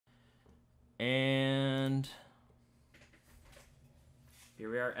And here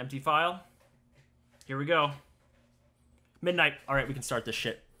we are, empty file. Here we go. Midnight. All right, we can start this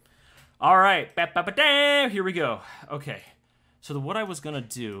shit. All right, here we go. Okay, so what I was gonna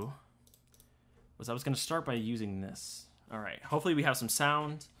do was I was gonna start by using this. All right, hopefully we have some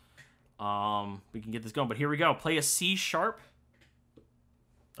sound. We can get this going, but here we go. Play a C sharp.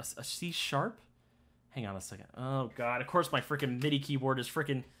 A C sharp? Hang on a second. Oh god, of course my freaking MIDI keyboard is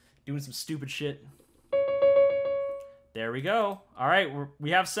freaking doing some stupid shit. There we go. All right, we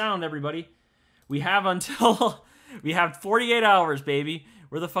have sound, everybody. We have until we have 48 hours, baby.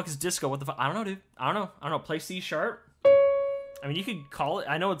 Where the fuck is disco? What the fuck? I don't know, dude. I don't know. Play C sharp. I mean, you could call it.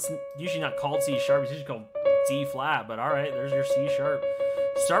 I know it's usually not called C sharp. It's usually called D flat. But all right, there's your C sharp.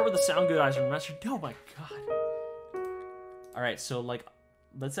 Start with the sound goodizer master. Oh my god. All right, so like,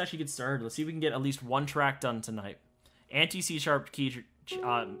 let's actually get started. Let's see if we can get at least one track done tonight. Anti C sharp key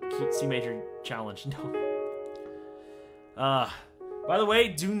C major challenge. No. By the way,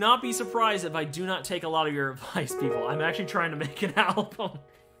 do not be surprised if I do not take a lot of your advice, people. I'm actually trying to make an album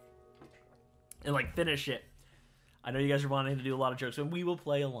and like finish it. I know you guys are wanting to do a lot of jokes, and we will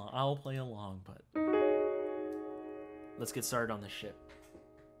play along. I'll play along, but let's get started on this shit.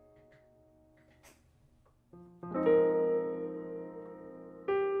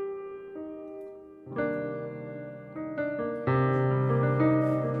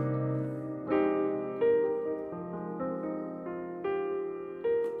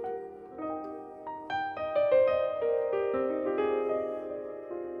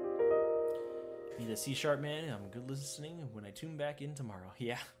 C sharp man, I'm good listening when I tune back in tomorrow.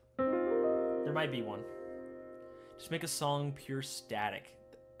 Yeah, there might be one. Just make a song pure static.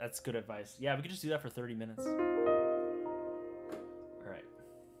 That's good advice. Yeah, we could just do that for 30 minutes. All right.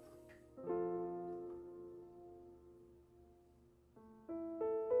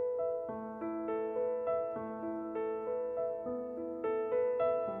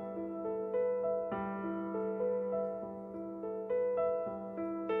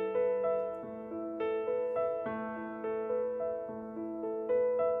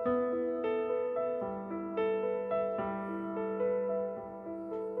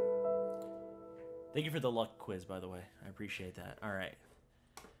 Thank you for the luck quiz, by the way. I appreciate that. All right.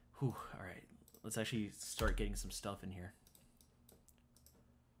 Whew. All right. Let's actually start getting some stuff in here.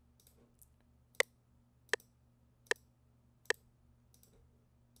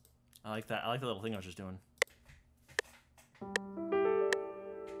 I like that. I like the little thing I was just doing.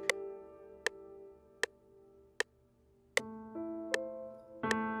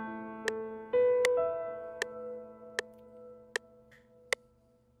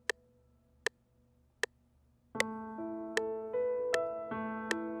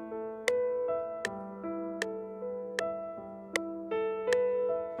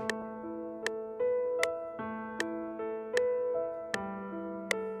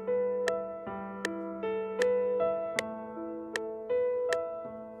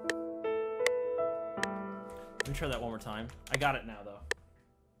 Let me try that one more time. I got it now, though.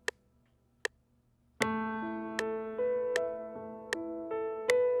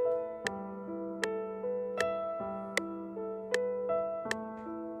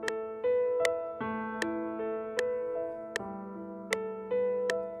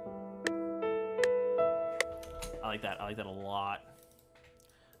 I like that. I like that a lot. I'm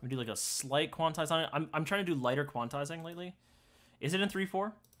gonna do like a slight quantize on it. I'm trying to do lighter quantizing lately. Is it in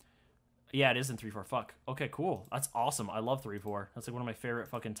 3/4? Yeah, it is in 3/4. Fuck. Okay, cool. That's awesome. I love 3/4. That's like one of my favorite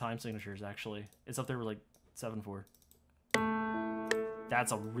fucking time signatures, actually. It's up there with like 7/4.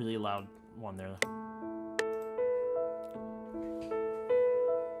 That's a really loud one there.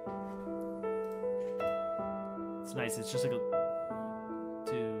 It's nice. It's just like a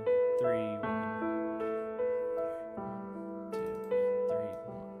 2, 3, 1.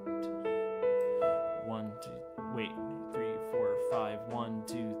 1, 2, wait, 3, 4, 5. 1,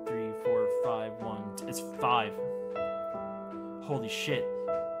 2, 3, 4, 5. 1, 2. It's 5. Holy shit.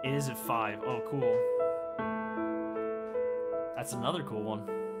 It is at 5. Oh, cool. That's another cool one.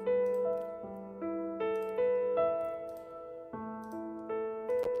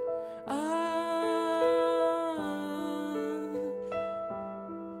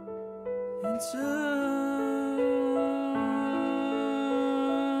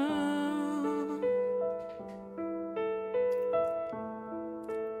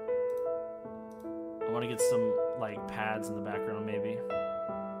 I want to get some like pads in the background, maybe.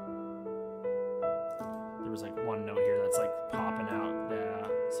 There was like one note here that's like popping out. Yeah,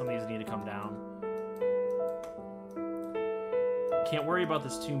 some of these need to come down. Can't worry about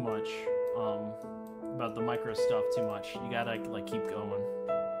this too much. About the micro stuff too much. You gotta like keep going.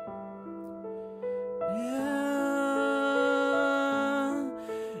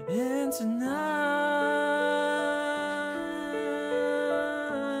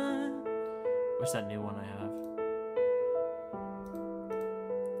 just that new one I have.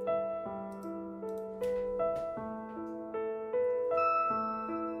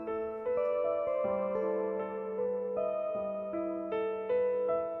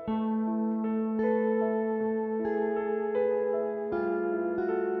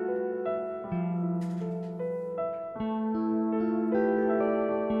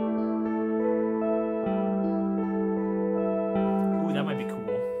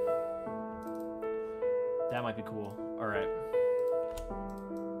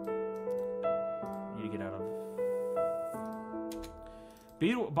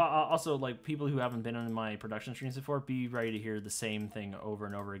 But also, like, people who haven't been on my production streams before, be ready to hear the same thing over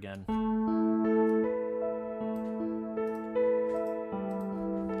and over again.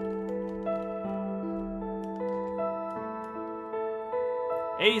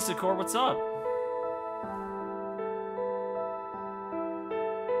 Hey, Sakor, what's up?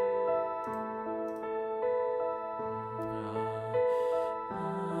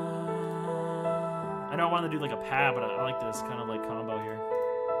 I know I wanted to do like a pad, but I like this kind of like combo here.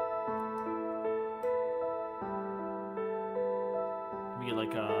 Let me get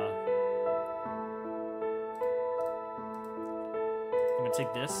like I'm gonna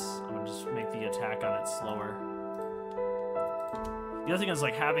take this. I'm gonna just make the attack on it slower. The other thing is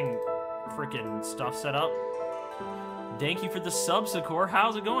like having freaking stuff set up. Thank you for the sub, Sakor.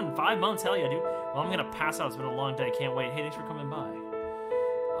 How's it going? 5 months? Hell yeah, dude. Well, I'm gonna pass out. It's been a long day. Can't wait. Hey, thanks for coming by.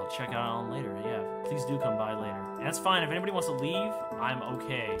 I'll check out on later. Yeah, please do come by later. And that's fine. If anybody wants to leave, I'm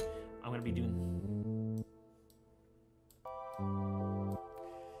okay. I'm gonna be doing...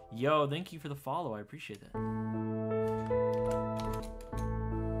 Yo, thank you for the follow. I appreciate that.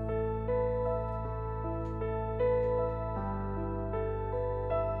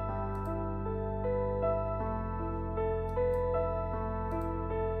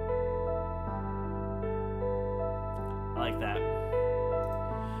 I like that.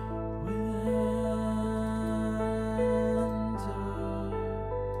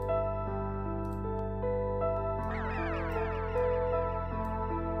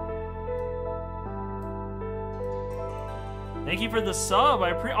 Thank you for the sub.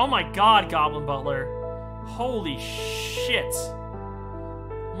 Oh my god, Goblin Butler. Holy shit.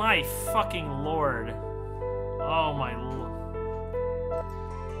 My fucking lord. Oh my lord.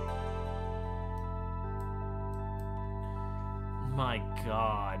 My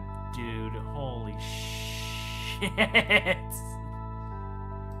god, dude. Holy shit.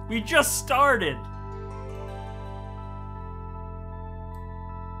 We just started.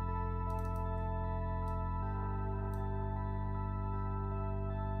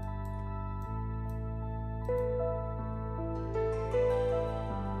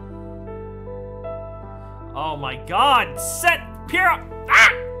 Oh my god, set Pyrrha!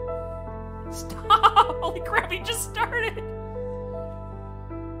 Ah! Stop! Holy crap, he just started!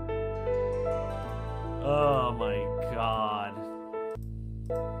 Oh my god.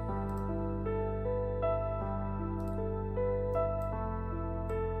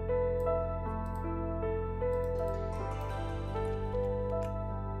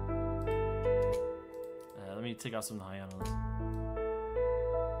 Let me take out some high on this.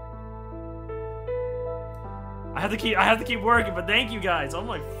 I have to keep working, but thank you guys. Oh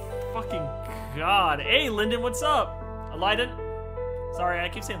my fucking god. Hey, Lyndon, what's up? Lyndon? Sorry, I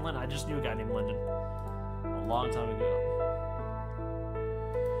keep saying Lyndon. I just knew a guy named Lyndon a long time ago.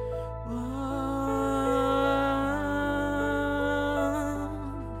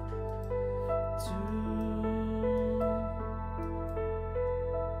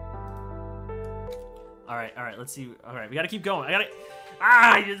 All right, let's see. All right, we gotta keep going.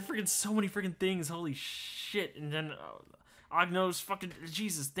 There's freaking so many freaking things. Holy shit. And then Ognos, fucking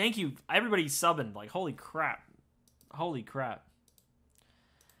Jesus. Thank you. Everybody subbing. Like, holy crap. Holy crap.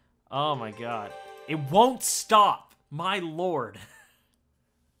 Oh my god. It won't stop. My lord.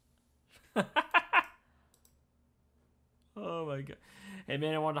 Oh my god. Hey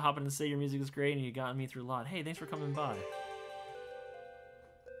man, I wanted to hop in and say your music is great and you got me through a lot. Hey, thanks for coming by.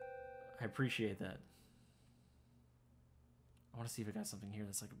 I appreciate that. I want to see if I got something here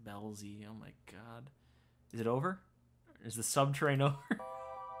that's like bellsy. Oh my god. Is it over? Is the sub train over?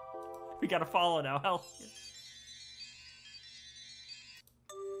 We gotta follow now. Hell yeah.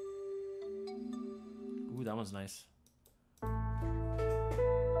 Ooh, that one's nice.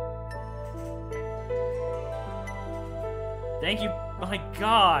 Thank you. My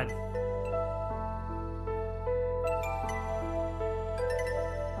god.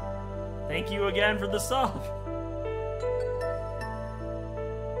 Thank you again for the sub.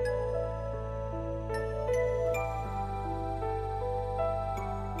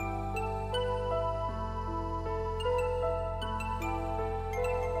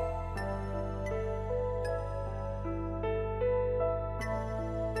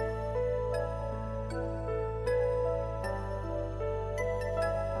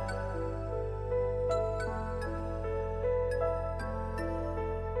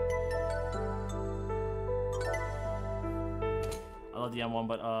 love the M1,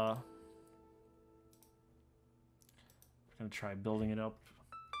 but I'm gonna try building it up.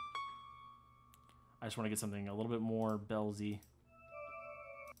 I just want to get something a little bit more bellsy.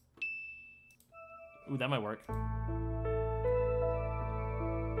 Ooh, that might work.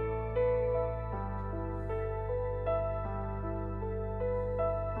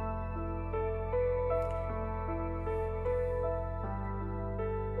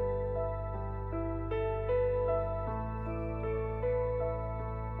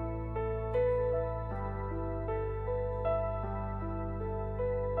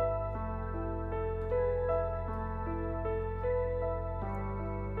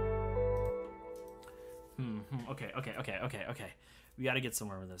 Okay. We got to get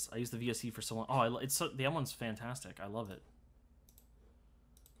somewhere with this. I used the VSE for so long. Oh, it's so, the M1's fantastic. I love it.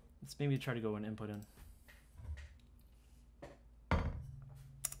 Let's maybe try to go and input in. I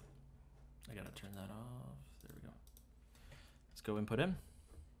gotta turn that off. There we go. Let's go input in.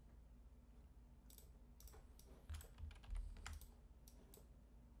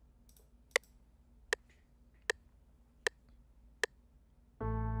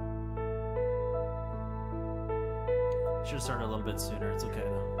 Should have started a little bit sooner. It's okay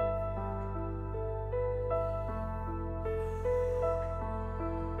though.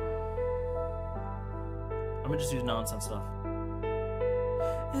 I'm gonna just do nonsense stuff.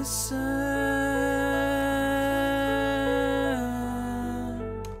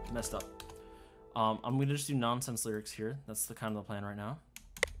 Messed up. I'm gonna just do nonsense lyrics here. That's the kind of the plan right now.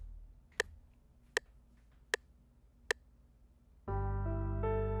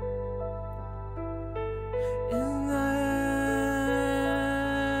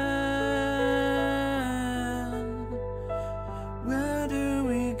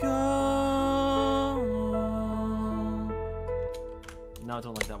 No, I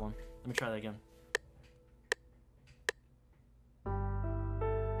don't like that one. Let me try that again.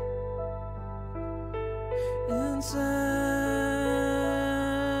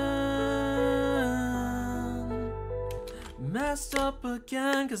 Messed up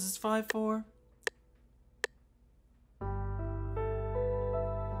again because it's 5/4.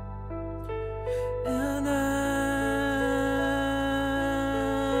 And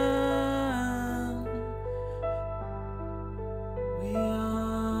we are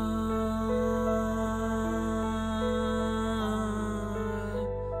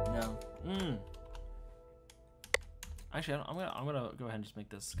no. Actually, I'm gonna go ahead and just make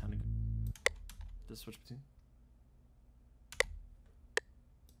this kind of just switch between.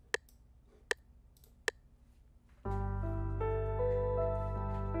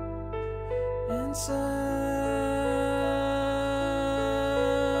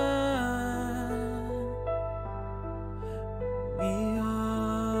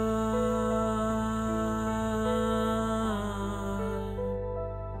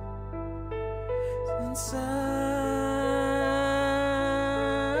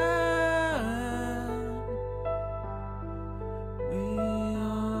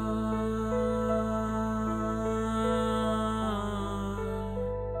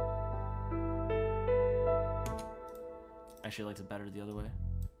 Actually, I liked it better the other way.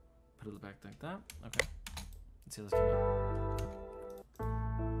 Put it back like that. Okay. Let's see how this came out.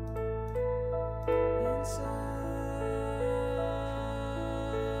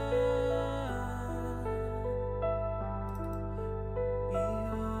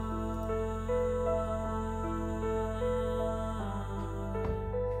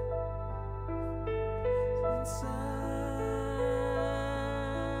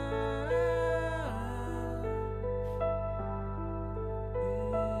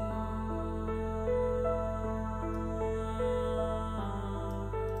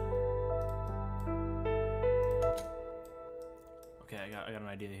 I got an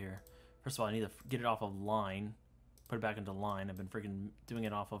idea here. First of all, I need to get it off of line, put it back into line. I've been freaking doing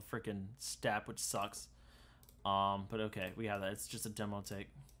it off of freaking step, which sucks. But okay, we have that. It's just a demo take.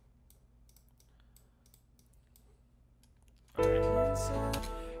 Alright.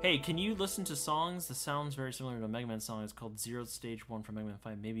 Hey, can you listen to songs? This sounds very similar to a Mega Man song. It's called Zero Stage 1 from Mega Man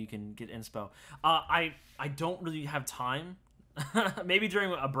 5. Maybe you can get inspo. I don't really have time. Maybe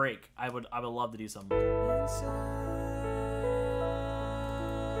during a break, I would love to do something.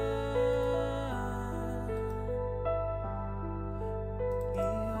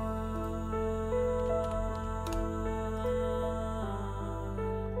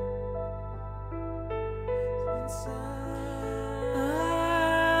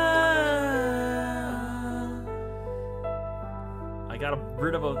 I got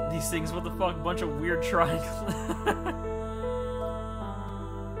rid of these things. What the fuck? Bunch of weird triangles.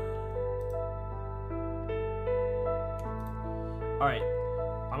 Alright,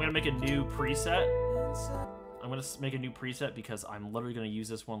 I'm gonna make a new preset. I'm gonna make a new preset because I'm literally gonna use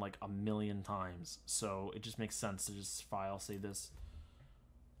this one like a million times. So it just makes sense to just file, save this.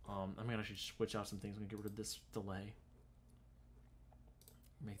 I'm gonna actually switch out some things. I'm gonna get rid of this delay.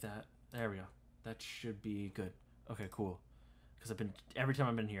 Make that, there we go. That should be good. Okay, cool. Because every time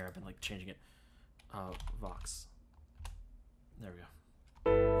I've been here, I've been like changing it. Vox. There we go.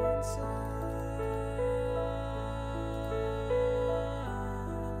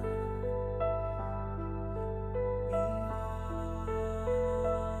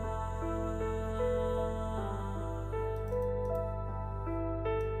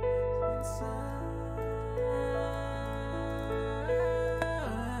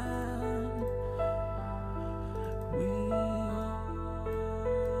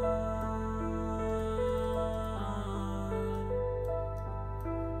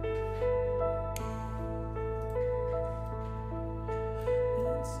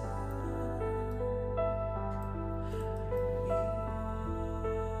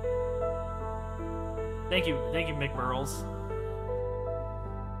 Thank you, Mick Burles.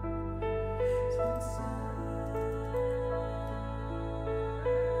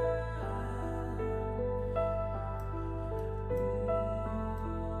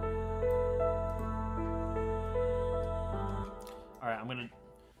 All right, I'm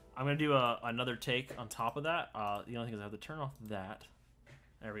gonna do another take on top of that. The only thing is I have to turn off that.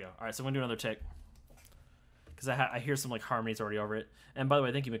 There we go. All right, so I'm gonna do another take. Because I hear some like harmonies already over it. And by the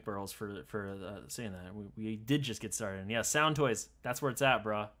way, thank you, Mick Burles, for saying that. We did just get started. And yeah, Sound Toys, that's where it's at,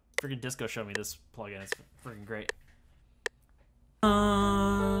 bruh. Freaking Disco showed me this plugin. It's freaking great.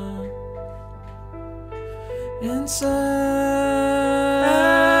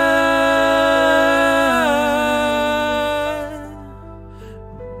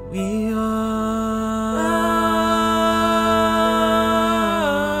 We are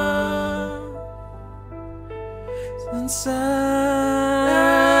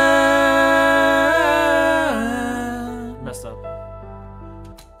Messed up.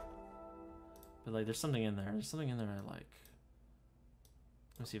 But like there's something in there. There's something in there I like.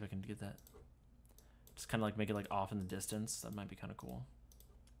 Let me see if I can get that. Just kinda like make it like off in the distance. That might be kinda cool.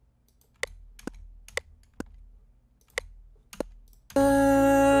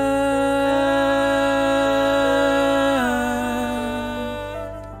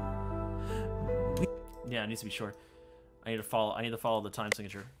 Yeah, it needs to be short. I need to follow the time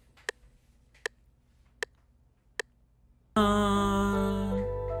signature.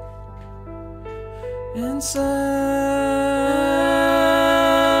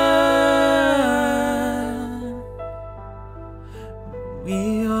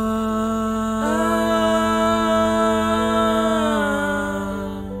 We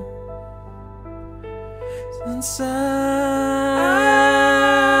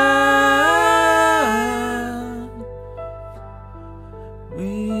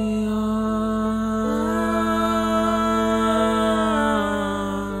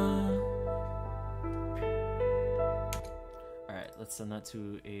Send that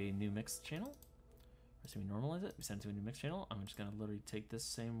to a new mix channel. So we normalize it. We send it to a new mix channel. I'm just gonna literally take this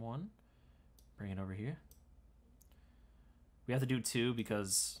same one, bring it over here. We have to do two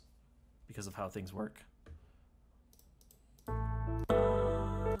because of how things work.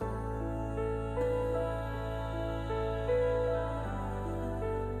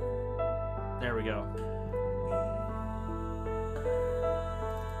 There we go.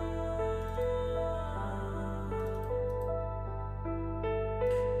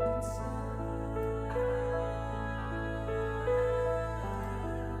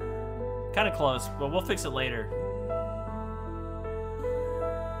 Kind of close, but we'll fix it later.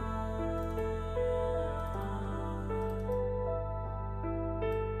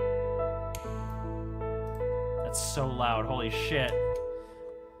 That's so loud, holy shit.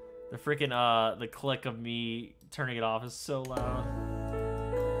 The freaking, the click of me turning it off is so loud.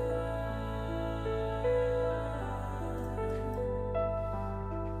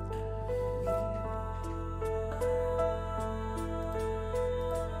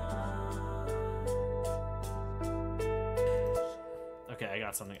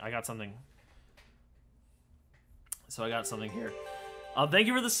 I got something. So I got something here. Thank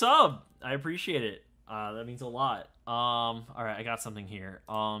you for the sub. I appreciate it. That means a lot. All right, I got something here.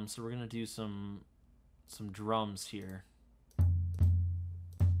 So we're gonna do some drums here.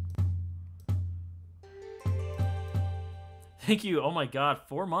 Thank you. Oh my god,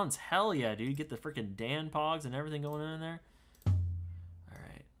 4 months. Hell yeah, dude. Get the freaking Dan Pogs and everything going on in there. All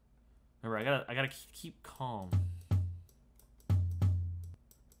right. Remember, I gotta keep calm.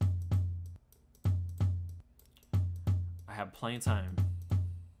 have plenty of time.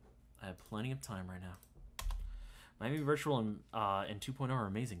 I have plenty of time right now. Miami Virtual and 2.0 are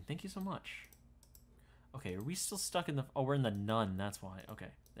amazing. Thank you so much. Okay, are we still stuck in the... Oh, we're in the none. That's why. Okay,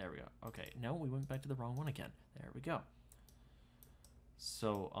 there we go. Okay, no, we went back to the wrong one again. There we go.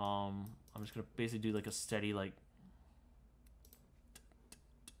 So, I'm just going to basically do like a steady, like...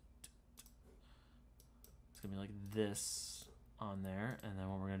 It's going to be like this on there. And then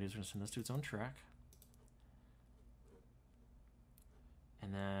what we're going to do is we're going to send this to its own track.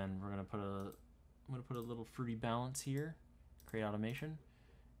 And then we're going to put a... I'm going to put a little fruity balance here. Create automation.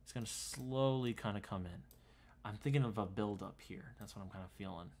 It's going to slowly kind of come in. I'm thinking of a build up here. That's what I'm kind of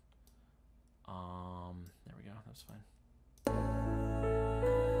feeling. There we go. That's fine.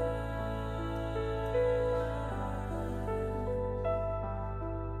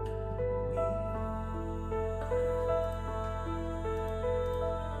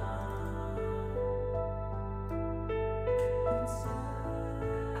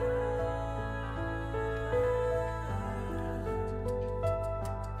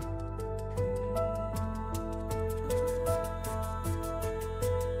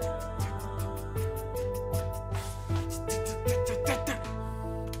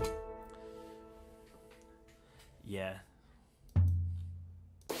 Yeah.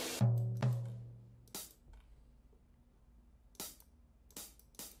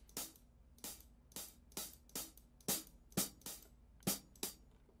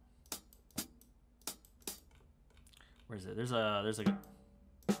 Where is it? There's like a...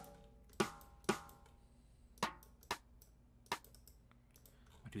 I'll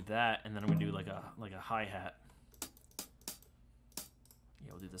do that, and then I'm gonna do like a hi-hat.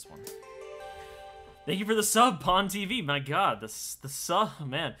 Yeah, we'll do this one. Thank you for the sub, Pawn TV. My God, the sub,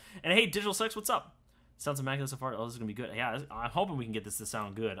 man. And hey, Digital Sex, what's up? Sounds immaculate so far. Oh, this is gonna be good. Yeah, I'm hoping we can get this to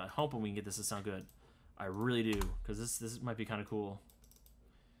sound good. I'm hoping we can get this to sound good. I really do, because this might be kind of cool.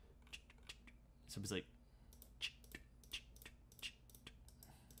 So it's like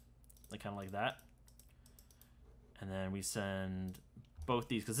kind of like that. And then we send both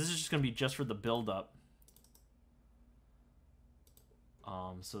these, because this is just gonna be just for the build up.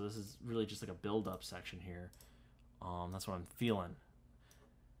 So this is really just like a build-up section here. That's what I'm feeling.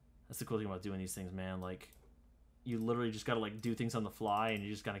 That's the cool thing about doing these things, man. Like, you literally just gotta like do things on the fly, and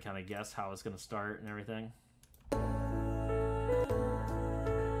you just gotta kind of guess how it's gonna start and everything.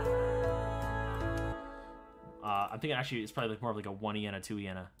 I'm thinking actually it's probably like more of like a 1 ENA, 2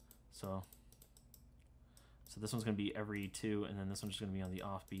 ENA. So this one's gonna be every 2, and then this one's just gonna be on the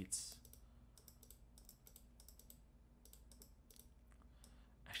off beats.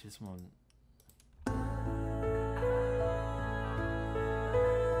 Actually, this one...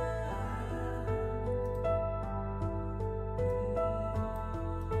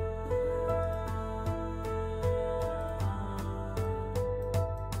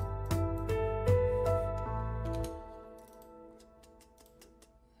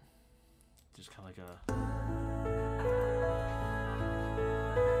 Just kind of like a...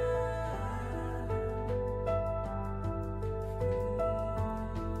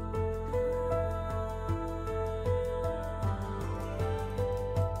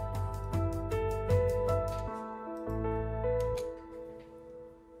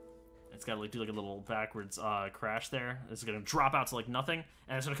 It's got to like do like a little backwards crash there. It's gonna drop out to like nothing,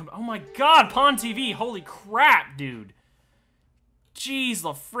 and it's gonna come. Oh my God, Pawn TV! Holy crap, dude! Jeez, the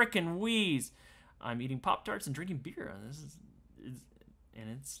frickin' wheeze! I'm eating Pop-Tarts and drinking beer. And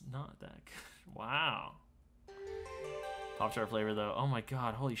it's not that good. Wow. Pop-Tart flavor though. Oh my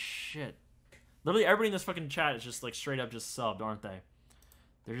God, holy shit! Literally everybody in this fucking chat is just like straight up just subbed, aren't they?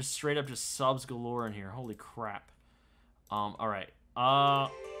 They're just straight up just subs galore in here. Holy crap. All right.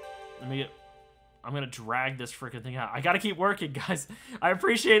 I'm gonna drag this freaking thing out. I gotta keep working, guys. I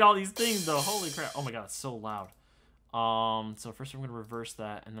appreciate all these things, though. Holy crap. Oh my God, it's so loud. So first I'm gonna reverse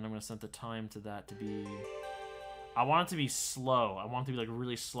that, and then I'm gonna set the time to that to be... I want it to be slow. I want it to be like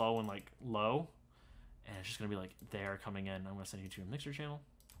really slow and like low. And it's just gonna be like there coming in. I'm gonna send you to a mixer channel.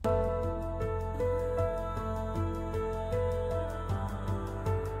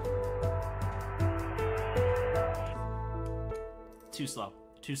 Too slow.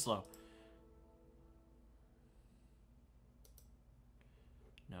 Too slow.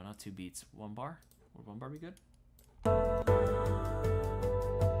 No, not 2 beats. 1 bar? Would 1 bar be good?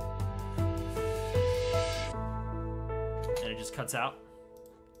 And it just cuts out.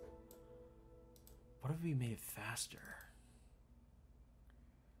 What if we made it faster?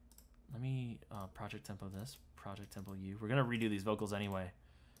 Let me project tempo this. Project tempo you. We're gonna redo these vocals anyway.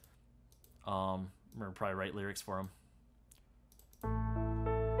 We're gonna probably write lyrics for them.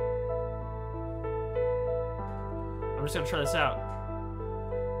 I'm I'm just gonna try this out.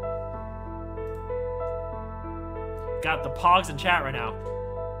 Got the pogs in chat right now.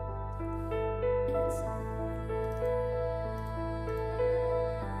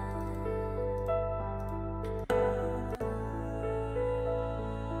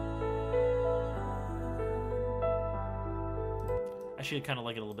 I should kind of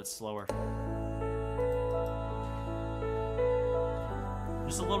like it a little bit slower.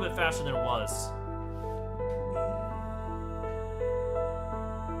 Just a little bit faster than it was.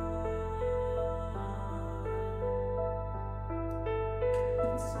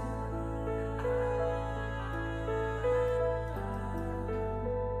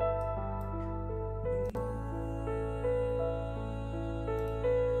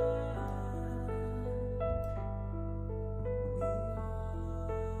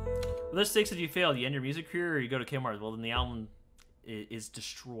 Well, those stakes that you failed, you end your music career or you go to Kmart. Well, then the album is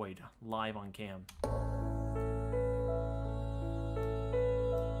destroyed live on cam.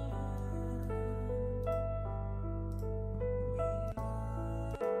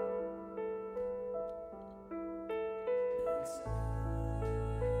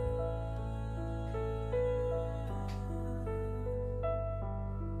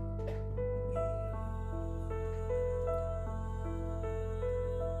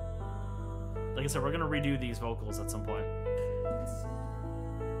 Like I said, we're gonna redo these vocals at some point.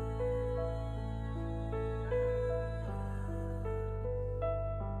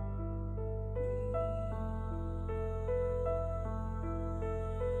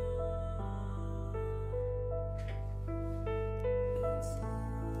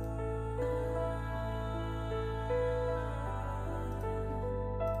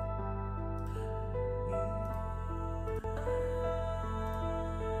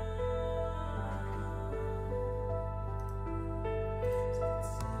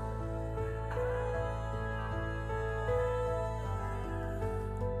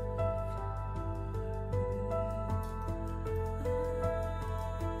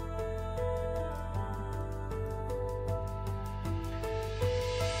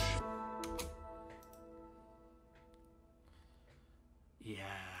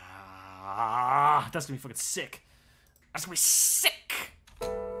 Yeah, that's gonna be fucking sick. That's gonna be sick.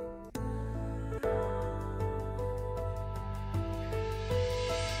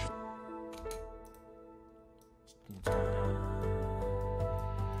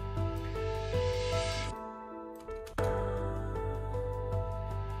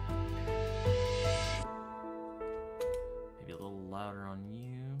 Maybe a little louder on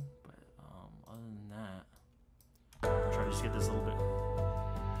you, but other than that, I'll try to just get this a little bit.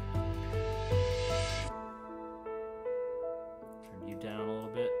 Turn you down a little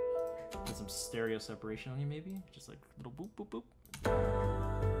bit. Put some stereo separation on you, maybe. Just like a little boop, boop, boop.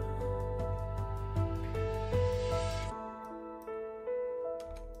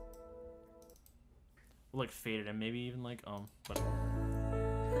 We'll like fade it in, maybe even like but.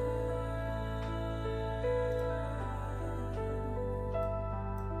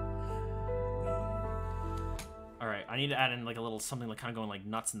 All right, I need to add in like a little something like kind of going like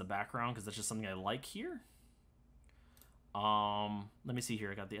nuts in the background because that's just something I like here. Let me see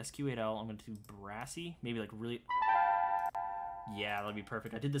here. I got the SQ8L. I'm gonna do brassy, maybe like really. Yeah, that'll be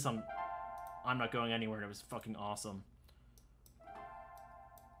perfect. I did this on I'm Not Going Anywhere, and it was fucking awesome.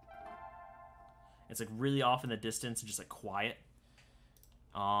 It's like really off in the distance and just like quiet.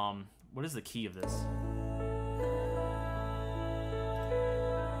 What is the key of this?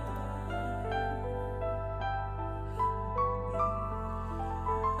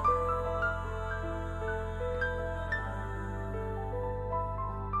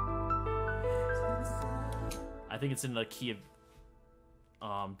 I think it's in the key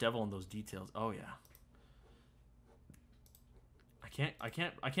of Devil in Those Details. Oh yeah. I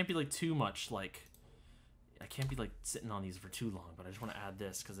can't be like too much like I can't be like sitting on these for too long, but I just want to add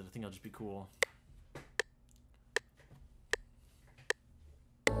this because I think it'll just be cool.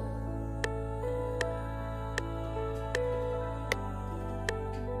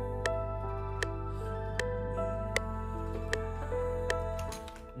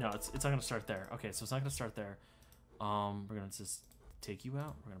 No, it's not gonna start there. Okay, so it's not gonna start there. We're gonna just take you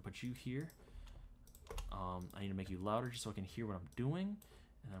out. We're gonna put you here. I need to make you louder just so I can hear what I'm doing,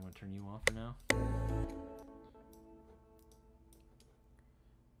 and I'm gonna turn you off for now.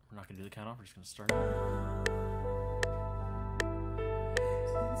 We're not gonna do the count off. We're just gonna start.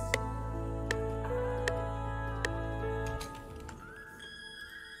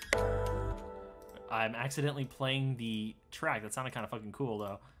 I'm accidentally playing the track. That sounded kind of fucking cool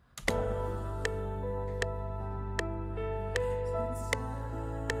though.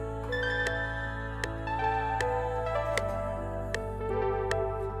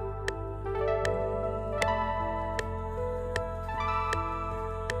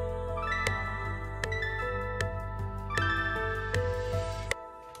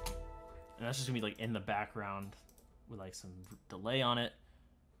 that's just gonna be like in the background with like some delay on it.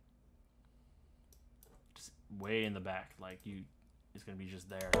 Just way in the back, like it's gonna be just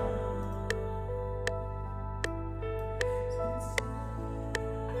there.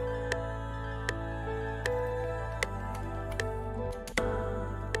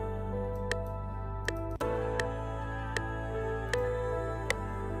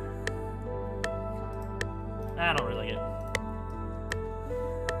 I don't really like it.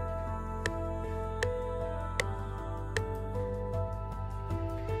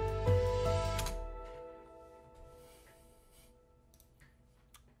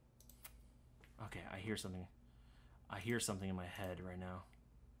 Okay, I hear something. I hear something in my head right now.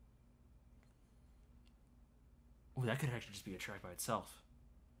 Oh, that could actually just be a track by itself.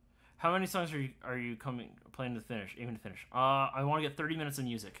 How many songs are you planning to finish? Aiming to finish? I want to get 30 minutes of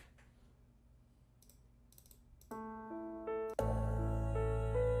music.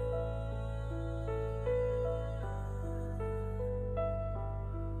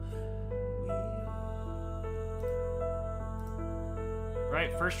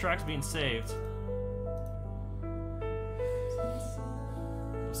 Right, first track's being saved. I'm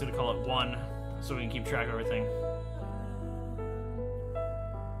just gonna call it 1 so we can keep track of everything.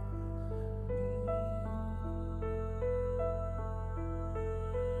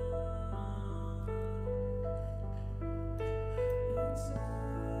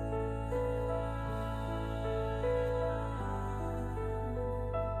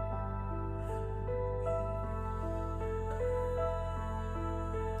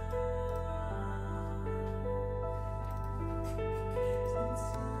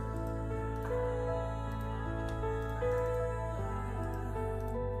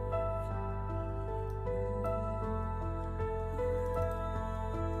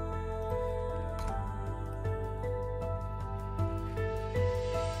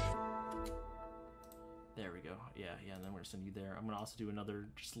 Yeah, and then we're gonna send you there. I'm gonna also do another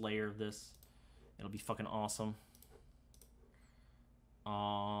just layer of this. It'll be fucking awesome.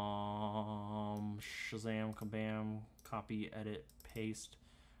 Shazam, kabam, copy, edit, paste.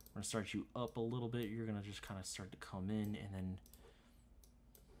 We're gonna start you up a little bit. You're gonna just kind of start to come in, and then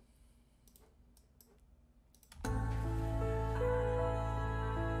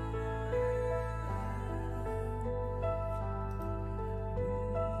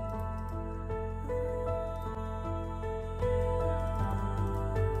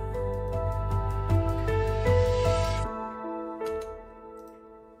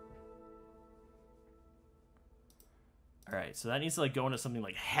Alright, so that needs to like go into something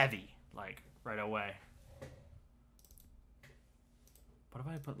like heavy, like right away. What if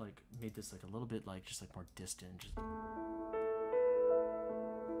I put like made this like a little bit like just like more distant? Just...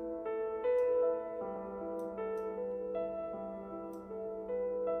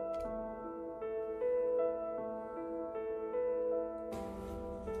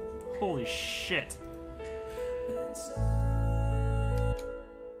 Holy shit.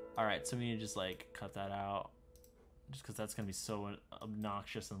 Alright, so we need to just like cut that out. Just because that's going to be so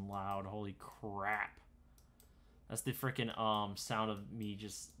obnoxious and loud. Holy crap. That's the freaking sound of me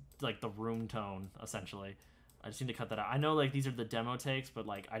just, like, the room tone, essentially. I just need to cut that out. I know, like, these are the demo takes, but,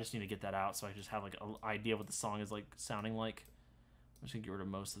 like, I just need to get that out so I just have, like, an idea what the song is, like, sounding like. I'm just going to get rid of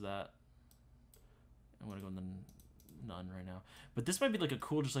most of that. I'm going to go in the none right now. But this might be, like, a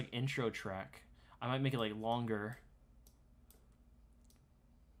cool just, like, intro track. I might make it, like, longer.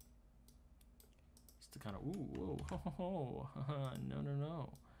 To kind of, ooh, whoa, ho, ho, ho. No, no,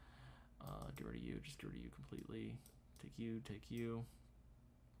 no. Get rid of you. Just get rid of you completely. Take you, take you.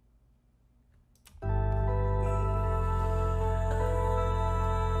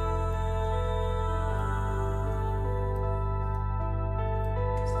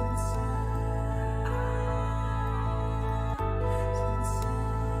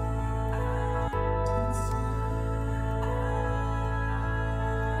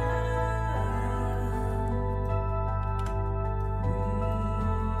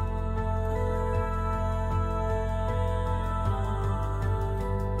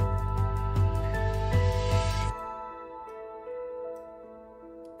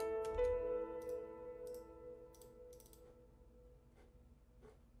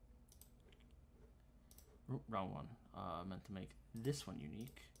 Wrong one. Meant to make this one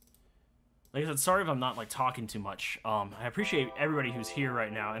unique. Like I said, sorry if I'm not like talking too much. I appreciate everybody who's here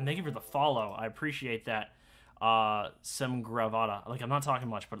right now, and thank you for the follow. I appreciate that. Sem Gravata. Like I'm not talking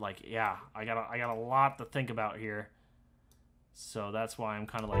much, but like yeah, I got a lot to think about here. So that's why I'm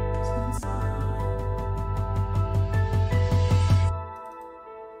kind of like.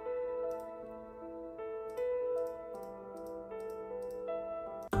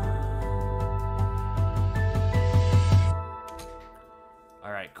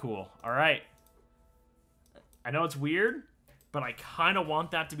 cool. All right. I know it's weird, but I kind of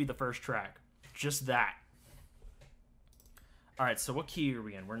want that to be the first track. Just that. All right, so what key are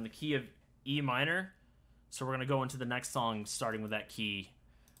we in? We're in the key of E minor. So we're going to go into the next song starting with that key.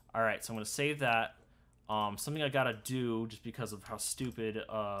 All right, so I'm going to save that. Something I got to do just because of how stupid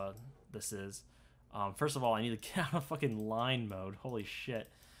this is. First of all, I need to get out of fucking line mode. Holy shit.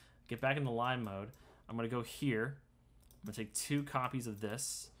 Get back in the line mode. I'm going to go here. I'm going to take 2 copies of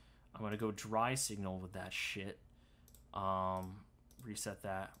this. I'm going to go dry signal with that shit. Reset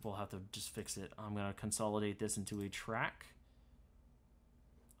that. We'll have to just fix it. I'm going to consolidate this into a track.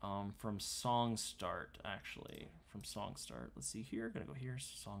 From song start, actually. From song start. Let's see here. Gonna go here.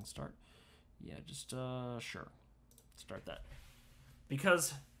 Song start. Yeah, just, sure. Start that.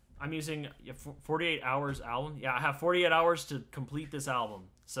 Because I'm using 48 hours album. Yeah, I have 48 hours to complete this album.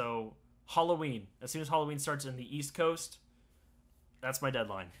 So, Halloween. As soon as Halloween starts in the East Coast, that's my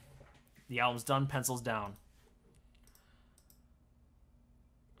deadline. The album's done, pencils down.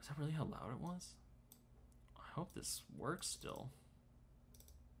 Is that really how loud it was? I hope this works still.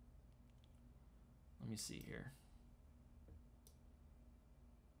 Let me see here.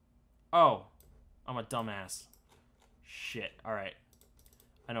 Oh, I'm a dumbass. Shit. All right.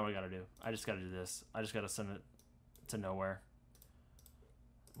 I know what I gotta do. I just gotta do this. I just gotta send it to nowhere.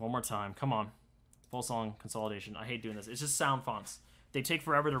 One more time. Come on. Full song consolidation. I hate doing this. It's just sound fonts. They take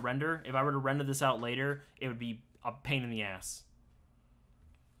forever to render. If I were to render this out later, it would be a pain in the ass.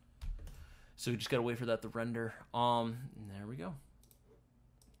 So we just gotta wait for that to render. There we go.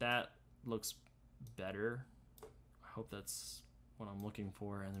 That looks better. I hope that's what I'm looking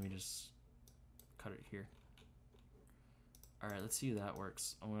for, and then we just cut it here. Alright, let's see if that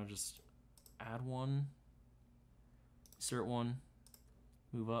works. I'm gonna just add one, insert one,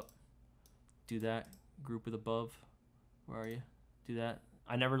 move up, do that, group with above. Where are you? Do that.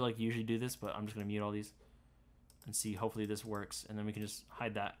 I never like usually do this, but I'm just gonna mute all these and see. Hopefully this works, and then we can just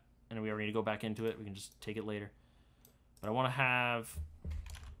hide that, and then we already need to go back into it. We can just take it later. But I want to have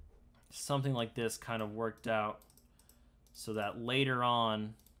something like this kind of worked out so that later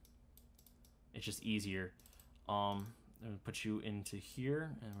on it's just easier. I'm gonna put you into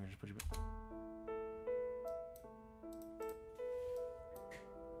here, and we're just put you back.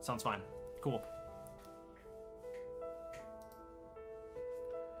 Sounds fine. Cool.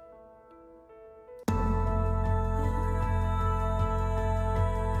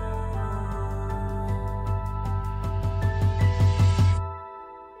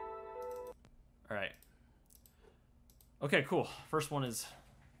 Okay, cool. First one is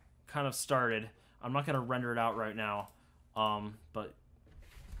kind of started. I'm not going to render it out right now, but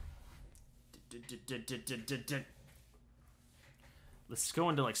let's go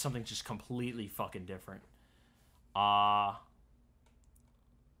into like something just completely fucking different. Man,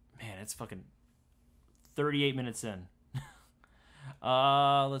 it's fucking 38 minutes in.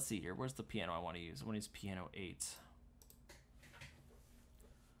 Let's see here. Where's the piano I want to use? I want to use piano 8.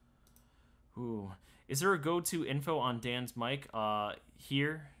 Ooh. Is there a go-to info on Dan's mic?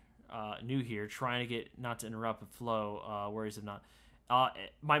 Here, new here, trying to get, not to interrupt the flow, worries if not.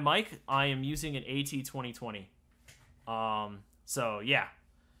 My mic, I am using an AT2020. So, yeah.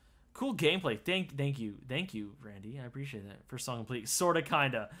 Cool gameplay. Thank you, Randy. I appreciate that. First song complete. Sorta,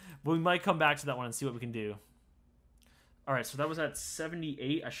 kinda. But we might come back to that one and see what we can do. Alright, so that was at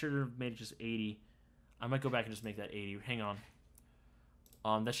 78. I should have made it just 80. I might go back and just make that 80. Hang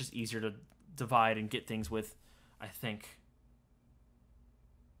on. That's just easier to divide and get things with, I think.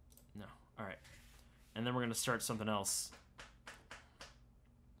 No. Alright. And then we're going to start something else.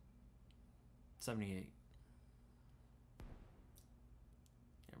 78.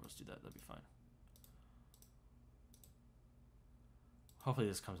 Yeah, let's do that. That'd be fine. Hopefully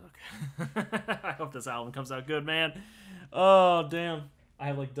this comes out good. I hope this album comes out good, man. Oh, damn. I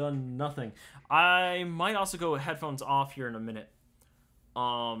have, like, done nothing. I might also go with headphones off here in a minute.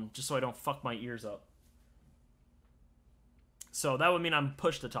 Just so I don't fuck my ears up. So that would mean I'm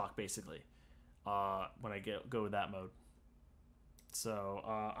push to talk, basically, when I go with that mode. So,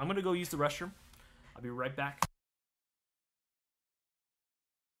 I'm gonna go use the restroom. I'll be right back.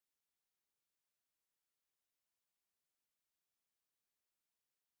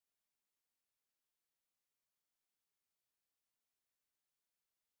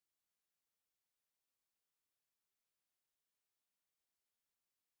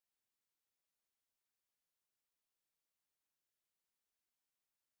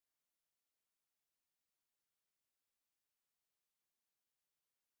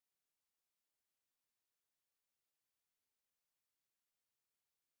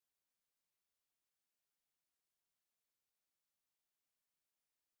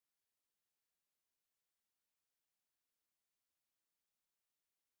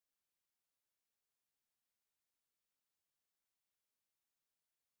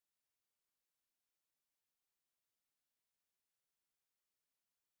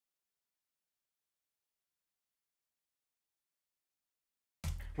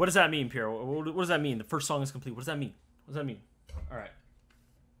 What does that mean, Pierre? What does that mean? The first song is complete. What does that mean? What does that mean? All right.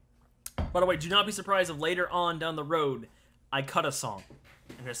 By the way, do not be surprised if later on down the road I cut a song.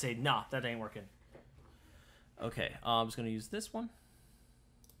 I'm gonna say, nah, that ain't working. Okay, I'm just gonna use this one.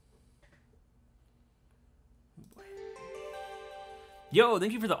 Yo,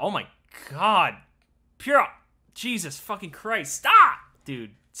 thank you for the. Oh my god, Pure, Jesus fucking Christ, stop,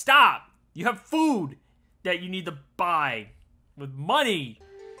 dude, stop. You have food that you need to buy with money.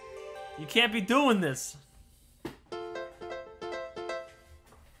 You can't be doing this. We're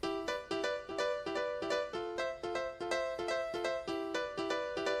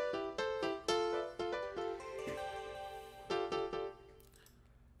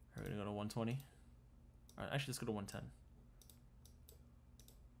gonna go to 120. All right, actually, let's go to 110.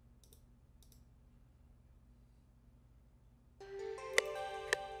 All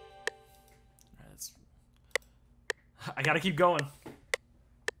right, that's. I gotta keep going.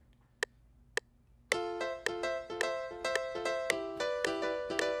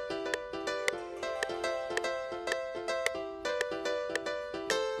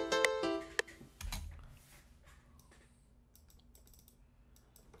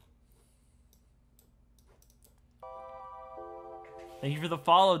 Thank you for the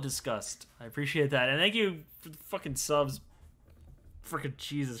follow, Disgust. I appreciate that. And thank you for the fucking subs. Freaking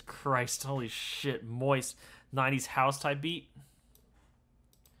Jesus Christ. Holy shit. Moist 90s house type beat.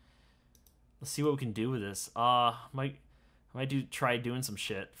 Let's see what we can do with this. Might try doing some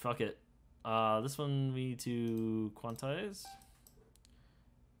shit. Fuck it. This one we need to quantize.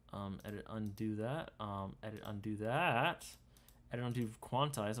 Edit undo that. Edit undo that. Edit undo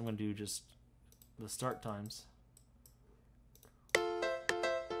quantize. I'm gonna do just the start times.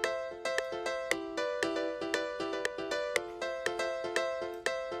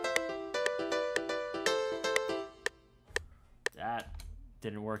 That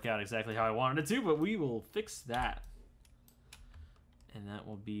didn't work out exactly how I wanted it to, but we will fix that. And that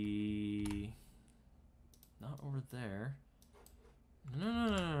will be not over there.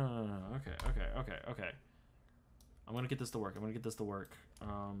 No. Okay. I'm gonna get this to work.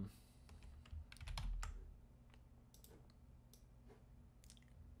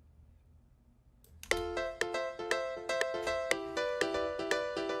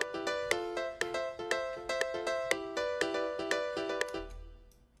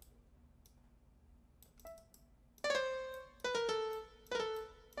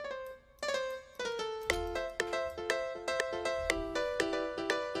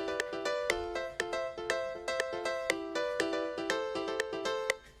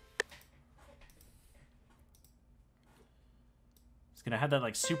 It's gonna have that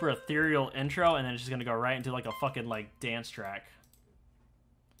like super ethereal intro, and then it's just gonna go right into like a fucking like dance track.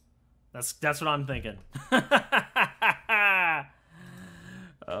 That's what I'm thinking.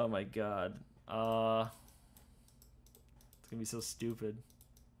 Oh my god. It's gonna be so stupid.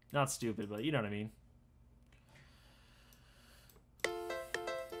 Not stupid, but you know what I mean.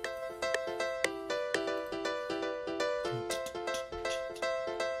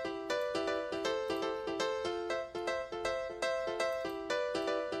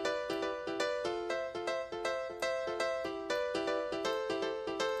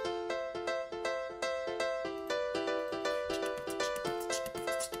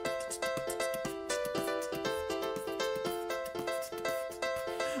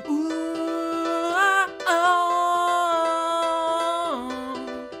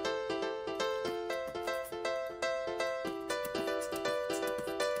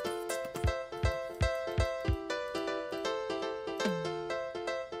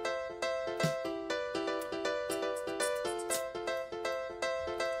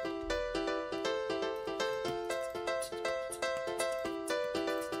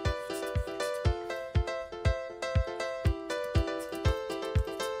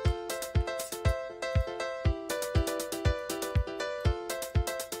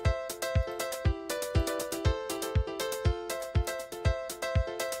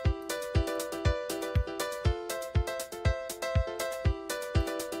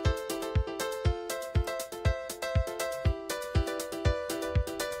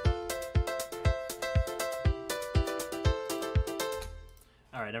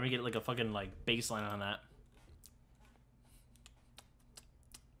 Alright, now we get like a fucking like baseline on that.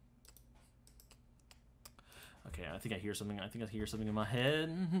 Okay, I think I hear something. I think I hear something in my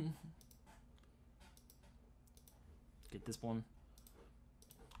head. Get this one.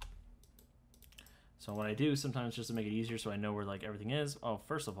 So what I do sometimes just to make it easier so I know where like everything is. Oh,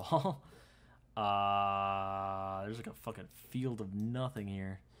 first of all, there's like a fucking field of nothing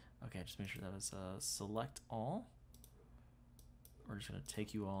here. Okay, just make sure that was select all. We're just gonna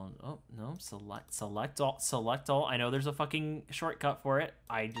take you all. Oh no, select all. I know there's a fucking shortcut for it.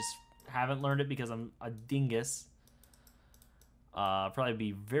 I just haven't learned it because I'm a dingus. Probably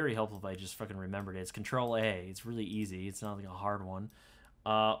be very helpful if I just fucking remembered it. It's Control A. It's really easy. It's not like a hard one.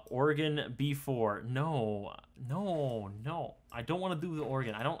 Organ B4. No. I don't want to do the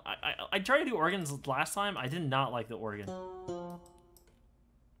organ. I tried to do organs last time. I did not like the organ.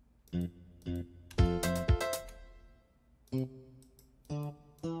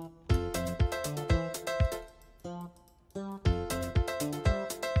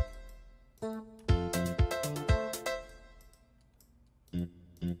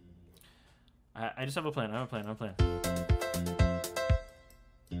 I just have a plan. I have a plan.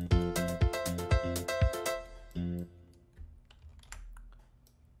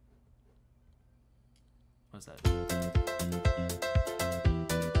 What's that?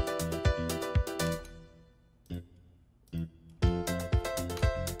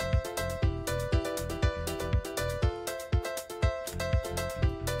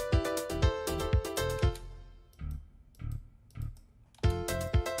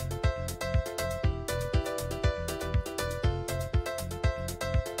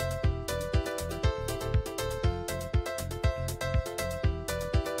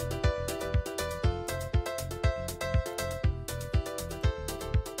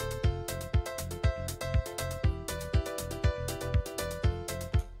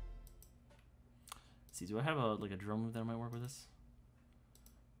 Do I have a drum move that might work with this?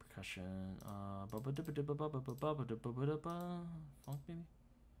 Percussion, funk maybe?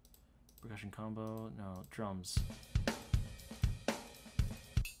 Percussion combo, no, drums.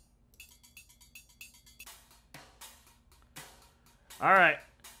 All right,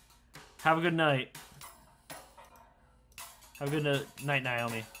 have a good night. Have a good night,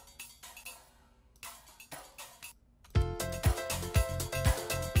 Naomi.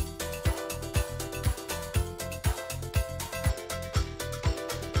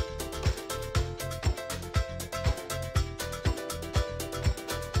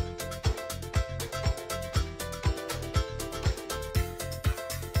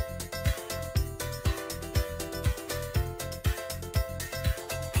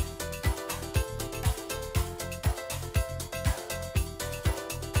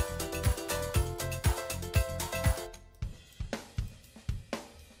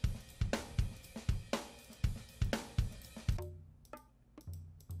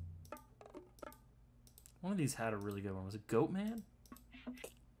 One of these had a really good one. Was it Goatman?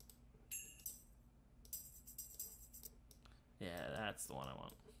 Yeah, that's the one I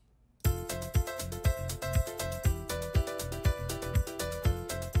want.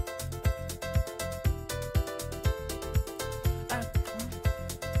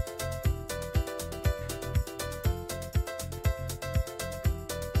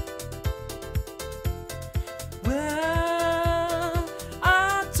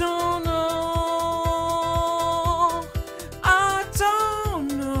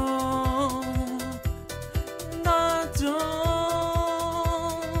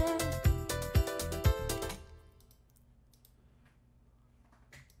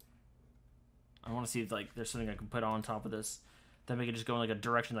 See if like there's something I can put on top of this that make it just go in like a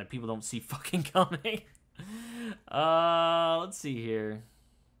direction like people don't see fucking coming. Let's see here.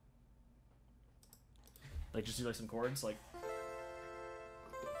 Like just do like some chords like.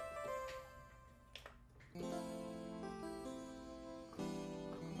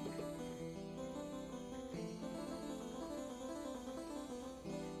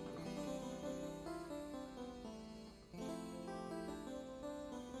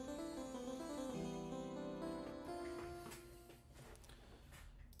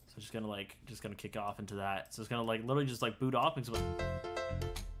 Just gonna kick off into that. So it's gonna like literally just like boot off. I'm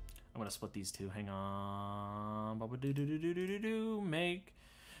gonna split these two. Hang on. Make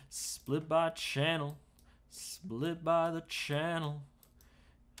split by channel. Split by the channel.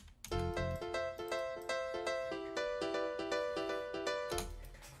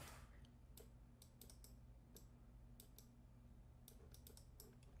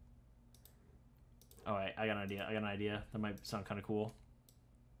 All right, I got an idea. That might sound kind of cool.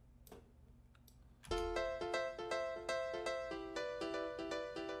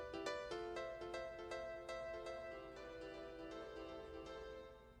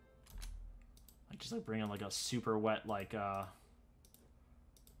 Like bring in like a super wet like ooh,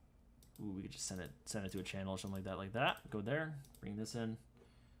 we could just send it to a channel or something like that. Go there, bring this in,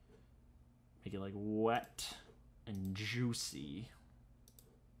 make it like wet and juicy.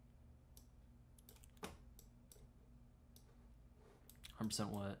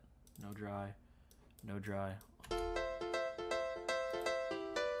 100% wet, no dry, no dry.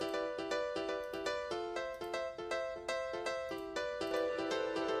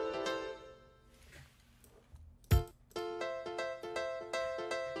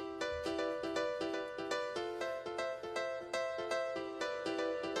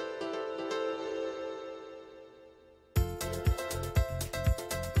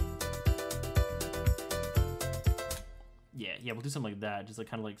 yeah, we'll do something like that. Just like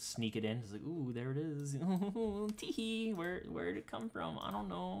kind of like sneak it in. Just like, ooh, there it is. Tee, where did it come from? I don't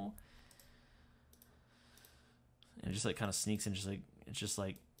know. And it just like kind of sneaks in, just like it's just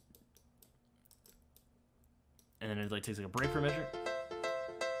like, and then it like takes like a break for a measure.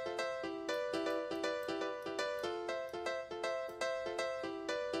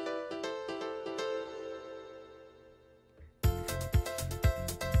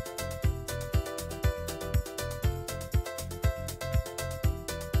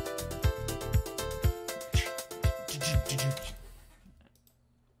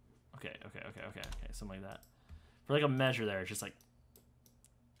 Okay, something like that. For like a measure there, it's just like...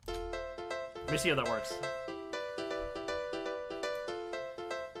 Let me see how that works.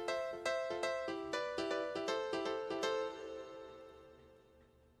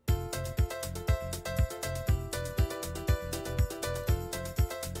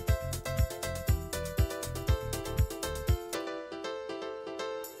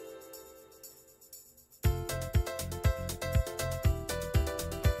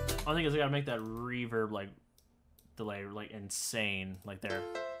 I think is I gotta make that reverb like delay like insane, like there.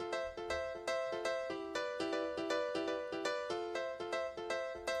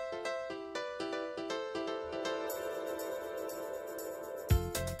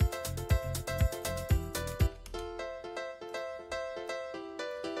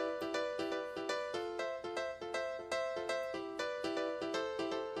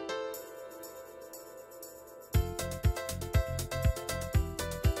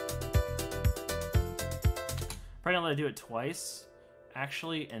 Probably gonna let it do it twice,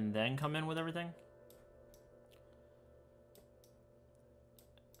 actually, and then come in with everything.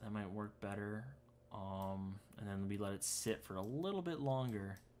 That might work better. And then we let it sit for a little bit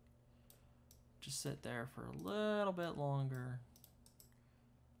longer. Just sit there for a little bit longer.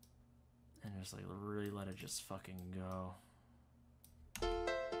 And just like really let it just fucking go.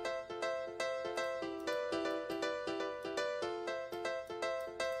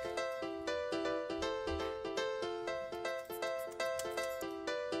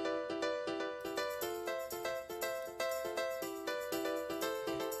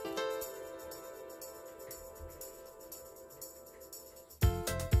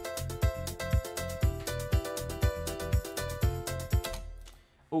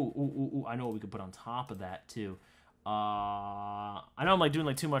 Ooh, I know what we could put on top of that too. I know I'm like doing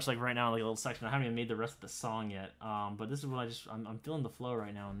like too much like right now, like a little section. I haven't even made the rest of the song yet. But this is what I'm feeling the flow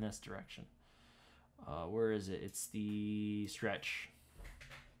right now in this direction. Where is it? It's the stretch.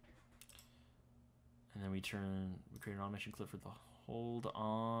 And then we create an automation clip for the hold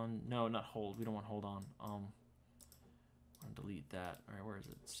on. No, not hold. We don't want hold on. I'm gonna delete that. All right, where is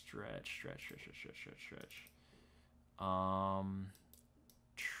it? Stretch.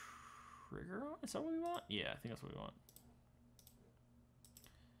 Trigger on? Is that what we want? Yeah, I think that's what we want.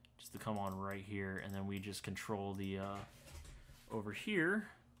 Just to come on right here, and then we just control the over here.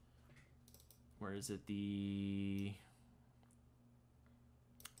 Where is it? The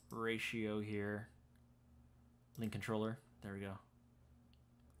ratio here. Link controller. There we go.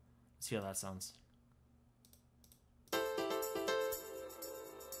 Let's see how that sounds.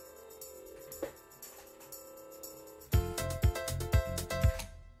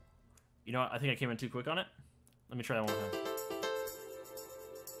 You know what? I think I came in too quick on it. Let me try that one more time.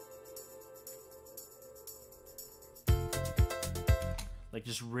 Like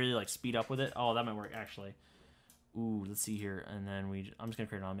just really like speed up with it. Oh, that might work actually. Ooh, let's see here. And then I'm just gonna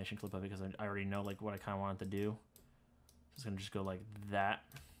create an automation clip of it because I already know like what I kind of want it to do. So it's gonna just go like that.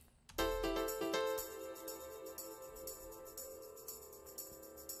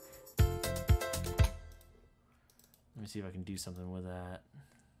 Let me see if I can do something with that.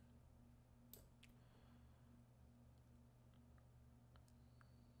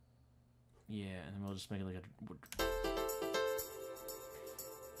 Yeah, and then we'll just make it like a...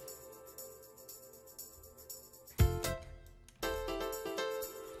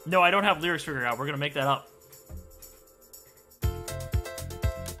 No, I don't have lyrics figured out. We're gonna make that up.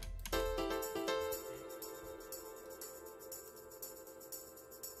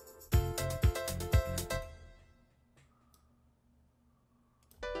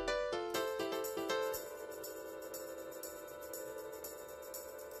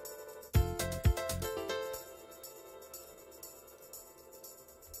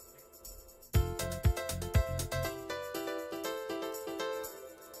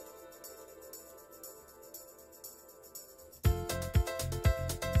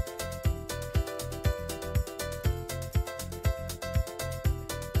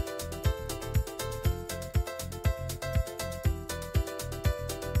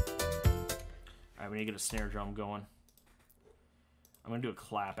 We need to get a snare drum going. I'm gonna do a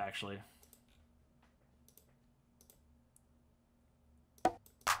clap actually.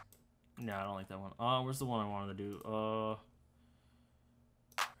 No, I don't like that one. Where's the one I wanted to do?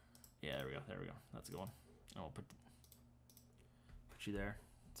 Yeah, there we go. There we go. That's a good one. I'll put you there.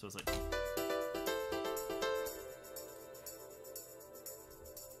 So it's like.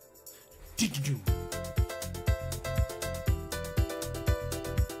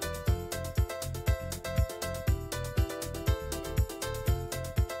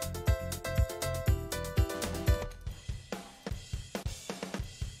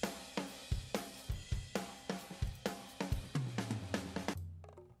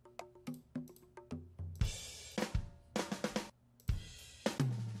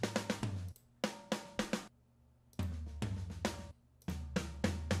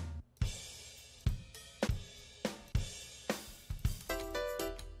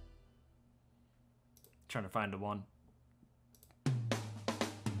 Trying to find the one. I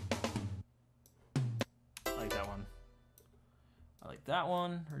like that one. I like that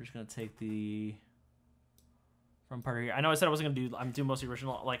one. We're just gonna take the from part here. I know I said I wasn't gonna do. I'm doing mostly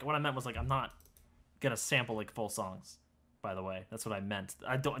original. Like what I meant was like I'm not gonna sample like full songs. By the way, that's what I meant.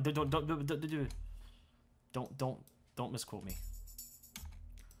 I don't misquote me.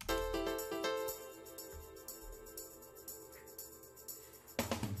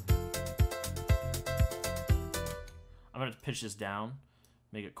 I'm gonna pitch this down,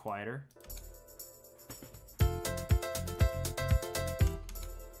 make it quieter.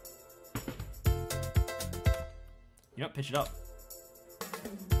 You know, pitch it up.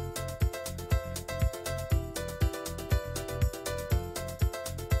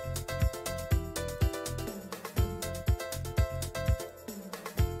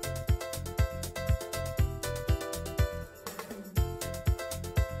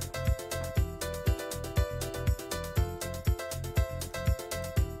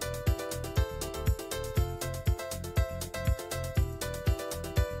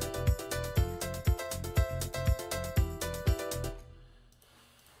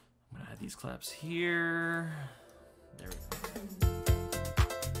 Claps here. There we go.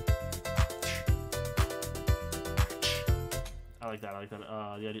 I like that. I like that.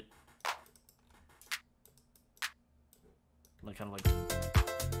 The idea, like kind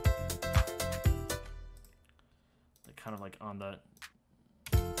of like on the.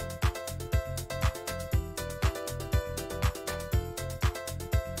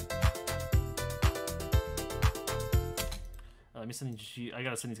 Let me send you. I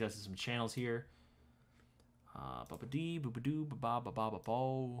gotta send these guys to some channels here. Ba dee, boo ba doo, ba ba ba ba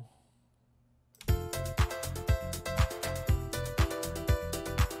bo.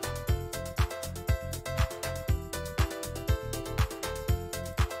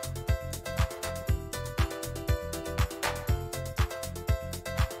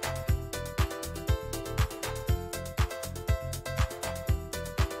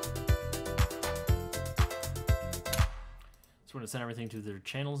 So we're gonna send everything to their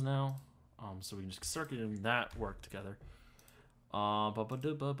channels now, so we can just start getting that work together. Okay,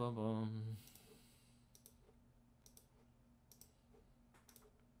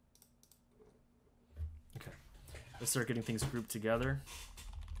 let's start getting things grouped together.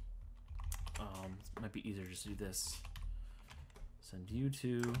 It might be easier just to do this. Send you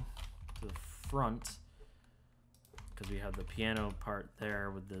to the front. Because we have the piano part there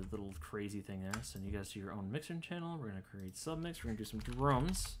with the little crazy thing there. Send you guys to your own mixing channel. We're going to create submix. We're going to do some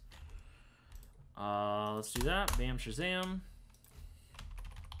drums. Let's do that. Bam, shazam.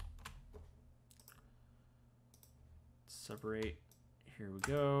 Separate. Here we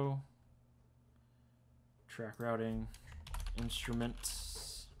go. Track routing.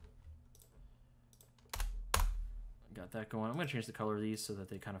 Instruments. Got that going. I'm going to change the color of these so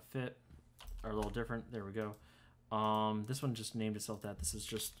that they kind of fit. Are a little different. There we go. This one just named itself that. This is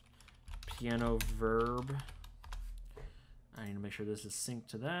just piano verb. I need to make sure this is synced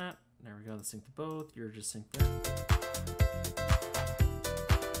to that. There we go. Let's sync to both. You're just synced there.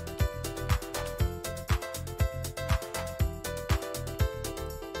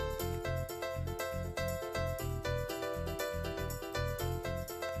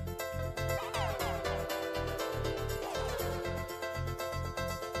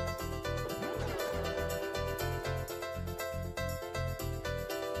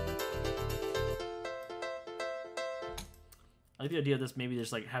 I like the idea of this, maybe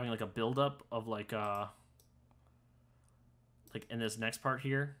there's like having like a build-up of like in this next part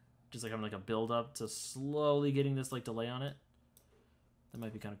here, just like having like a build-up to slowly getting this like delay on it. That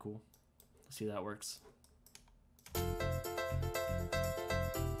might be kind of cool. Let's see how that works.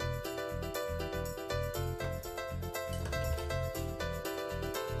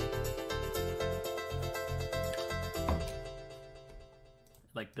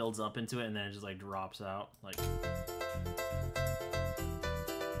 like builds up into it and then it just like drops out. Like.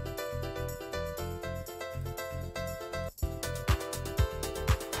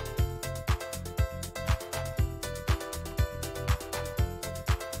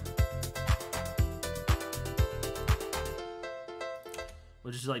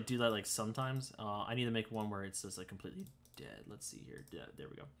 We'll just like do that like sometimes. I need to make one where it's just like completely dead. Let's see here. There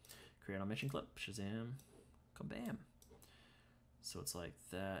we go. Create animation clip. Shazam. Kabam. So it's like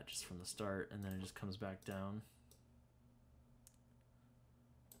that just from the start, and then it just comes back down.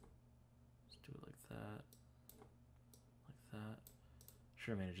 Let's do it like that. Like that.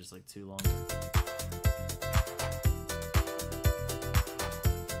 Sure, I made it just like too long.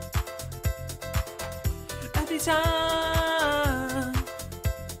 Every time.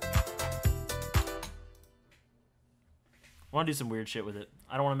 I want to do some weird shit with it.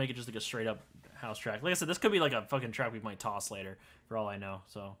 I don't want to make it just like a straight up house track. Like I said, this could be like a fucking track we might toss later, for all I know.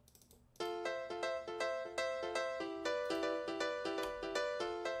 So. All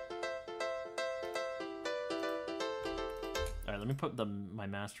right, let me put my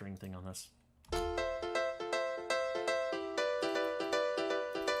mastering thing on this.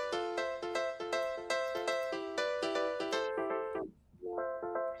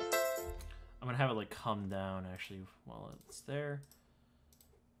 Have it like come down actually while it's there,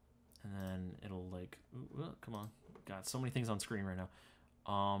 and then it'll like come on, got so many things on screen right now.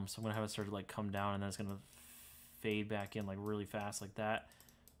 So I'm gonna have it start to like come down, and then it's gonna fade back in like really fast like that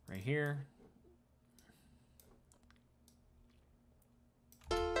right here.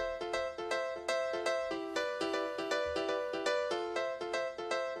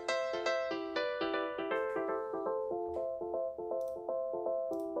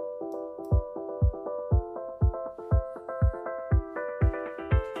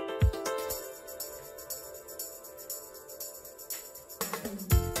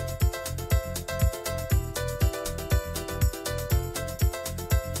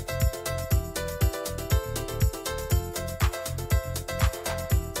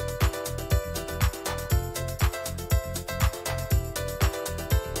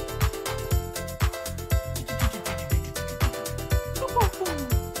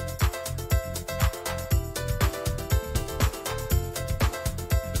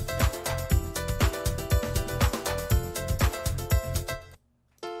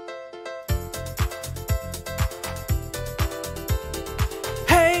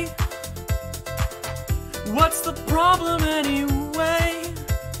 What's the problem anyway?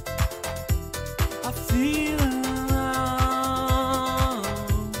 I feel alone.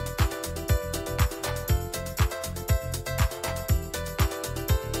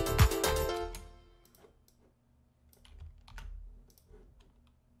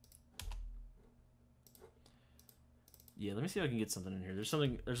 Yeah, let me see if I can get something in here.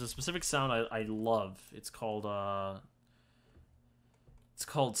 There's a specific sound I love. It's called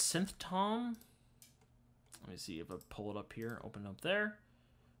Synth Tom. Let me see if I pull it up here, open up there.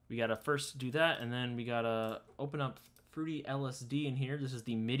 We gotta first do that, and then we gotta open up Fruity LSD in here. This is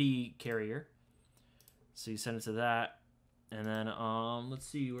the MIDI carrier. So you send it to that, and then let's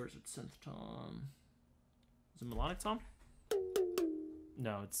see, where's it? Synth Tom. Is it Melodic Tom?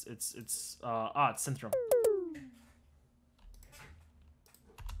 No, it's Synth Drum.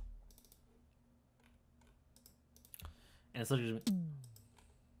 And it's literally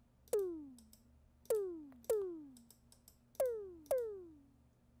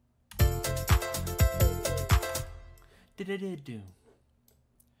do.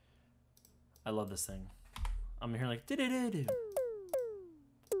 I love this thing. I'm here like do.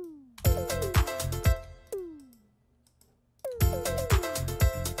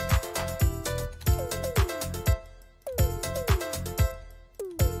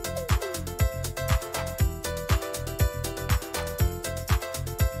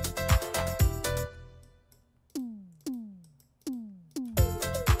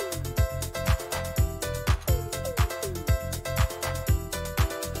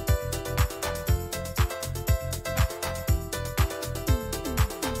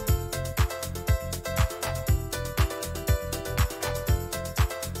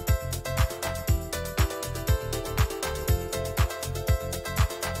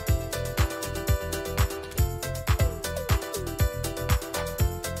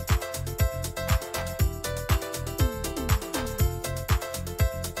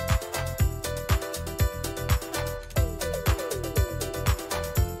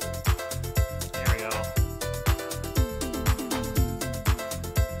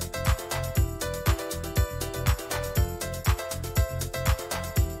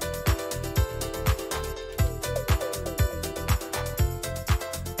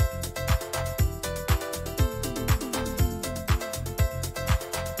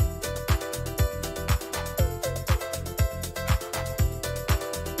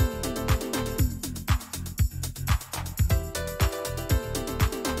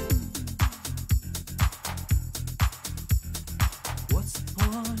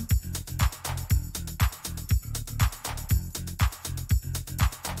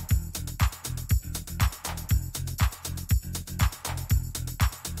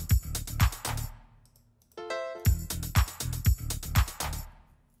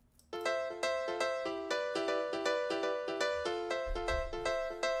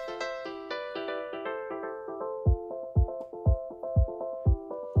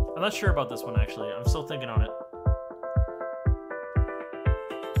 I'm not sure about this one, actually. I'm still thinking on it.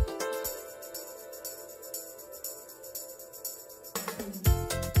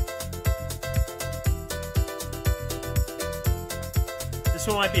 This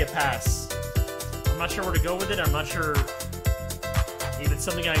one might be a pass. I'm not sure where to go with it. I'm not sure if it's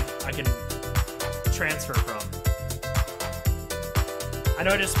something I can transfer from. I know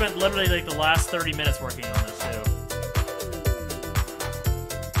I just spent literally like the last 30 minutes working on this too.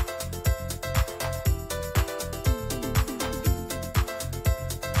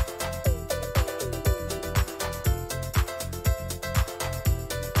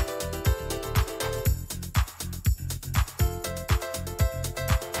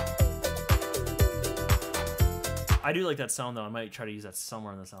 I do like that sound though. I might try to use that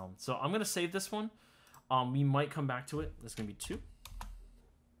somewhere in this album. So I'm gonna save this one. We might come back to it. There's gonna be 2.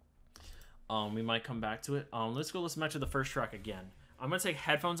 We might come back to it. Let's go listen back to the first track again. I'm gonna take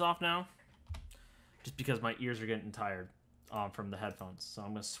headphones off now, just because my ears are getting tired from the headphones. So I'm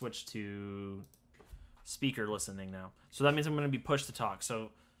gonna switch to speaker listening now. So that means I'm gonna be pushed to talk.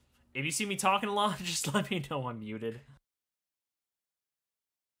 So if you see me talking a lot, just let me know I'm muted.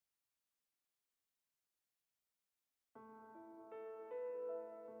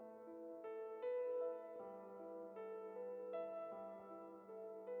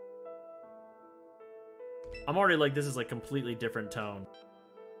 I'm already like, this is like completely different tone.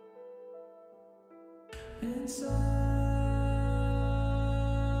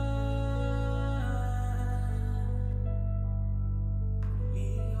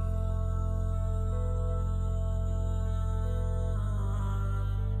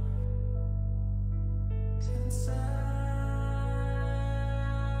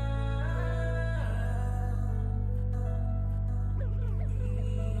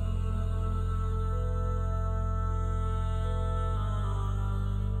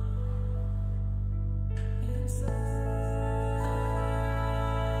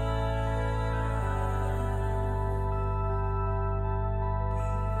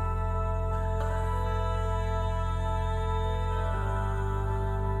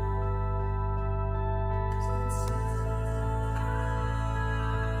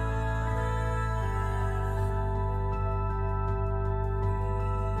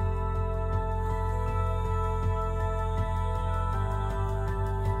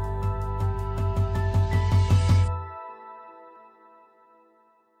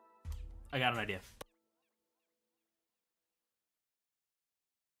 I got an idea.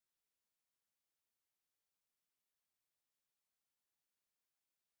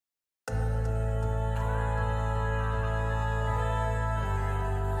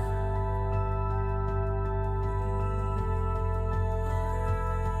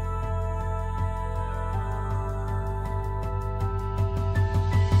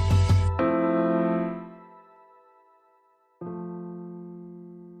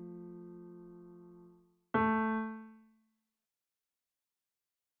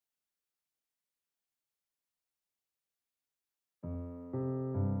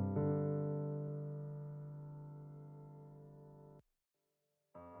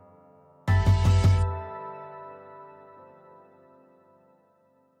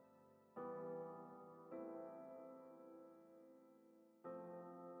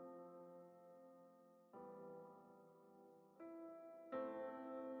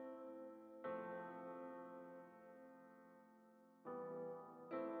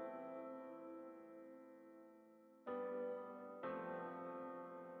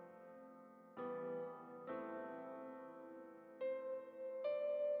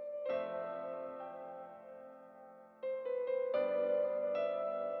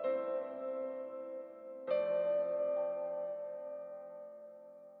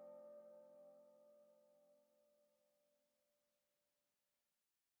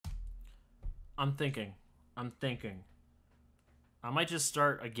 I'm thinking. I might just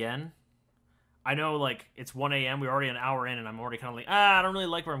start again. I know, like, it's 1 a.m. We're already an hour in, and I'm already kind of like, I don't really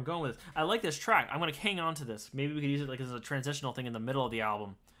like where I'm going with this. I like this track. I'm going to hang on to this. Maybe we could use it, like, as a transitional thing in the middle of the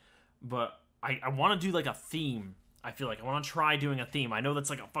album. But I want to do, like, a theme. I feel like I want to try doing a theme. I know that's,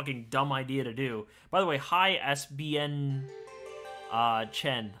 like, a fucking dumb idea to do. By the way, hi, SBN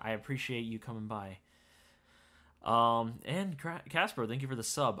Chen. I appreciate you coming by. And Casper, thank you for the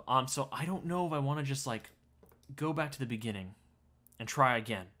sub. So I don't know if I want to just, like, go back to the beginning and try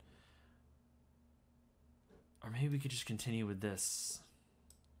again. Or maybe we could just continue with this.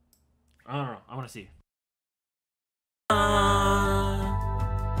 I don't know. I want to see.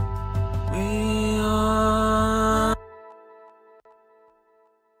 We are.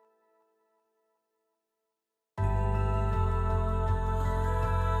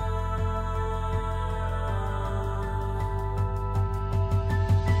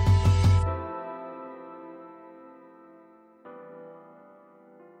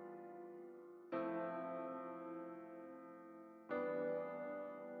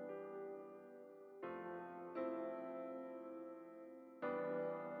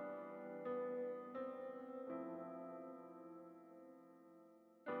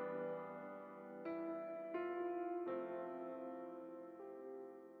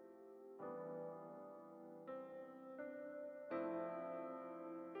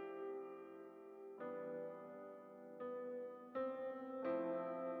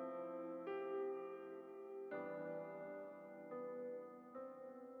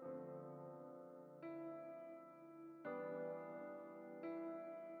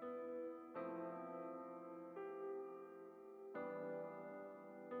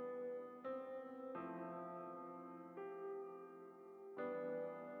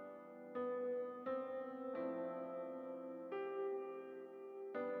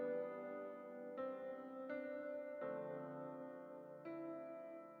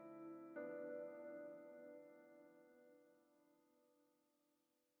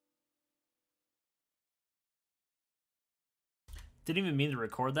 Didn't even mean to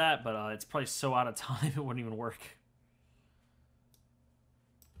record that, but it's probably so out of time it wouldn't even work.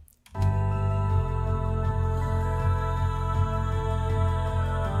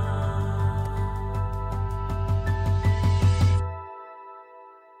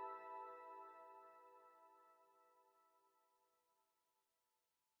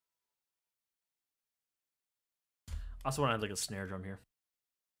 Also want to have like a snare drum here.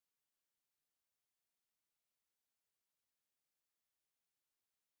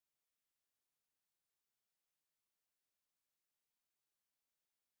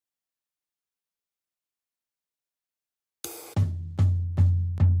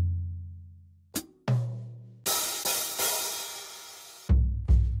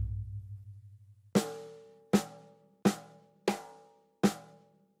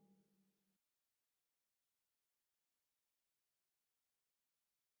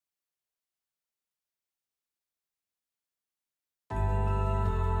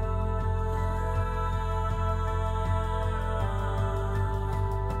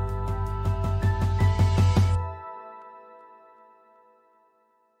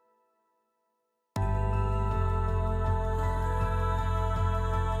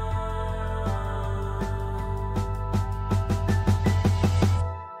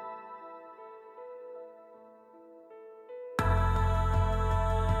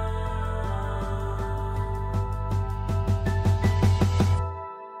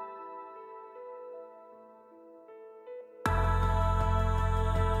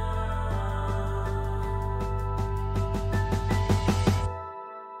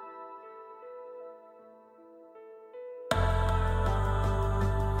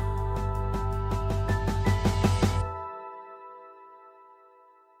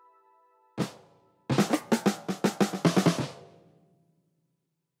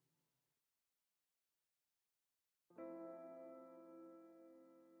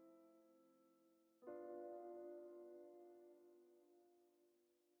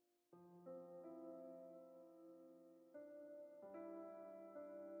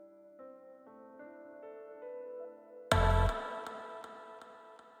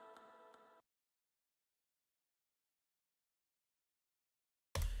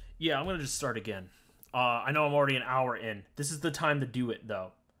 Yeah, I'm gonna just start again. I know I'm already an hour in. This is the time to do it,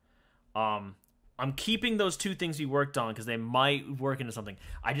 though. I'm keeping those two things we worked on because they might work into something.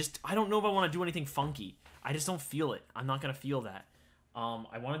 I don't know if I want to do anything funky. I just don't feel it. I'm not gonna feel that.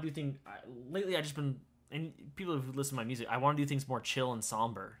 I want to do things. Lately, I just been, and people who listen to my music, I want to do things more chill and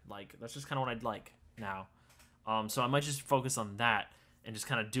somber. Like that's just kind of what I'd like now. So I might just focus on that and just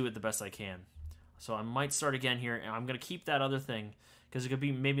kind of do it the best I can. So I might start again here, and I'm gonna keep that other thing because it could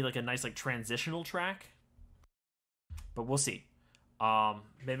be maybe like a nice like transitional track. But we'll see. Maybe I'm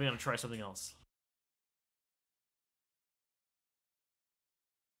gonna try something else.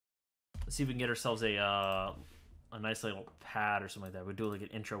 Let's see if we can get ourselves a nice little pad or something like that. We'll do like an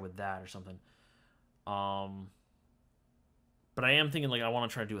intro with that or something. But I am thinking like I want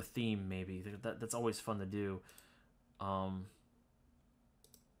to try to do a theme maybe. That's always fun to do. Yeah,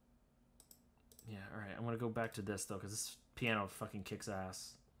 all right. I'm gonna go back to this though because this piano fucking kicks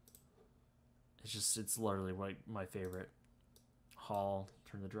ass. It's literally like my favorite. Hall,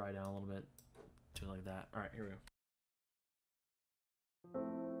 turn the dry down a little bit, do it like that. All right, here we go.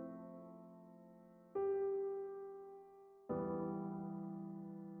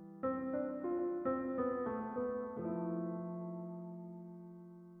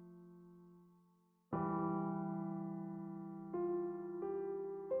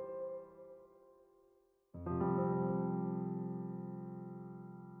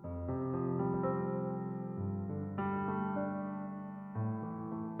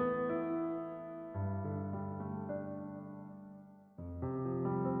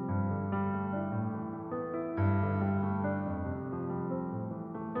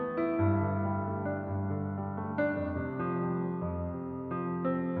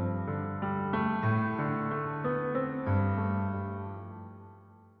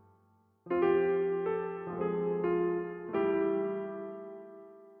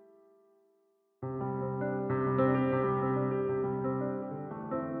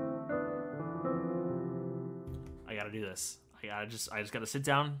 I gotta do this. I just gotta sit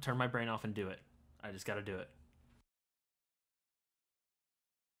down, turn my brain off, and do it. I just gotta do it.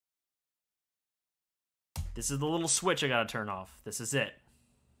 This is the little switch I gotta turn off. This is it.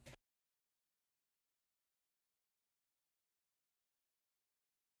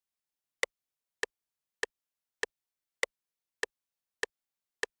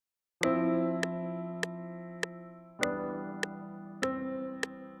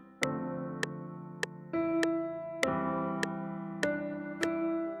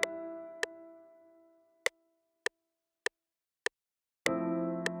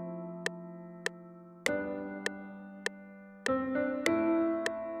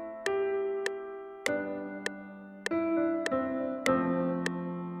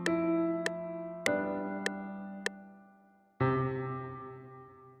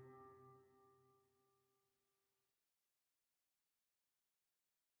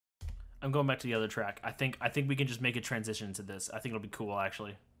 I'm going back to the other track. I think we can just make a transition to this. I think it'll be cool,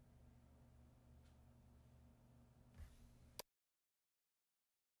 actually.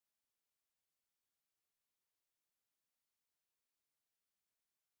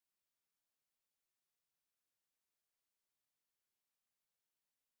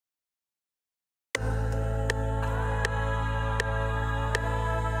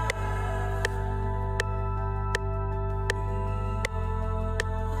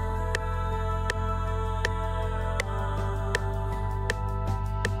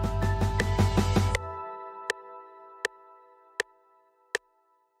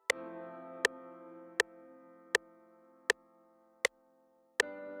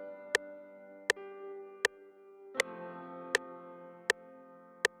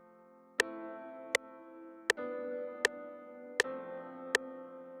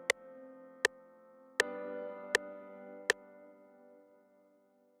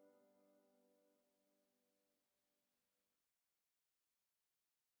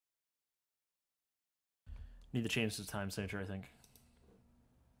 Need to change the time signature, I think.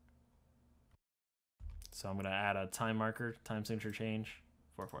 So I'm going to add a time marker, time signature change.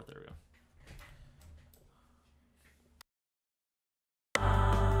 4/4, there we go.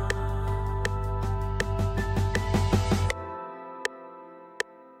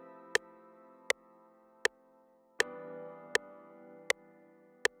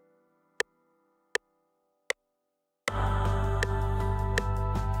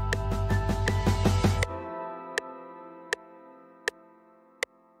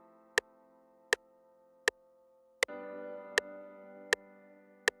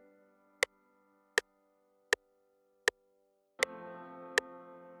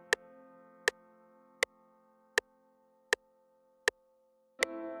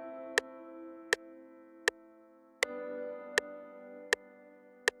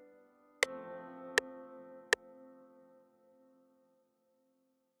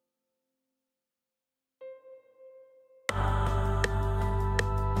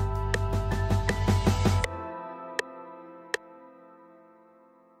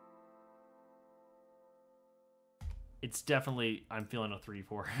 It's definitely, I'm feeling a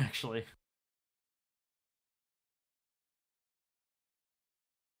 3/4 actually.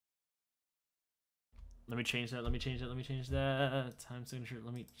 Let me change that. Let me change that. Let me change that. Time signature.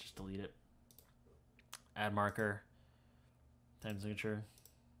 Let me just delete it. Add marker. Time signature.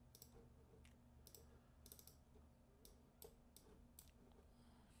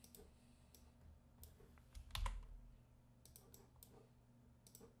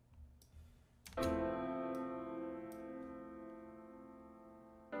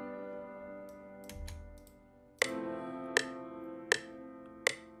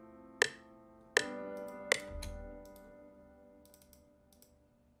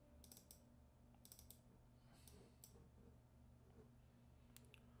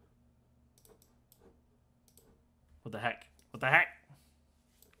 What the heck? What the heck?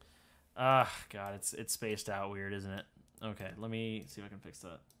 God, it's spaced out weird, isn't it? Okay, let me see if I can fix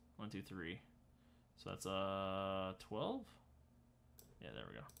that. 1, 2, 3. So that's 12. Yeah, there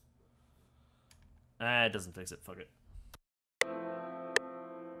we go. It doesn't fix it. Fuck it.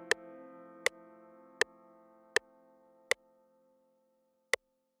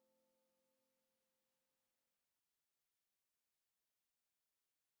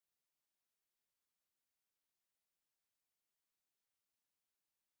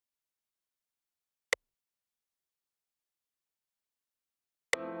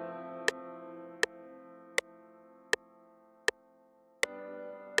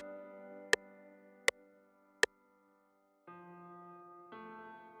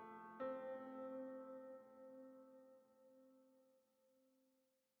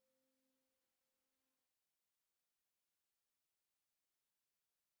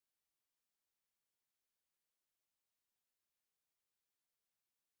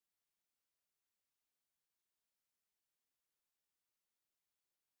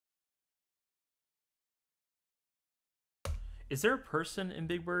 Is there a person in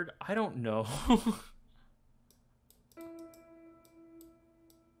Big Bird? I don't know. I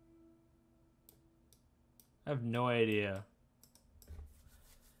have no idea.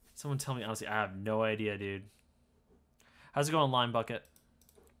 Someone tell me honestly. I have no idea, dude. How's it going, Lime Bucket?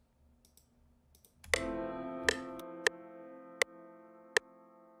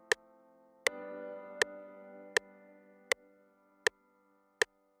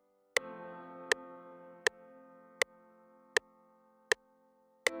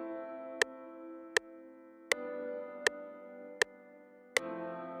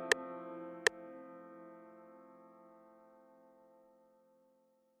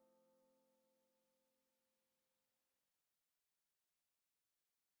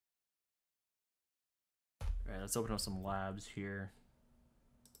 Alright, let's open up some labs here.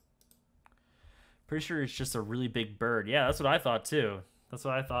 Pretty sure it's just a really big bird. Yeah, that's what I thought too. That's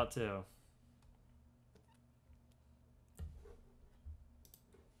what I thought too.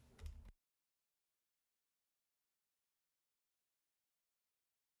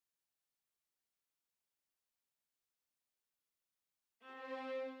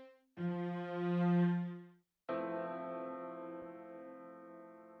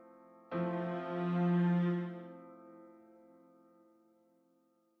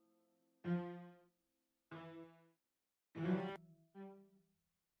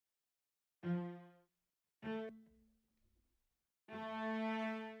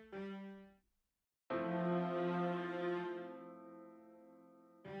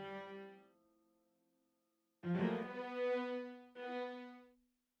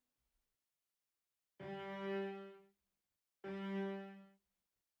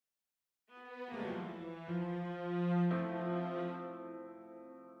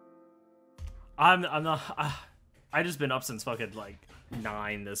 I'm not. I just been up since fucking like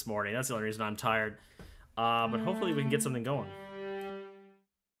 9 this morning. That's the only reason I'm tired. But hopefully we can get something going.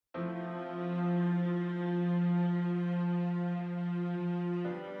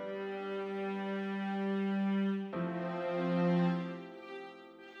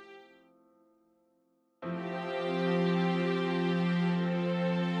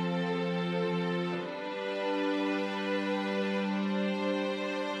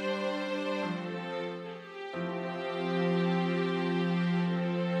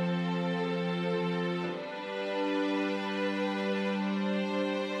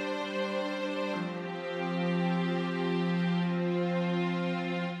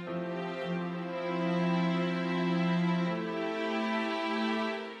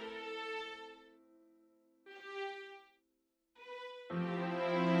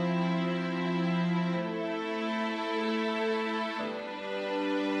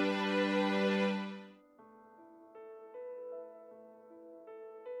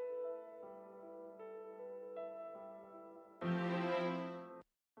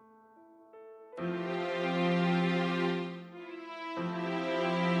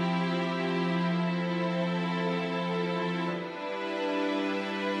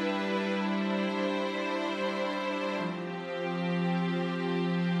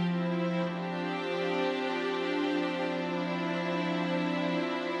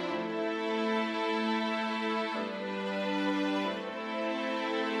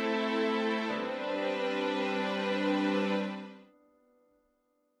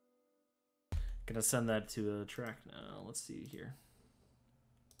 Gonna send that to a track now. Let's see here.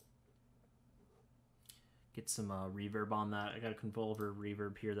 Get some reverb on that. I got a Convolver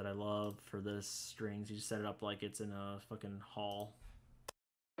reverb here that I love for this strings. You just set it up like it's in a fucking hall.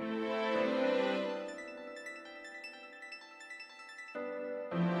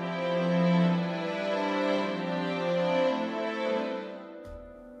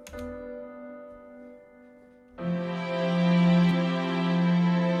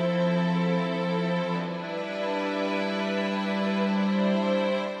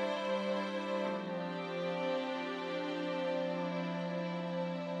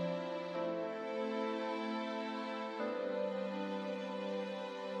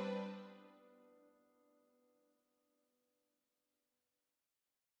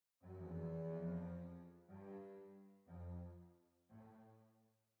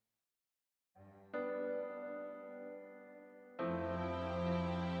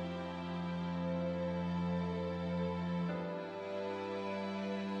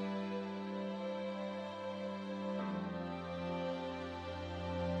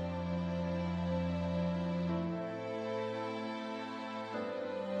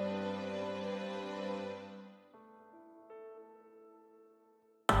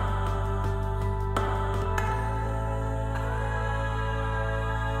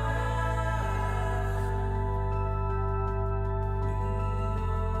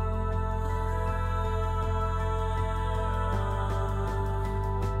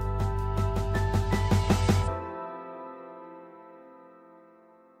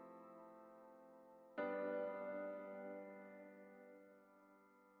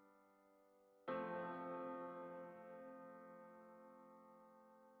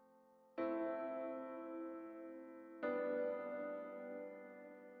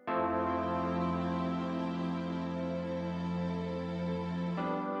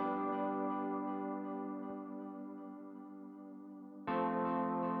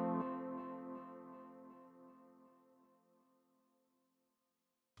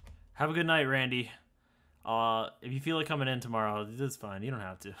 Have a good night, Randy. If you feel like coming in tomorrow, that's fine. You don't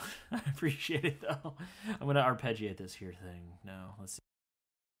have to. I appreciate it though. I'm gonna arpeggiate this here thing now. Let's see.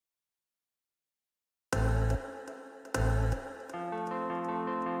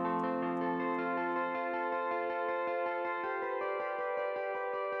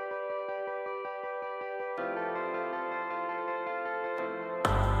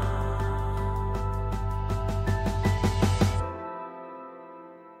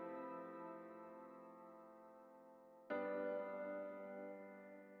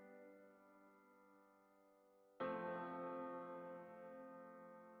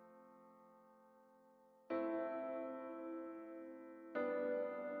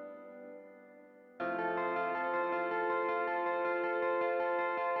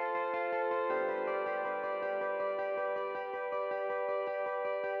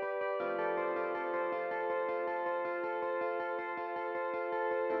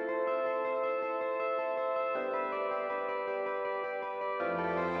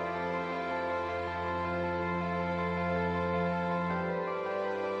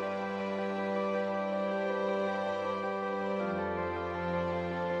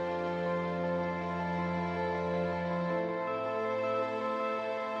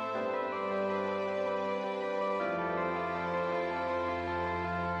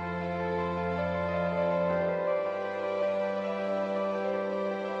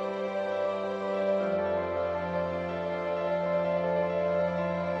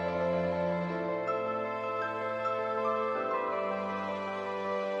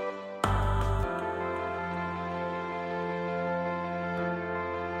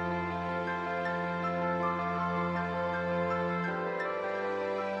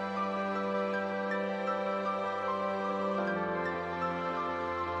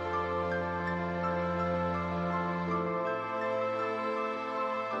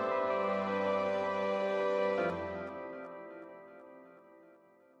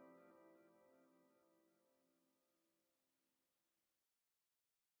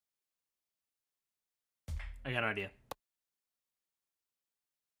 I got an idea.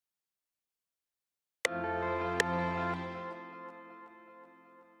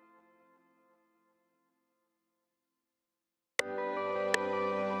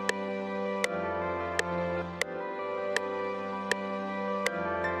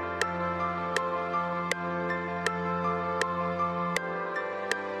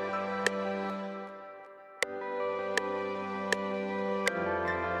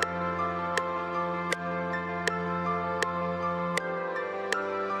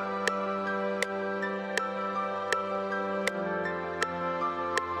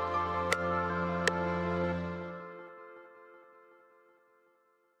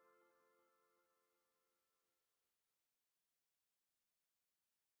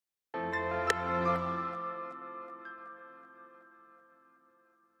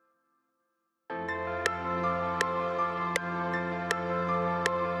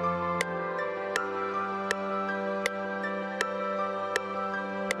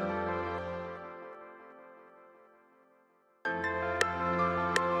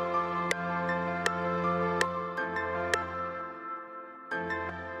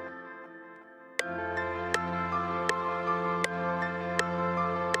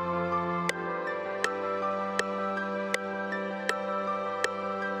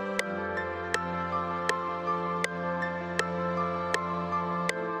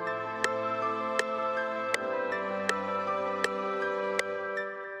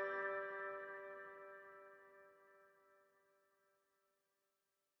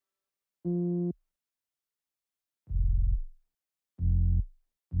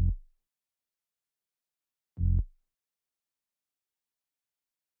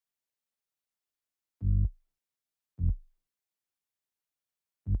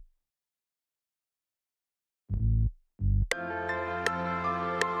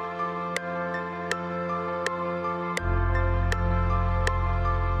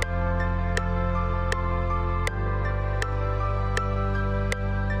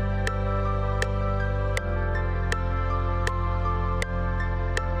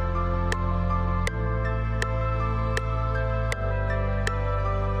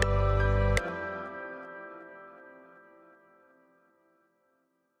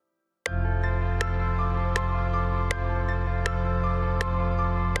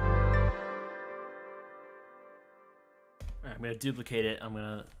 I'm gonna duplicate it. I'm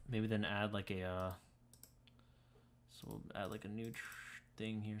gonna maybe then add like a so we'll add like a new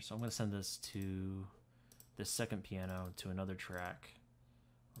thing here. So I'm gonna send this to this second piano to another track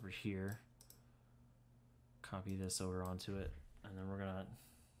over here. Copy this over onto it, and then we're gonna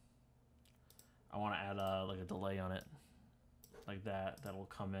I want to add like a delay on it, like that. That'll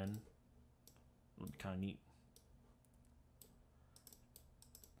come in. It'll be kind of neat.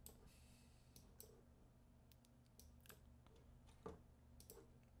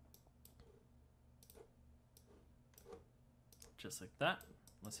 Just like that.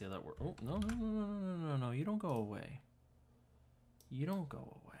 Let's see how that works. Oh, no, you don't go away. You don't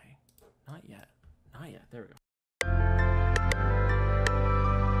go away. Not yet. Not yet. There we go.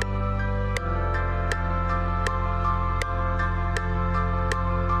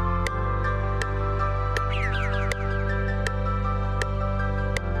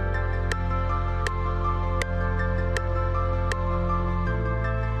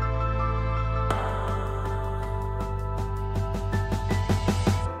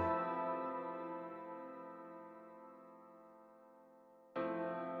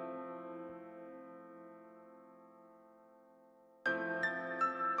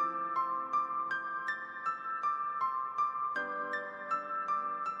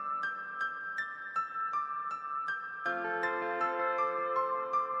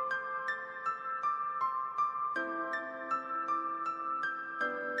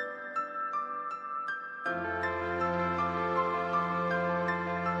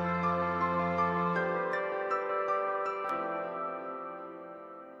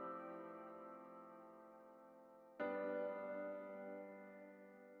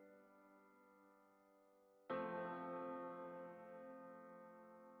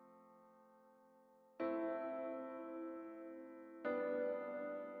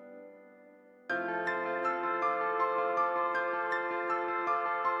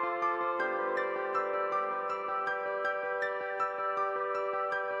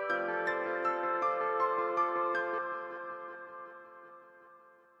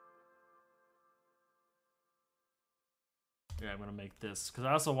 Yeah, I'm gonna make this because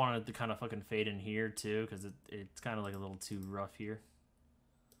I also wanted to kind of fucking fade in here too, because it's kind of like a little too rough here,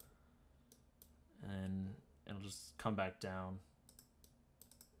 and it'll just come back down.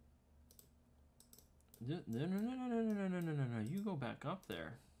 No, you go back up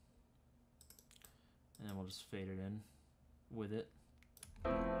there, and then we'll just fade it in with it.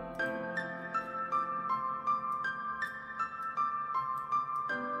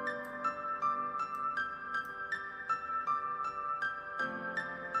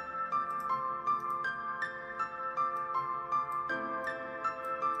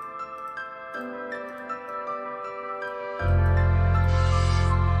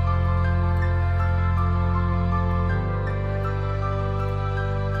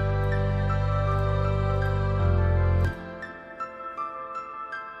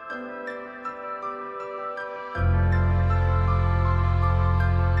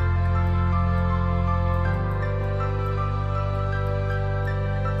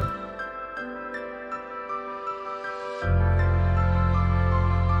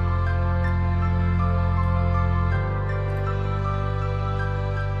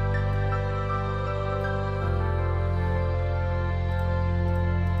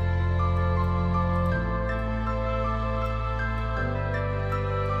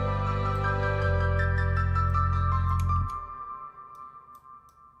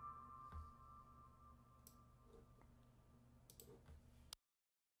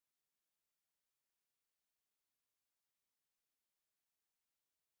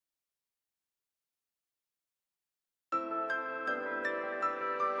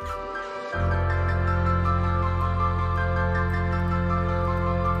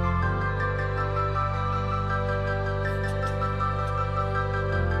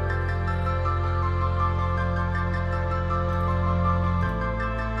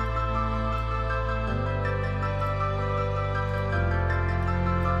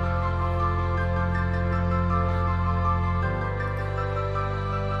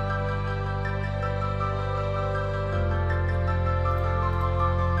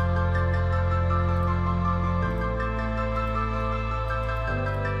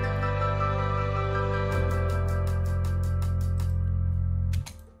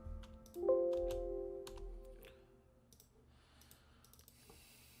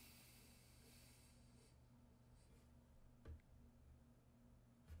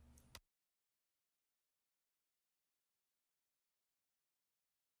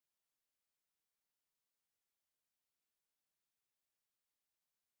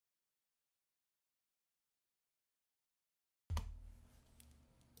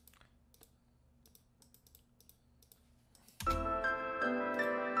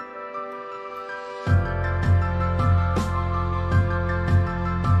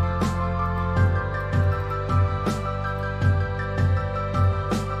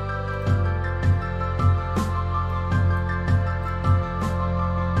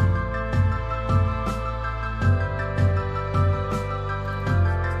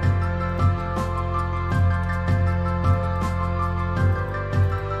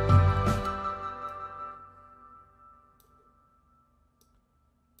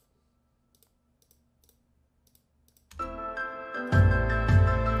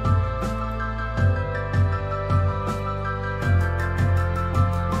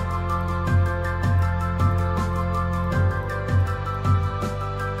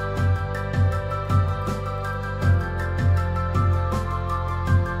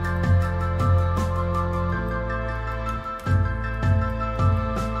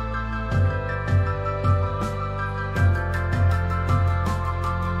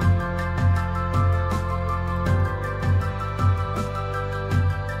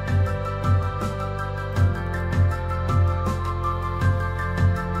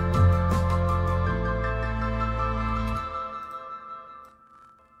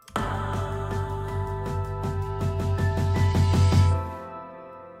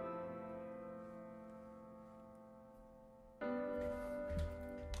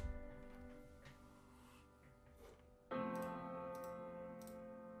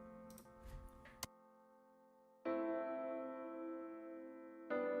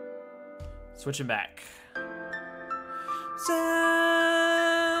 Switching back. Send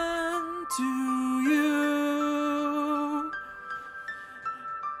to you.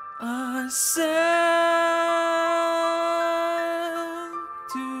 I send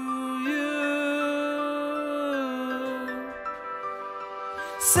to you.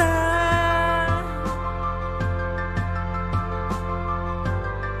 Send.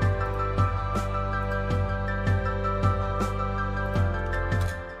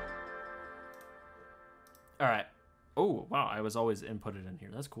 All right. Oh, wow. I was always inputted in here.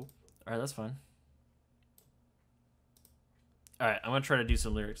 That's cool. All right, that's fine. All right, I'm going to try to do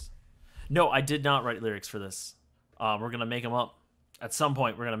some lyrics. No, I did not write lyrics for this. We're going to make them up. At some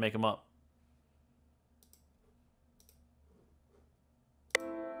point, we're going to make them up.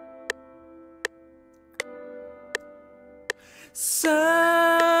 Send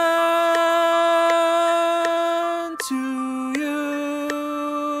to you.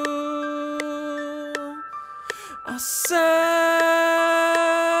 I send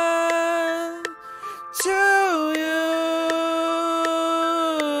to you.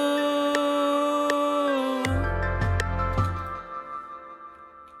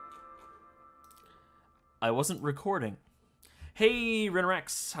 I wasn't recording. Hey,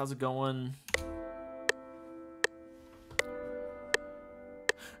 Renrex, how's it going?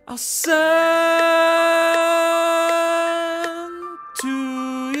 I'll send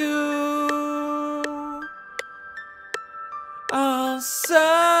to you. I'll send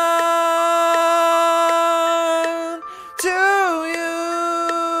to you.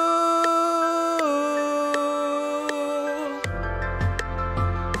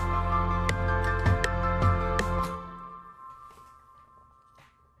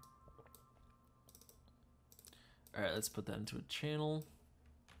 All right, let's put that into a channel.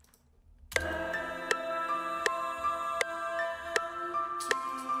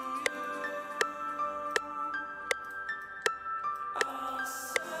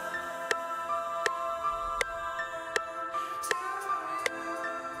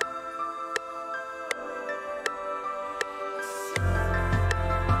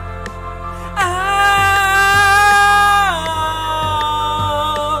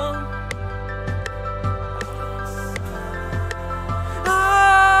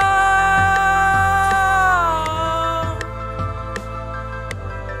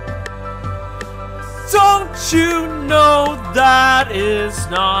 Don't you know that is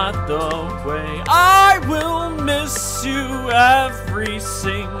not the way? I will miss you every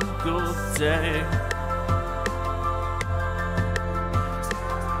single day.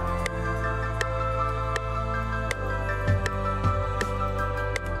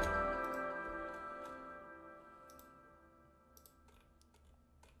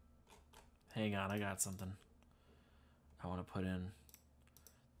 Hang on, I got something I want to put in.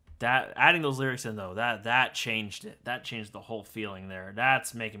 That adding those lyrics in though, that changed it. That changed the whole feeling there.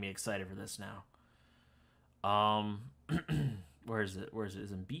 That's making me excited for this now. Where is it? Where is it?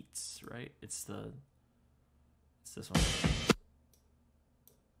 It's in beats, right? It's this one.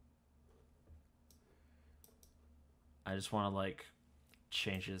 I just want to like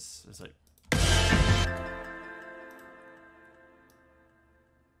change this. It's like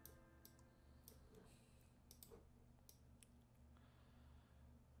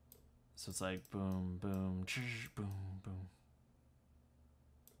so it's like boom, boom, boom, boom.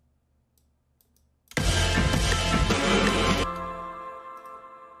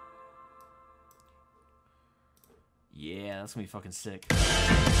 Yeah, that's gonna be fucking sick.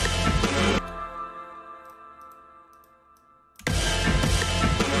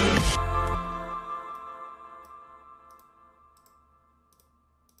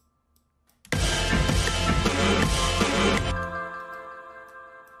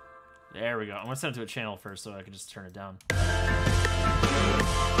 There we go. I'm gonna send it to a channel first so I can just turn it down.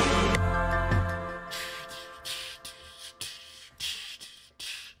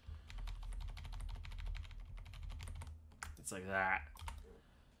 It's like that.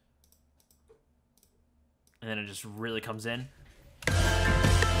 And then it just really comes in.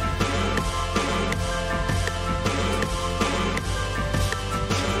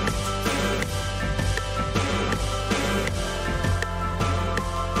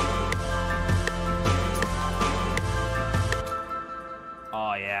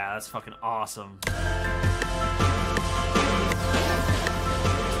 Oh yeah, that's fucking awesome.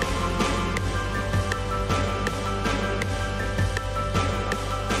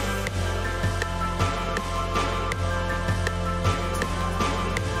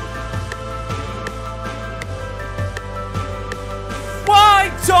 Why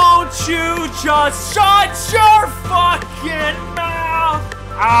don't you just shut your fucking mouth?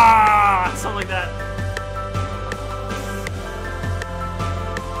 Ah, something like that.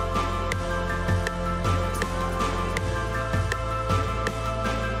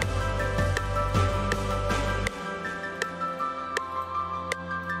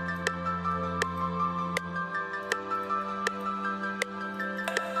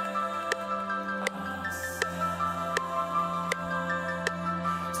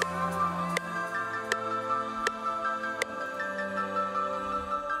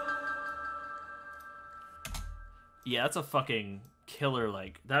 Yeah, that's a fucking killer,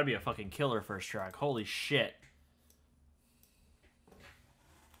 like, that'd be a fucking killer first track. Holy shit.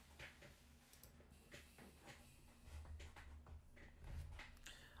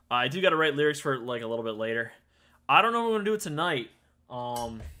 I do gotta write lyrics for it, like, a little bit later. I don't know if I'm gonna do it tonight.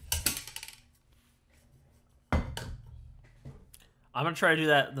 I'm gonna try to do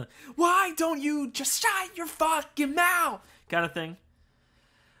that, why don't you just shut your fucking mouth kind of thing.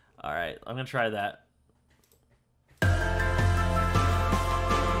 Alright, I'm gonna try that.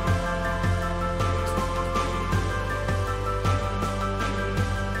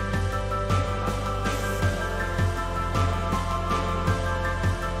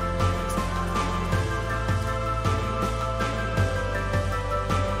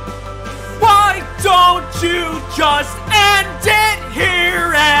 Don't you just end it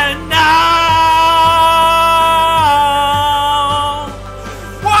here and now?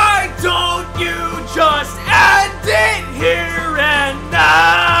 Why don't you just end it here and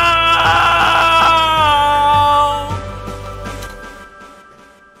now?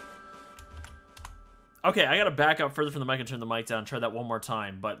 Okay, I gotta back up further from the mic and turn the mic down and try that one more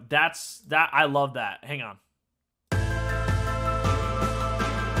time. But that's that. I love that. Hang on.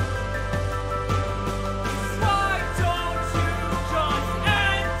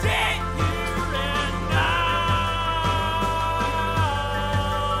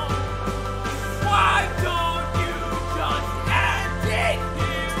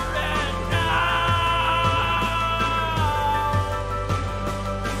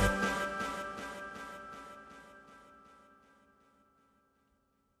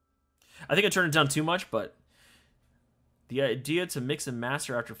 I think I turned it down too much, but the idea to mix and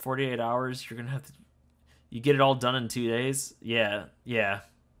master after 48 hours, you're going to have to... You get it all done in 2 days? Yeah. Yeah,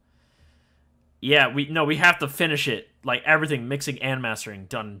 we have to finish it. Like, everything, mixing and mastering,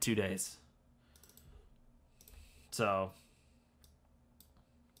 done in 2 days. So...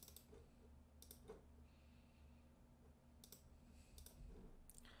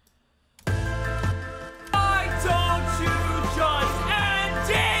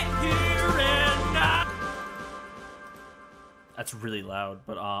 That's really loud,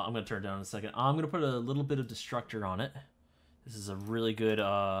 but I'm going to turn it down in a second. I'm going to put a little bit of Destructor on it. This is a really good...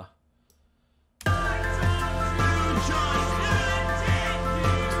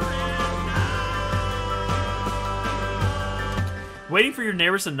 Waiting for your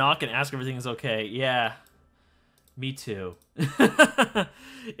neighbors to knock and ask if everything is okay. Yeah. Me too.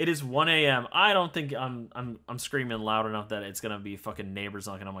 It is 1 a.m. I don't think I'm screaming loud enough that it's going to be fucking neighbors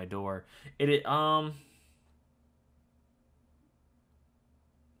knocking on my door.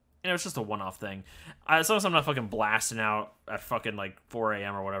 You know, it's just a one-off thing. As long as I'm not fucking blasting out at fucking, like, 4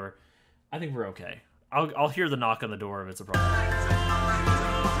 a.m. or whatever, I think we're okay. I'll hear the knock on the door if it's a problem.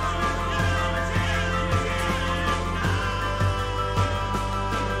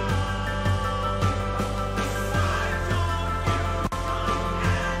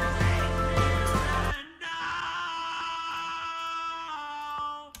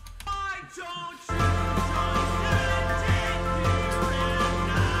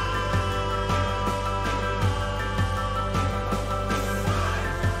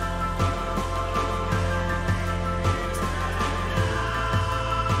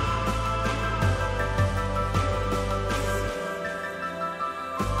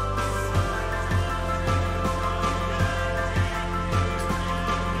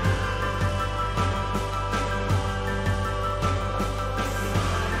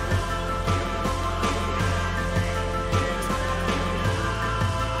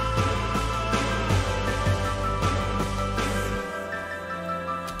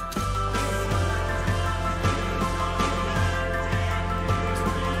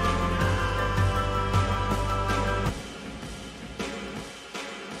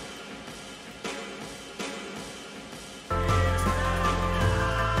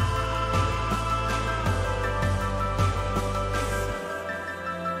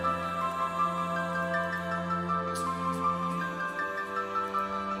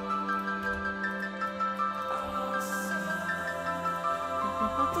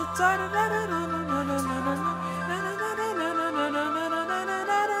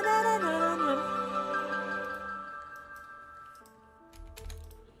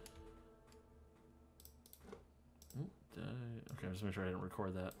 just make sure I didn't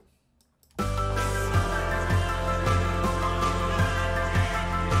record that.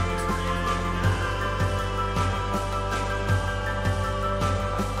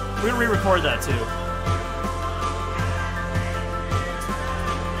 We're gonna re-record that too.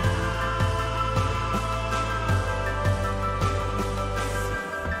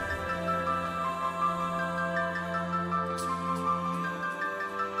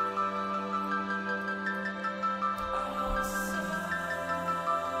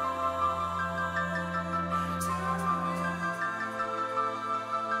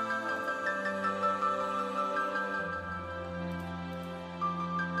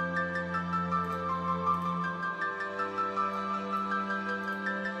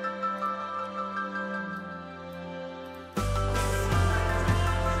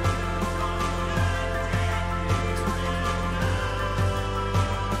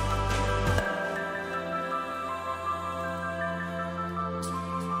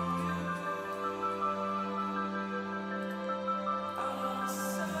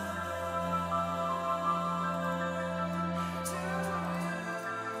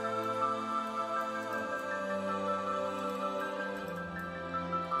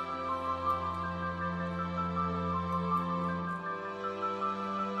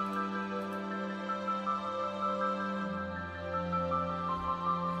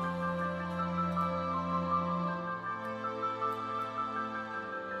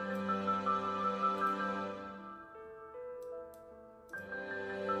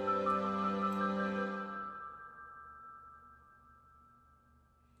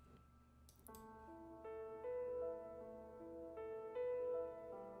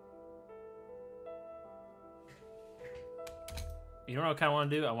 You know what I kind of want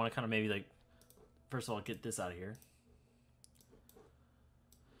to do? I want to kind of maybe like, first of all, get this out of here.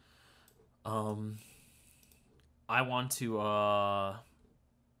 I want to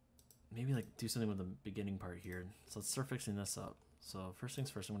maybe like do something with the beginning part here. So let's start fixing this up. So first things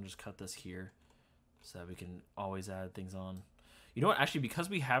first, I'm gonna just cut this here so that we can always add things on. You know what? Actually, because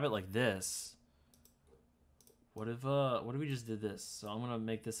we have it like this, what if we just did this? So I'm gonna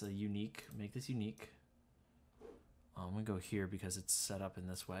make this a unique. Make this unique. I'm gonna go here because it's set up in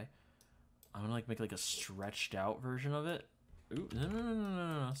this way. I'm gonna like make like a stretched out version of it. Ooh,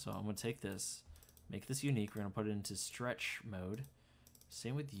 no. So I'm gonna take this, make this unique. We're gonna put it into stretch mode.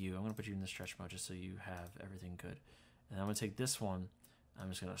 Same with you. I'm gonna put you in the stretch mode just so you have everything good. And I'm gonna take this one. I'm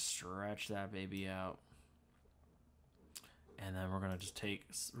just gonna stretch that baby out. And then we're gonna just take.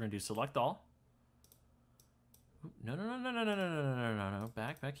 We're gonna do select all. Ooh, no.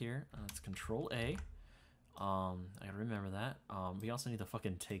 Back here. It's Control A. I gotta remember that. We also need to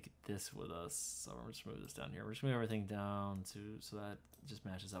fucking take this with us. So we're just move this down here. We're just move everything down to so that it just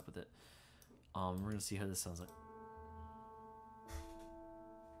matches up with it. We're gonna see how this sounds like.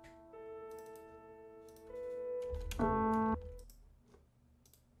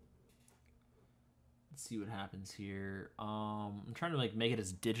 Let's see what happens here. I'm trying to like make it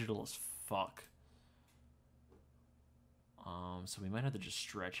as digital as fuck. So we might have to just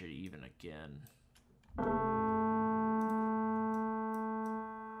stretch it even again.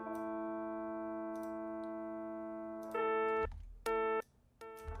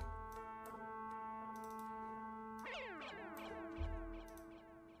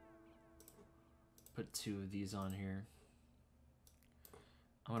 Put 2 of these on here.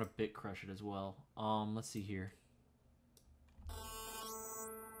 I'm gonna bit crush it as well. Let's see here.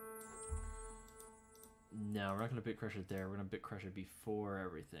 No, we're not gonna bit crush it there. We're gonna bit crush it before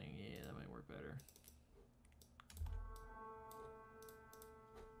everything. Yeah, that might work better.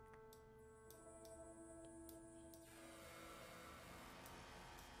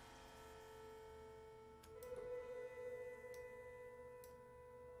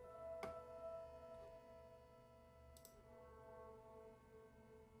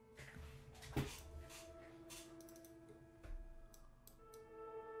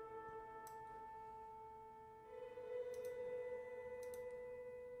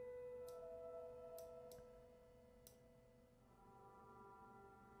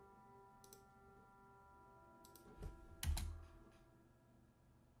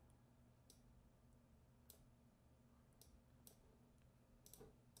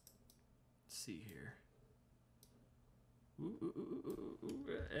 See here.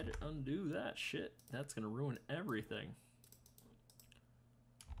 Edit, undo that shit. That's gonna ruin everything.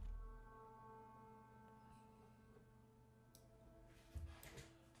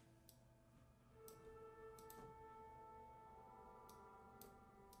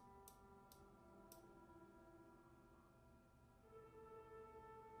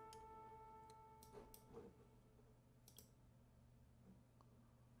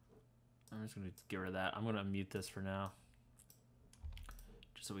 I'm just gonna get rid of that. I'm gonna mute this for now,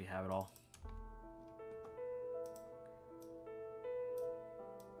 just so we have it all.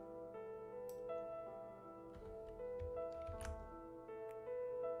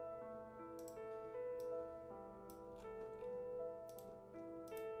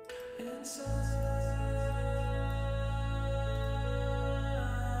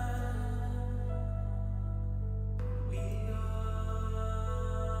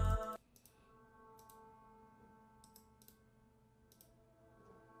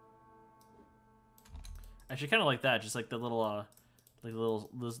 Actually, kind of like that, just like the little, the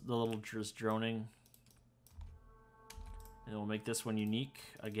little just droning. And we'll make this one unique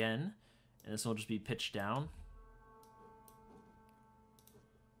again, and this one will just be pitched down.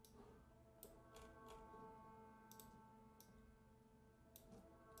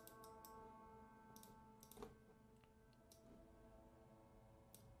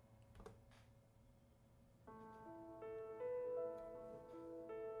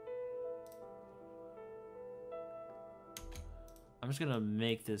 I'm just gonna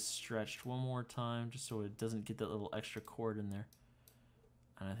make this stretched one more time just so it doesn't get that little extra chord in there.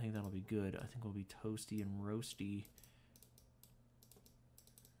 And I think that'll be good. I think we'll be toasty and roasty.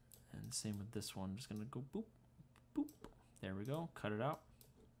 And same with this one. I'm just gonna go boop, boop. There we go. Cut it out.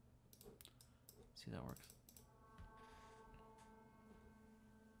 See if that works.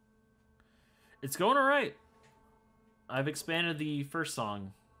 It's going all right. I've expanded the first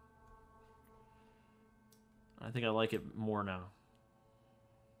song. I think I like it more now.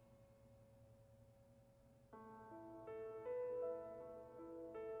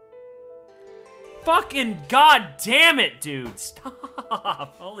 Fucking god damn it, dude.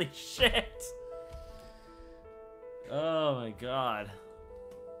 Stop. Holy shit. Oh my god.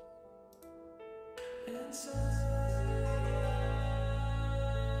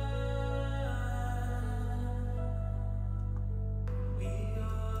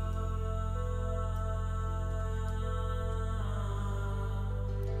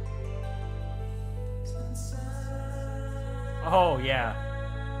 Oh yeah.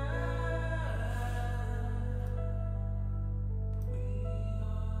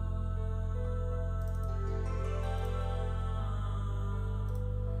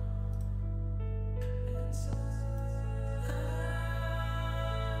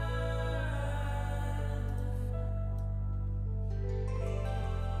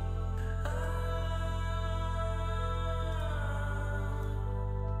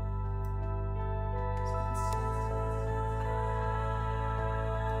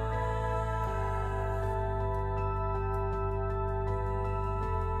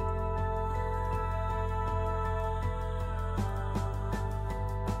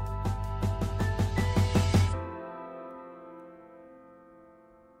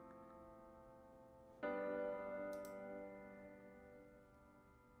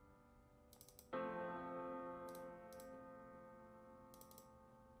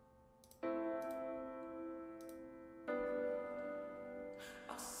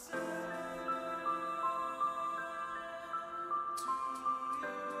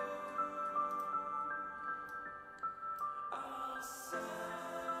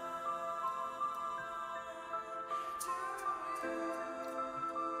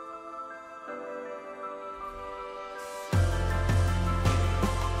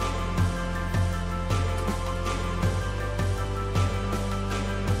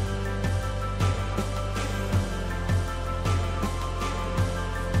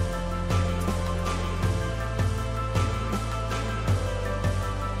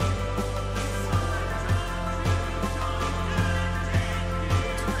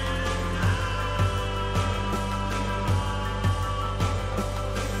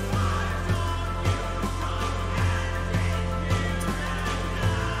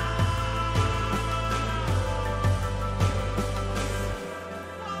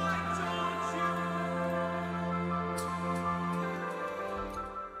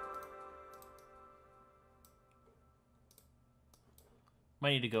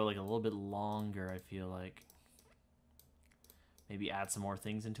 Might need to go like a little bit longer, I feel like. Maybe add some more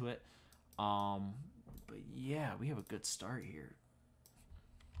things into it. But yeah, we have a good start here.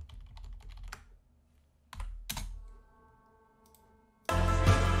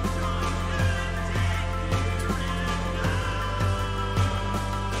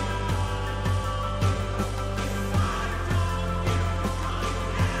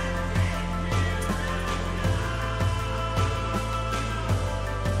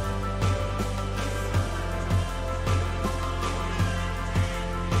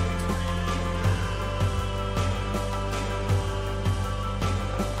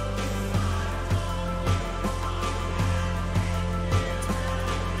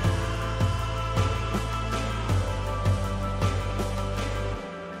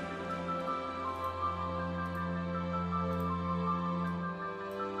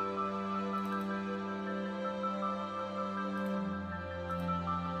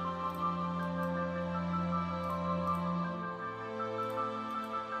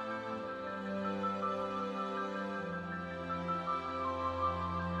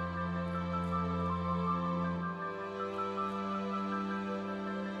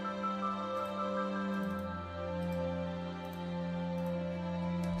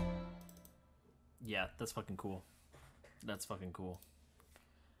 Yeah, that's fucking cool. That's fucking cool.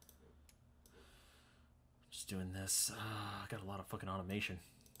 Just doing this. I got a lot of fucking automation.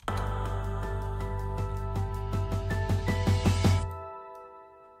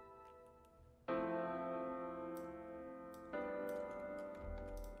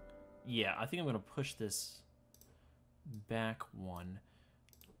 Yeah, I think I'm gonna push this back one.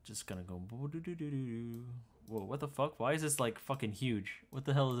 Just gonna go. Whoa, what the fuck? Why is this like fucking huge? What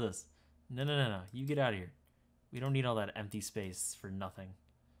the hell is this? No, no, no, no. You get out of here. We don't need all that empty space for nothing.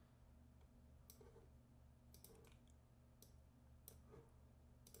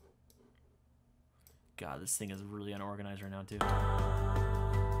 God, this thing is really unorganized right now, too.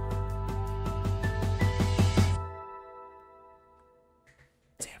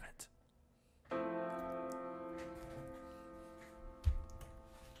 Damn it.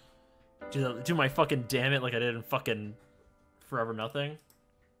 Do my fucking damn it like I did in fucking Forever Nothing?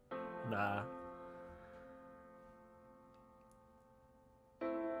 Nah.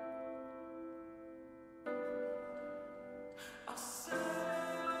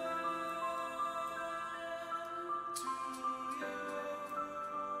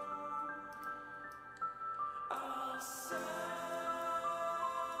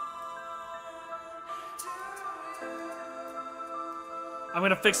 I'm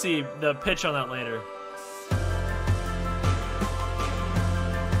gonna fix the pitch on that later.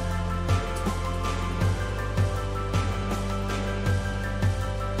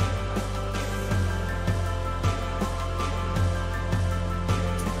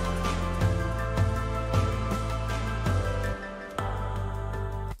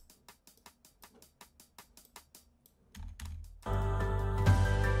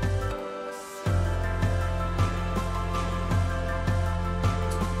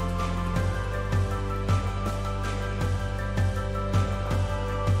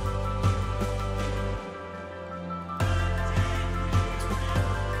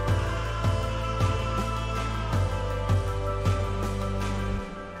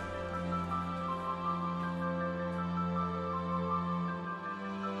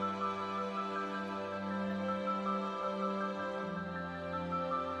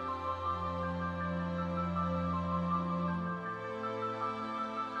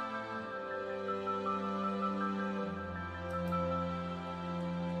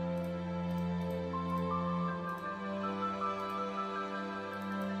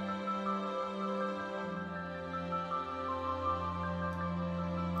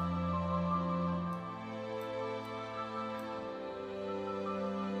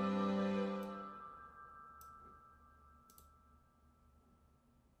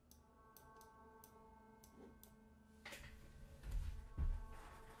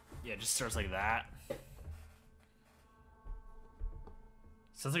 Yeah, it just starts like that.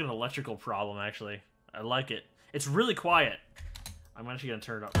 Sounds like an electrical problem, actually. I like it. It's really quiet. I'm actually gonna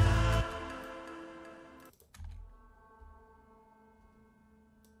turn it up.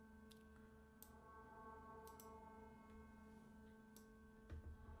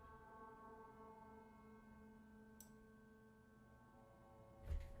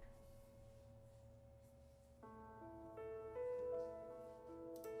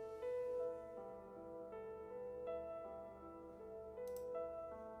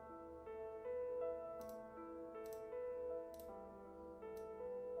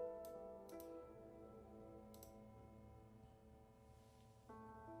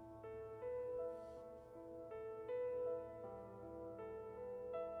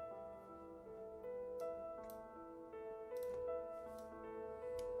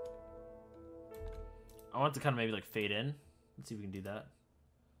 I want it to kind of maybe like fade in. Let's see if we can do that.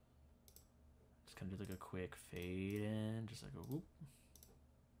 Just kind of do like a quick fade in, just like a whoop.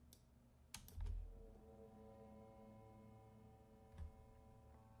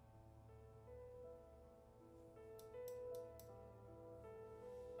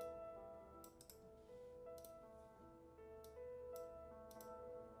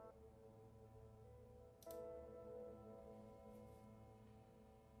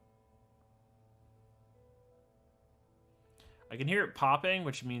 I can hear it popping,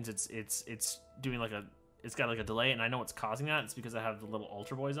 which means it's doing like it's got like a delay, and I know what's causing that. It's because I have the little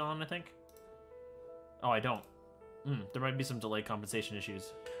Ultra Boys on, I think. Oh, I don't. There might be some delay compensation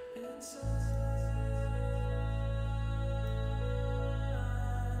issues.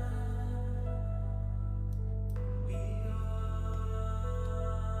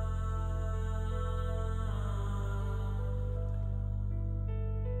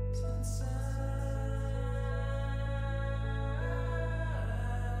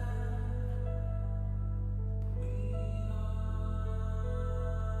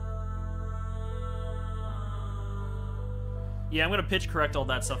 Yeah, I'm gonna pitch correct all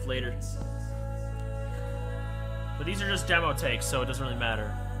that stuff later. But these are just demo takes, so it doesn't really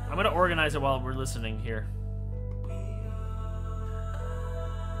matter. I'm gonna organize it while we're listening here.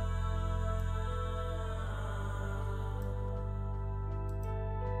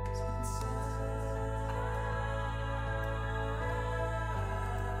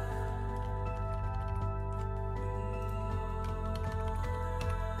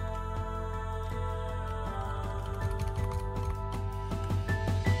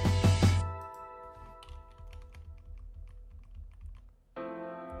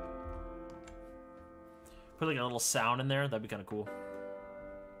 Put like a little sound in there, that'd be kind of cool.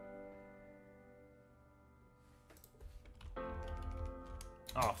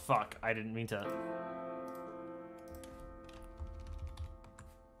 Oh fuck, I didn't mean to.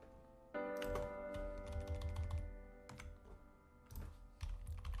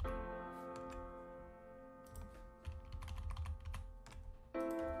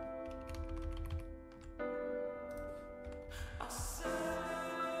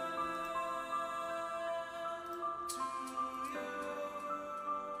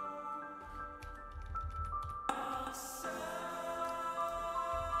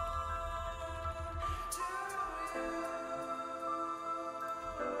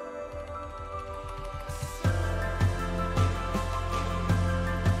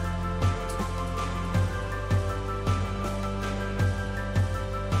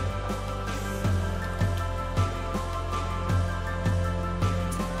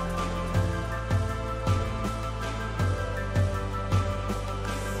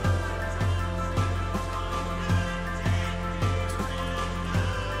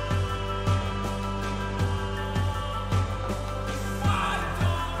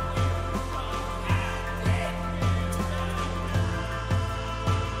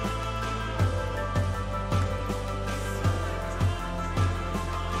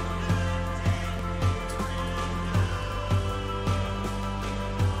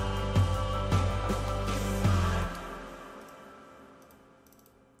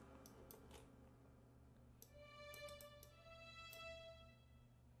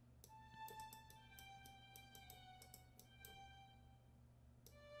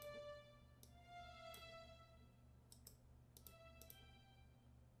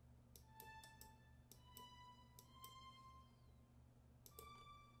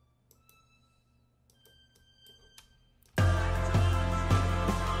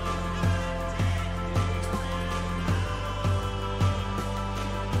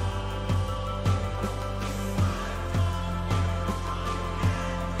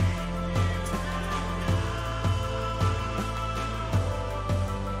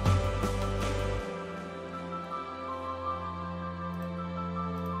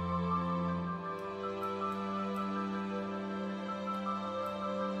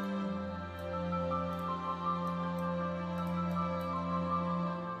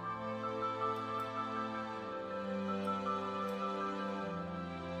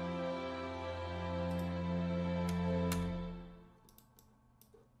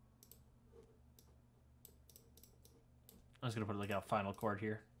 I'm just gonna put like a final chord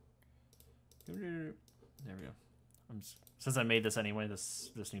here. There we go. Since I made this anyway,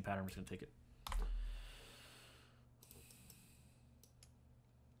 this new pattern, I'm just gonna take it.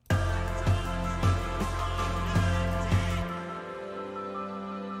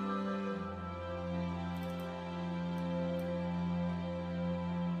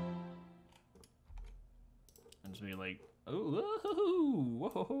 And just be like, oh, whoa,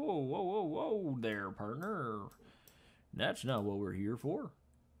 whoa, whoa, whoa, whoa, there, partner. That's not what we're here for.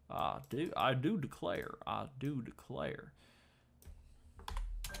 I do declare.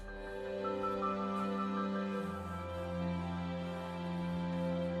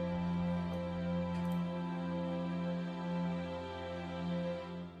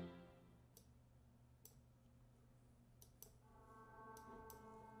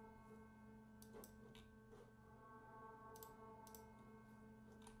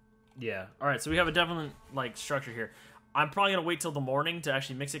 Yeah. All right. So we have a definite like structure here. I'm probably gonna wait till the morning to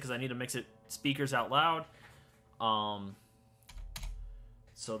actually mix it because I need to mix it speakers out loud.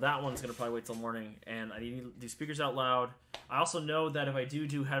 So that one's gonna probably wait till morning, and I need to do speakers out loud. I also know that if I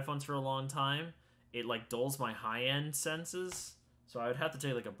do headphones for a long time, it like dulls my high end senses. So I would have to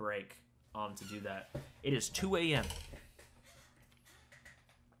take like a break to do that. It is 2 a.m.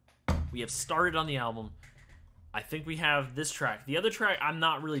 We have started on the album. I think we have this track. The other track I'm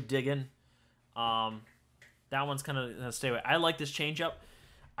not really digging. That one's kind of stay away. I like this change up.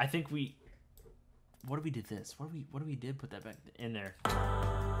 I think we. What if we did this? What if we did put that back in there?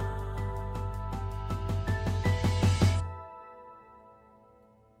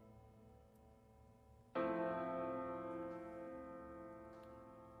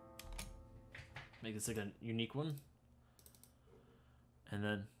 Make this like a unique one. And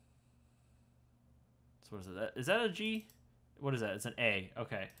then, so what is it? Is that a G? What is that? It's an A.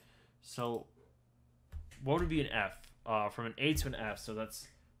 Okay. So, what would be an F? From an A to an F. So that's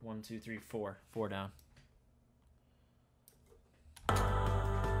 1, 2, 3, 4. 4 down.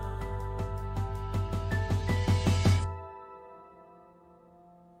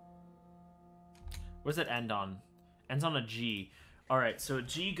 What does that end on? Ends on a G. All right. So a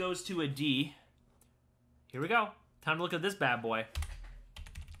G goes to a D. Here we go. Time to look at this bad boy.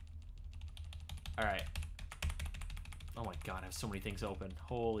 All right. Oh my god, I have so many things open.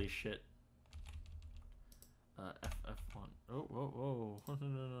 Holy shit. F1. Oh, whoa, whoa.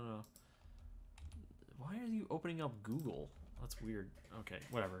 No. Why are you opening up Google? That's weird. Okay,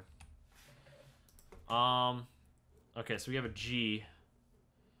 whatever. Okay, so we have a G.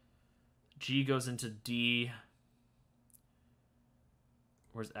 G goes into D.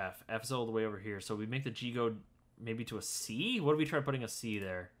 Where's F? F's all the way over here. So we make the G go maybe to a C? What if we try putting a C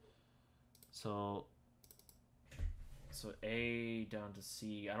there? So A down to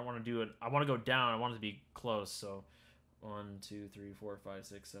C. I don't want to do it. I want to go down. I want it to be close. So 1, 2, 3, 4, 5,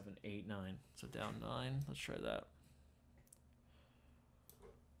 6, 7, 8, 9. So down 9. Let's try that.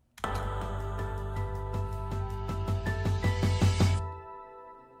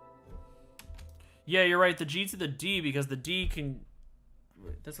 Yeah, you're right. The G to the D, because the D can...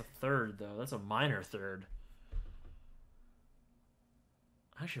 Wait, that's a third, though. That's a minor third.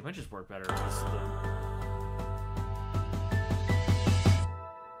 Actually, it might just work better.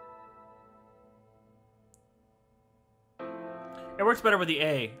 It works better with the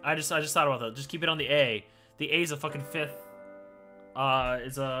A. I just thought about that. Just keep it on the A. The A is a fucking fifth.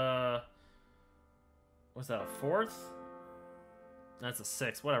 It's a... What's that, a fourth? That's a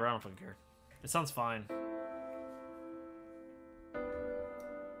sixth. Whatever, I don't fucking care. It sounds fine.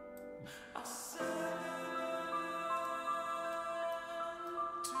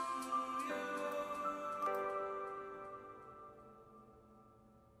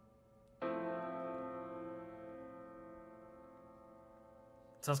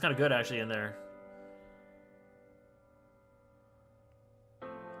 Sounds kind of good, actually, in there.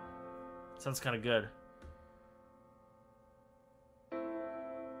 Sounds kind of good.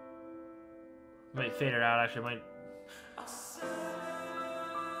 Might fade it out, actually. Might.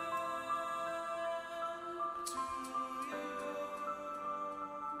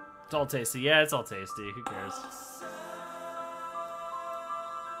 It's all tasty. Yeah, it's all tasty. Who cares?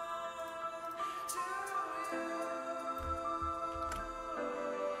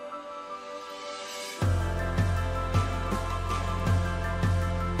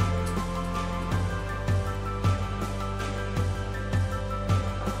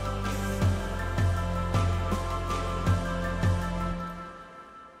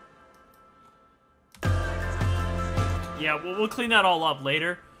 Yeah, we'll clean that all up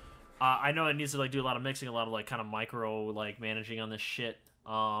later. I know it needs to like do a lot of mixing, a lot of like kind of micro like managing on this shit.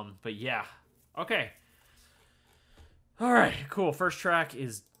 But yeah, okay. All right, cool. First track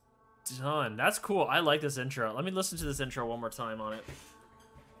is done. That's cool. I like this intro. Let me listen to this intro one more time on it.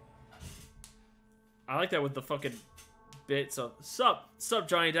 I like that with the fucking bit. So sup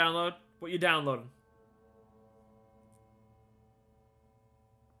Johnny Download. What you downloading?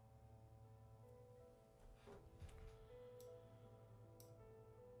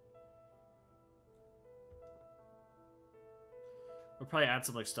 We'll probably add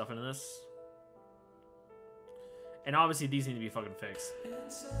some like stuff into this. And obviously these need to be fucking fixed.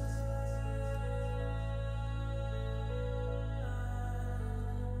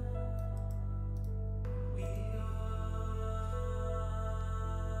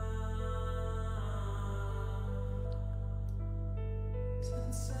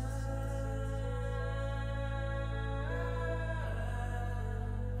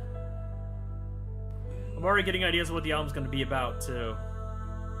 I'm already getting ideas of what the album's going to be about, too.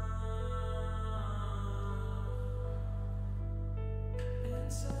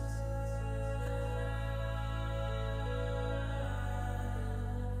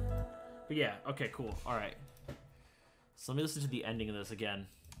 But yeah, okay, cool. Alright. So let me listen to the ending of this again.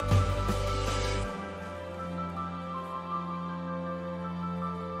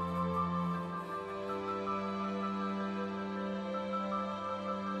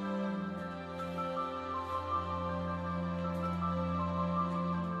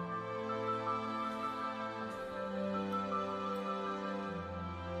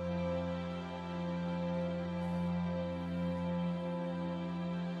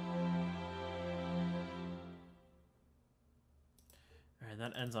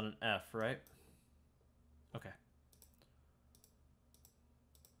 That ends on an F, right? Okay.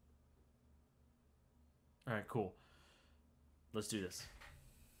 All right, cool. Let's do this.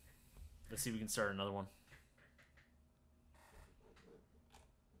 Let's see if we can start another one.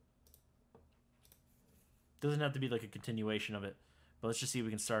 Doesn't have to be like a continuation of it, but let's just see if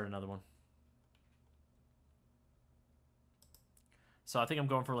we can start another one. So I think I'm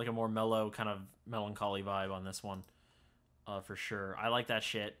going for like a more mellow, kind of melancholy vibe on this one, for sure. I like that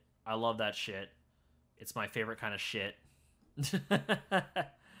shit. I love that shit. It's my favorite kind of shit.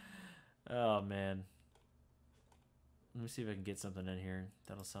 Oh, man. Let me see if I can get something in here.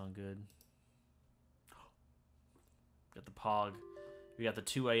 That'll sound good. Got the Pog. We got the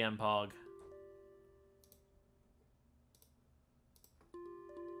 2 a.m. Pog.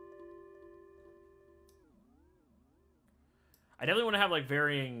 I definitely want to have like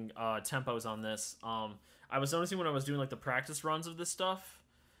varying tempos on this. I was noticing when I was doing like the practice runs of this stuff,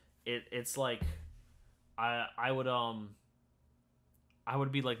 it's like I would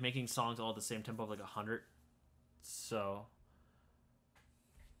be like making songs all at the same tempo of like 100. So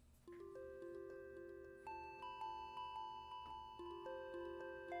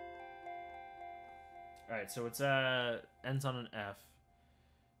all right, so it's ends on an F.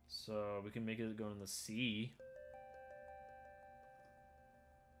 So we can make it go in the C.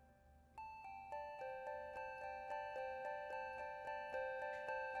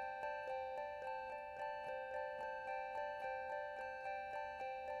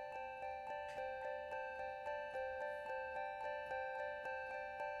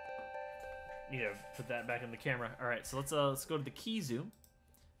 Need to put that back in the camera. All right, so let's go to the key zoom.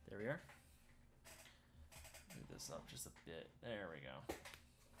 There we are. Move this up just a bit. There we go.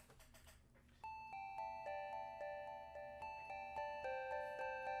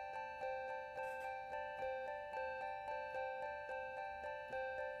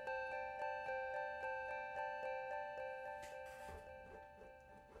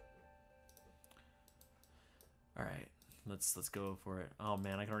 All right. Let's go for it. Oh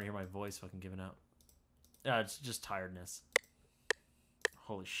man, I can already hear my voice fucking giving out. Yeah, it's just tiredness.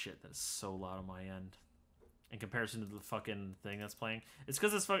 Holy shit, that is so loud on my end. In comparison to the fucking thing that's playing. It's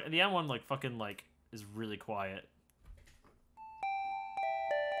because it's the M1 like fucking like is really quiet.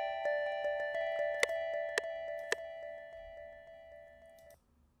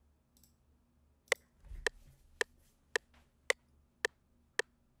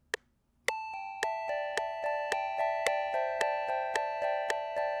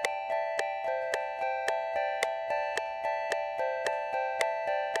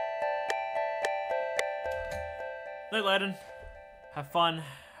 Night, Ladin. Have fun.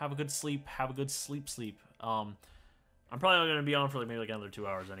 Have a good sleep. Have a good sleep. I'm probably going to be on for like maybe like another 2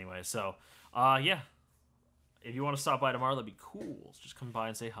 hours anyway. So, yeah. If you want to stop by tomorrow, that'd be cool. Just come by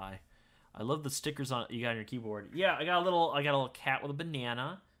and say hi. I love the stickers on you got on your keyboard. Yeah, I got a little cat with a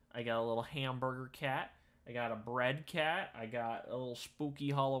banana. I got a little hamburger cat. I got a bread cat. I got a little spooky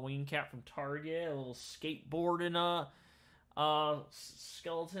Halloween cat from Target. A little skateboard and a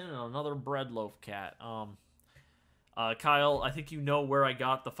skeleton and another bread loaf cat. Kyle, I think you know where I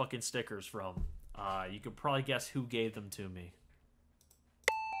got the fucking stickers from. You could probably guess who gave them to me.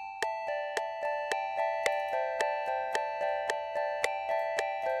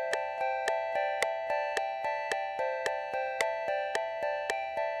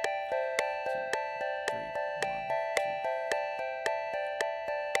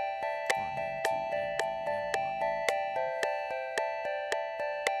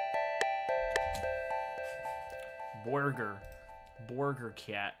 Borger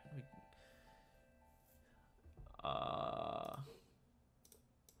cat.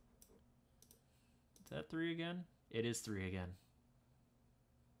 Is that 3 again? It is 3 again.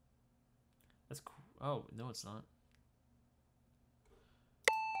 That's cool. Oh, no, it's not.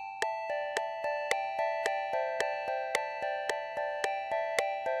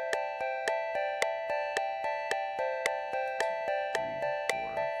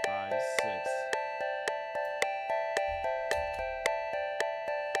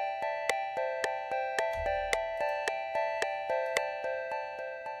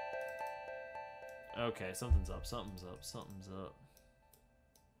 Okay, something's up. Something's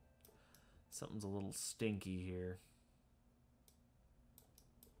a little stinky here.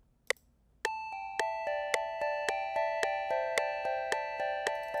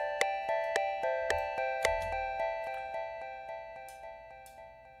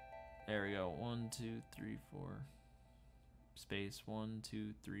 There we go. 1, 2, 3, 4. Space 1,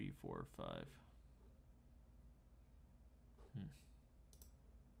 2, 3, 4, 5.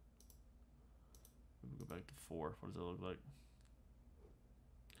 We'll go back to 4. What does it look like?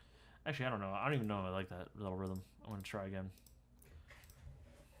 Actually, I don't know. I don't even know if I like that little rhythm. I'm gonna try again.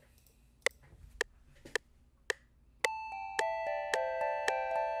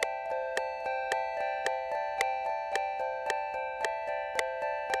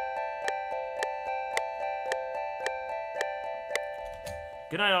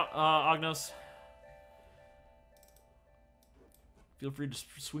 Good night, Ognos. Feel free to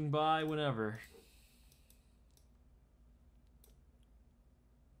swing by whenever.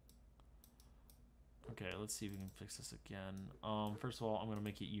 Okay, let's see if we can fix this again. First of all, I'm gonna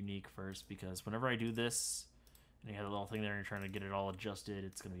make it unique first because whenever I do this, and you have a little thing there and you're trying to get it all adjusted,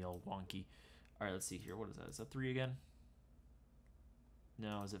 it's gonna be all wonky. All right, let's see here. What is that? Is that 3 again?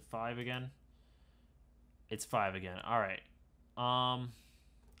 No, is it 5 again? It's 5 again. All right.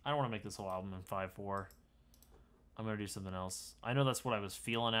 I don't want to make this whole album in 5/4. I'm gonna do something else. I know that's what I was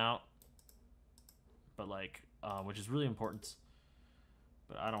feeling out, but like, which is really important.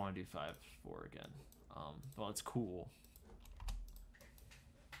 But I don't want to do 5/4 again. Well, it's cool.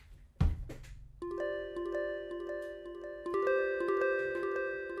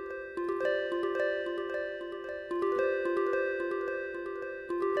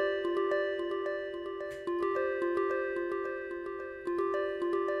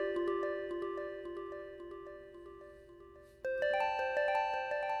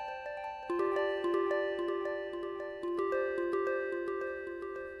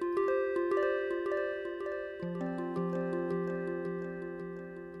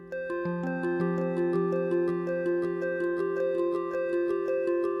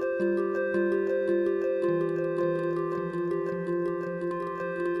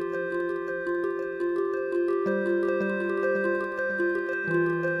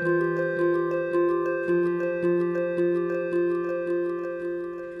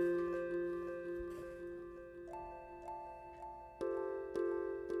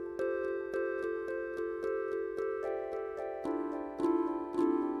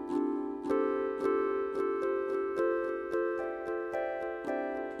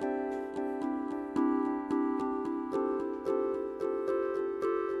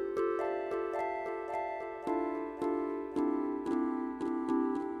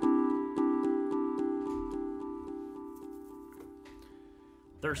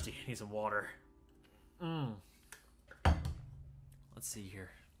 Thirsty. Need some water. Let's see here.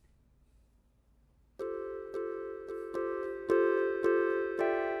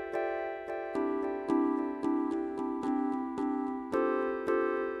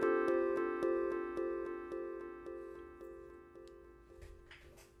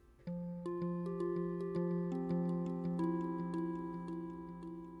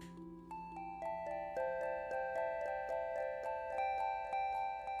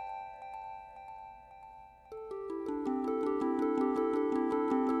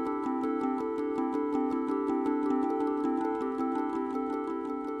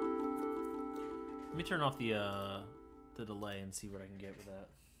 Let me turn off the delay and see what I can get with that.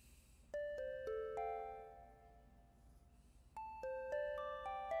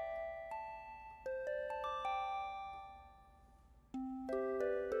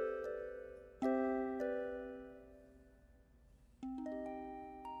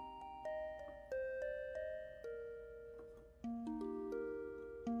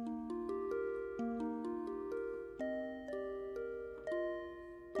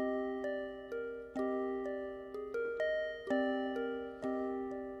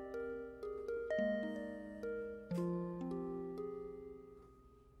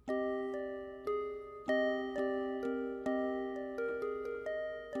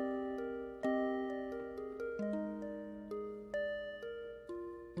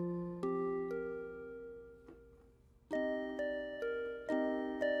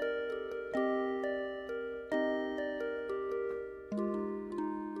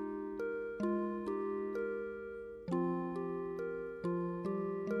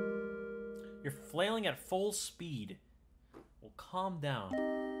 You're flailing at full speed. Well, calm down.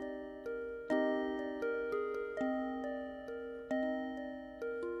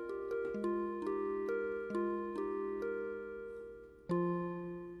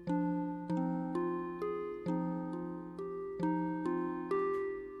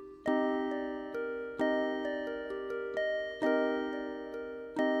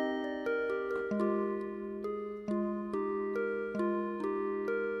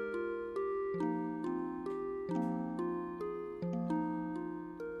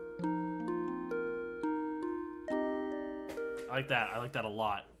 I like that. I like that a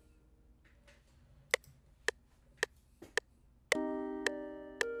lot.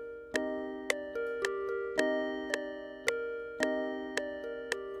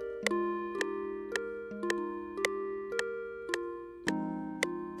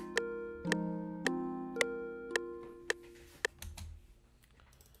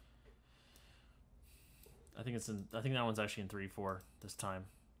 I think that one's actually in 3/4 this time.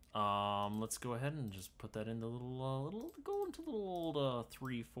 Let's go ahead and just put that in the little go into the little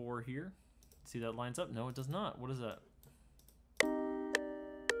 3/4 here. See that lines up? No, it does not. What is that?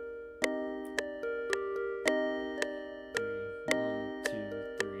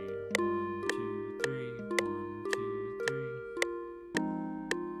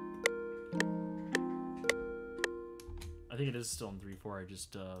 I think it is still in 3/4. I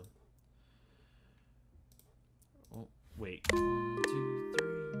just oh wait. 1, 2, 3.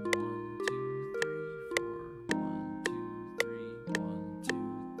 1, 2, 3. 4. 1, 2, 3. 1,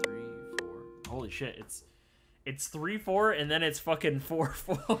 2, 3. 4. Holy shit! It's 3/4 and then it's fucking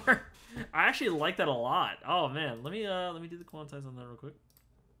 4/4. I actually like that a lot. Oh man, let me do the quantize on that real quick.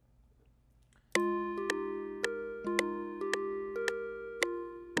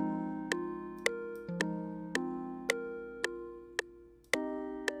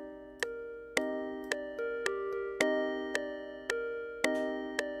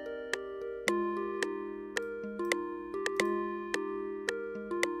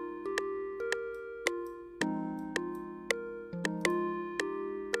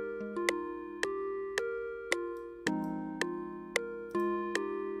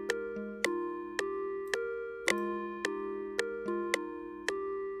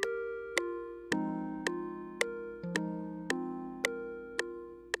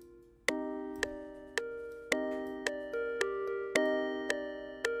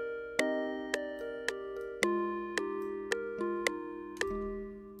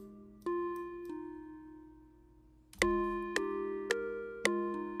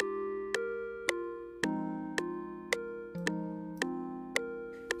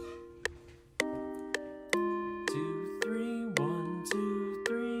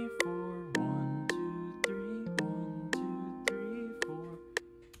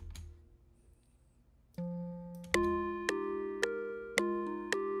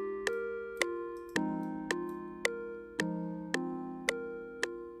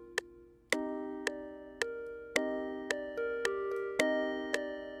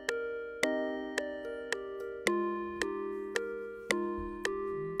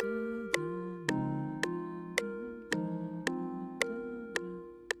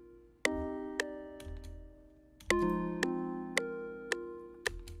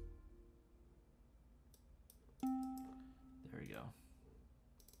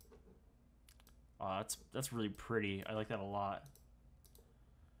 That's really pretty. I like that a lot.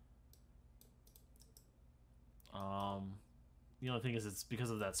 The only thing is it's because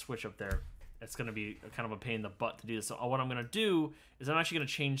of that switch up there. It's going to be kind of a pain in the butt to do this. So what I'm going to do is I'm actually going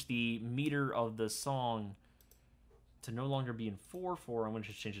to change the meter of the song to no longer be in 4/4. I'm going to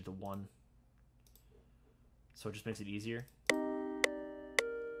just change it to 1. So it just makes it easier.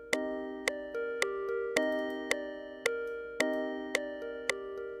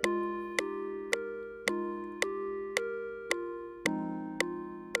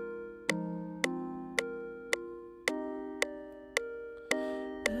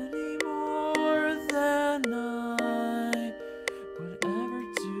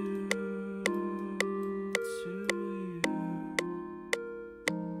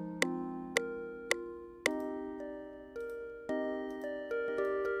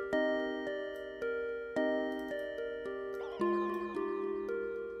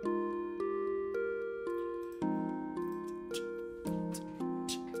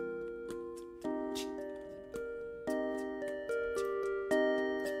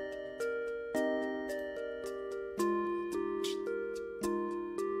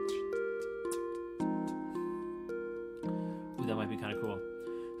 That might be kind of cool.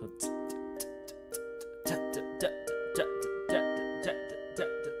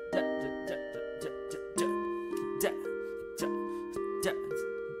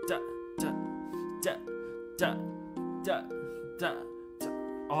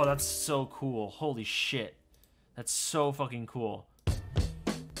 Oh, that's so cool. Holy shit. That's so fucking cool.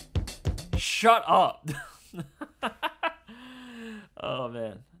 Shut up. Oh,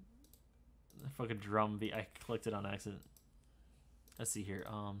 man. The fucking drum beat. I clicked it on accident. Let's see here.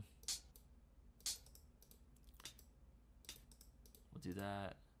 We'll do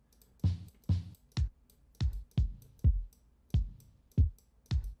that.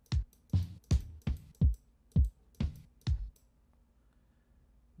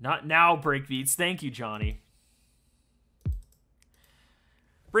 Not now, Breakbeats. Thank you, Johnny.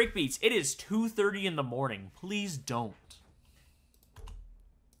 Breakbeats, it is 2:30 in the morning. Please don't. All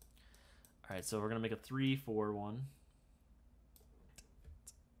right, so we're going to make a 3/4 one.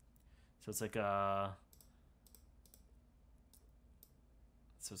 So it's like so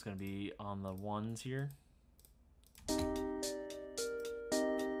it's gonna be on the 1s here.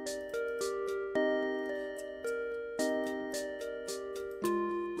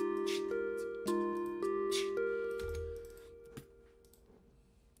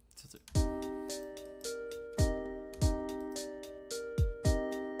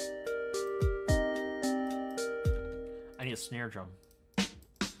 need a snare drum.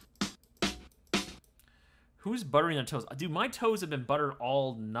 Who's buttering their toes? Dude, my toes have been buttered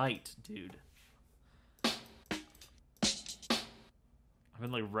all night, dude. I've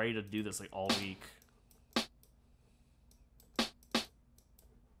been like ready to do this like all week.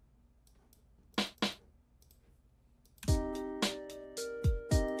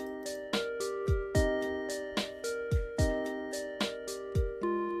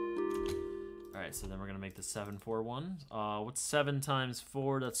 Alright, so then we're gonna make the 741. What's 7 times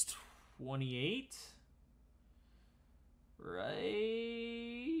 4? That's 28. Right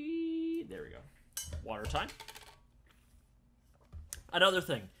there we go. Water time. Another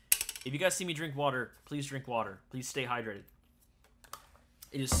thing, if you guys see me drink water, please drink water. Please stay hydrated.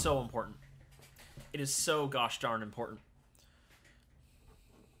 It is so important. It is so gosh darn important.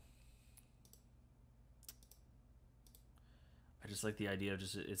 I just like the idea of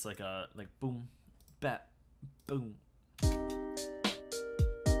just, it's like a, like boom, bat, boom.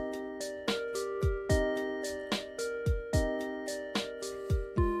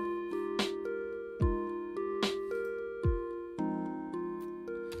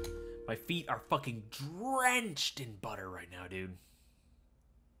 My feet are fucking drenched in butter right now, dude.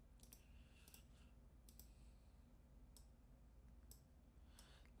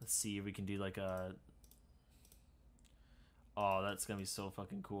 Let's see if we can do like a... Oh, that's gonna be so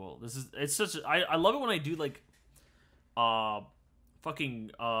fucking cool. This is... It's such a... I love it when I do like...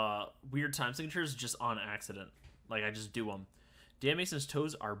 fucking weird time signatures just on accident. Like, I just do them. Dan Mason's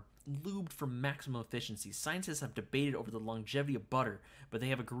toes are lubed for maximum efficiency. Scientists have debated over the longevity of butter, but they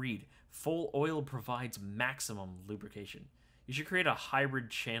have agreed. Full oil provides maximum lubrication. You should create a hybrid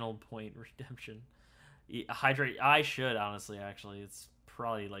channel point redemption. Hydrate. I should, honestly, actually. It's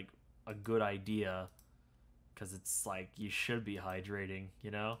probably, like, a good idea. Because it's, like, you should be hydrating,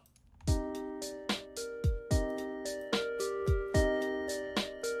 you know?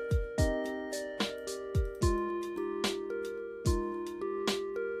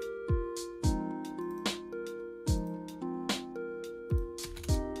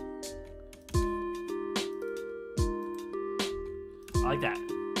 I like that.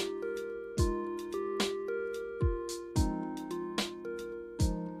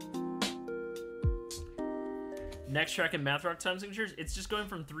 Next track in Math Rock time signatures, it's just going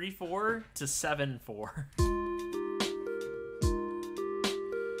from 3/4 to 7/4.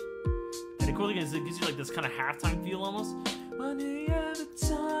 And the cool thing is it gives you like this kind of halftime feel almost. One day at a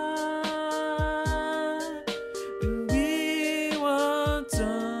time, when we were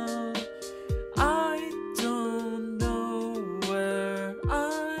done, I don't know where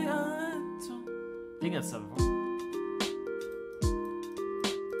I think that's 7/4.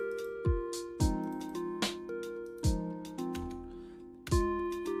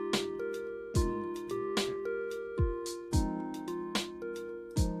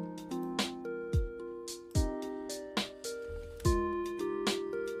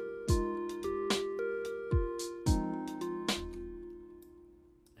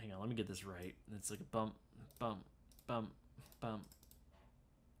 Let me get this right. It's like a bump, bump, bump, bump,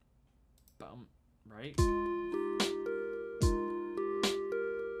 bump, right?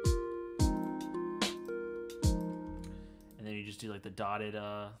 And then you just do like the dotted,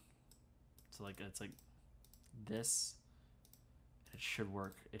 so like, it's like this. It should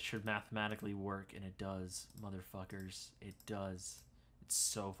work. It should mathematically work, and it does, motherfuckers. It does. It's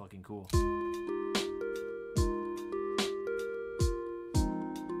so fucking cool.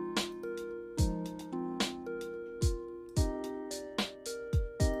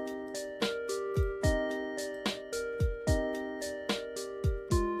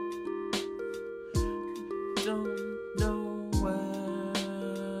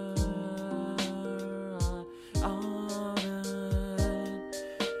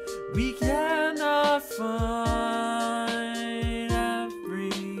 We cannot find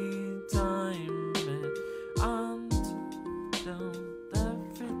every time it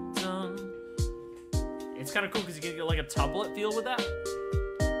It's kind of cool because you get like a tablet feel with that.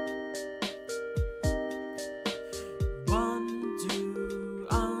 One, two,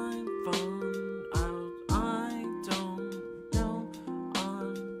 I found out I don't know,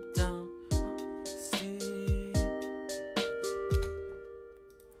 I'm down. See.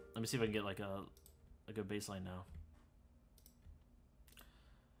 Let me see if I can get like a good bass line now.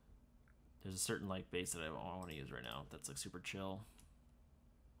 There's a certain like bass that I want to use right now that's like super chill.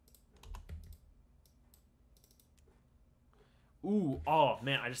 Ooh, oh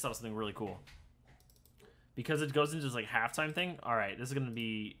man, I just thought of something really cool. Because it goes into this like halftime thing. All right, this is gonna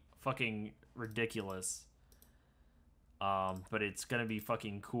be fucking ridiculous. But it's gonna be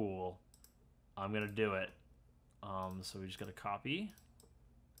fucking cool. I'm gonna do it. So we just gotta copy.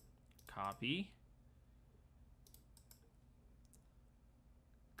 Copy.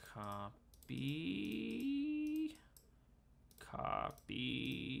 Copy.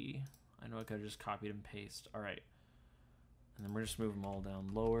 Copy. I know I could have just copied and paste. All right. And then we're just move them all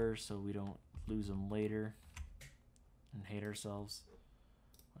down lower so we don't lose them later and hate ourselves.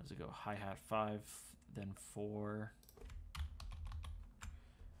 Where does it go? Hi-hat 5, then 4,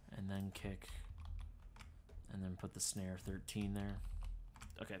 and then kick, and then put the snare 13 there.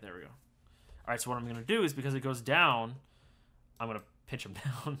 Okay, there we go. All right, so what I'm gonna do is, because it goes down, I'm gonna pitch them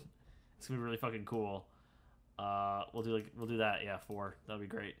down. It's gonna be really fucking cool. We'll do that. Yeah, 4. That'll be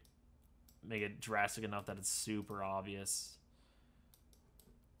great. Make it drastic enough that it's super obvious.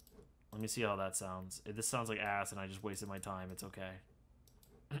 Let me see how that sounds. If this sounds like ass and I just wasted my time, it's okay.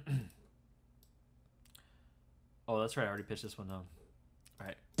 Oh, that's right. I already pitched this one down. All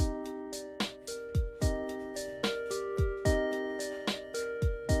right.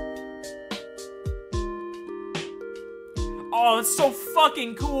 Oh, that's so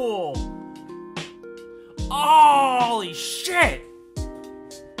fucking cool. Oh, holy shit.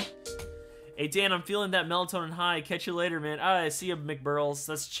 Hey, Dan, I'm feeling that melatonin high. Catch you later, man. I see you, McBurls.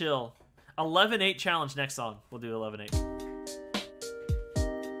 That's chill. 11-8 challenge next song. We'll do 11-8.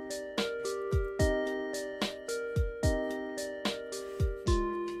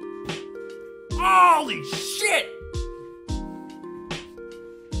 Holy shit!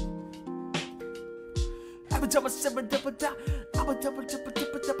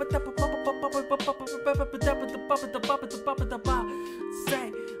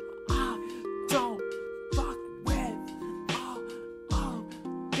 Say, I don't fuck with all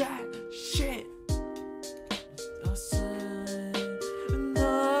that shit. I'll say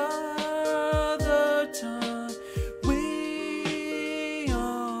another time we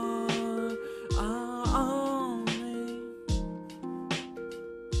are only.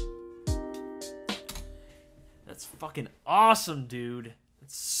 That's fucking awesome, dude.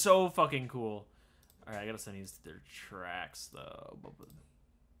 It's so fucking cool. All right, I gotta send these to their tracks though.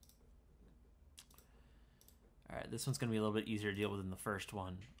 All right, this one's gonna be a little bit easier to deal with than the first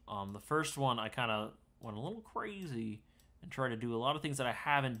one. The first one I kind of went a little crazy and tried to do a lot of things that I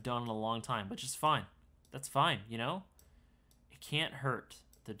haven't done in a long time, but just fine. That's fine, you know? It can't hurt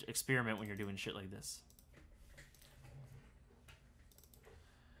to experiment when you're doing shit like this.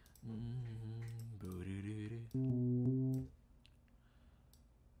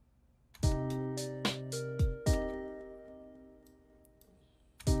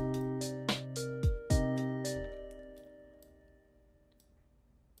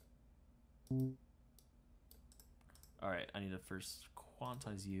 All right, I need to first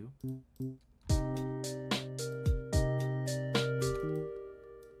quantize you.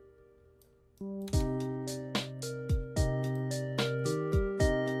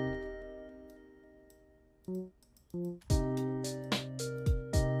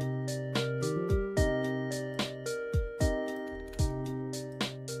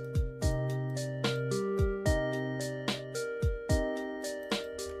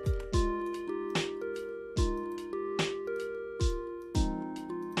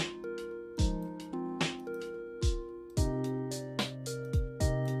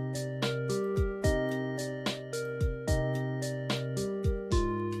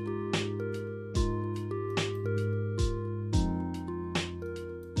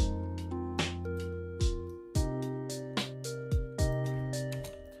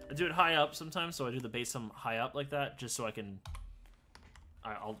 I do it high up sometimes, so I do the bass some high up like that, just so I can.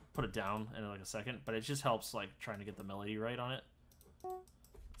 I'll put it down in like a second, but it just helps like trying to get the melody right on it.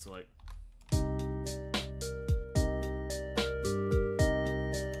 So like.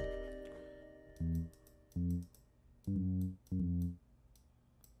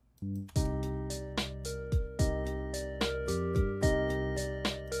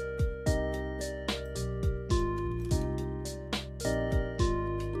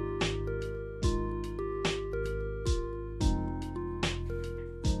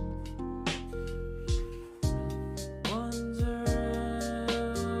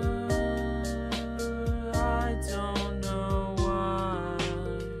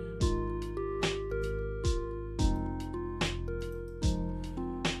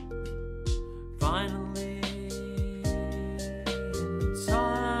 Finally, in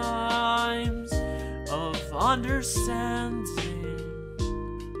times of understanding,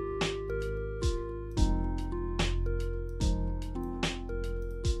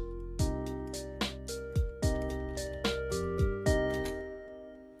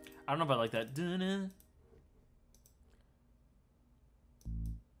 I don't know if I like that. Dun-dun.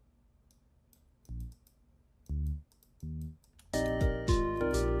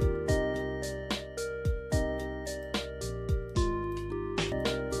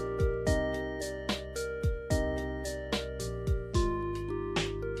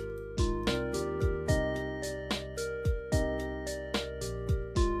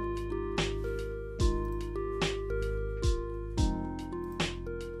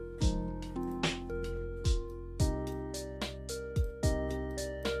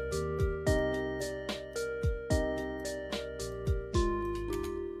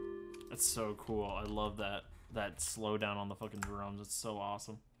 so cool. I love that slowdown on the fucking drums. It's so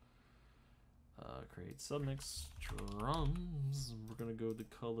awesome. Create submix drums. We're gonna go the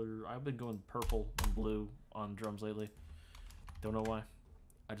color. I've been going purple and blue on drums lately. Don't know why.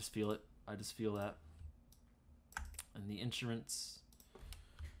 I just feel it. I just feel that. And the instruments,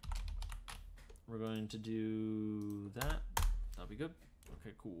 we're going to do that. That'll be good.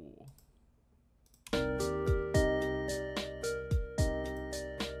 Okay, cool.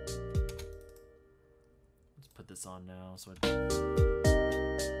 Let's put this on now so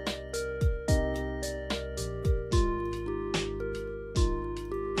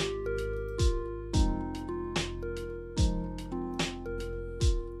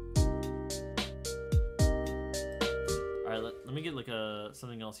let me get like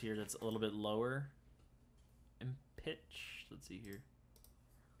something else here that's a little bit lower in pitch. Let's see here.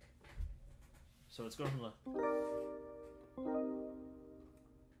 So it's going from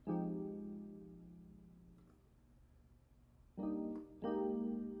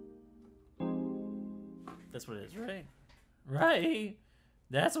that's what it is, right? Right.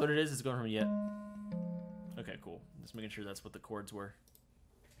 That's what it is. It's going from yet. Okay, cool. Just making sure that's what the chords were.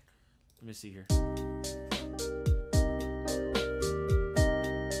 Let me see here.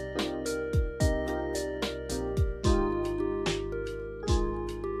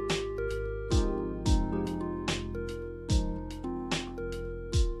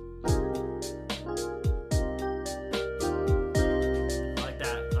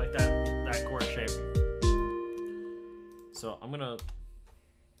 So I'm gonna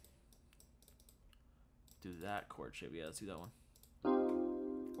do that chord shape. Yeah, let's do that one.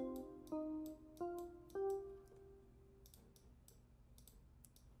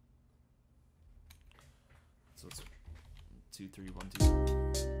 So it's 2, 3, 1, 2.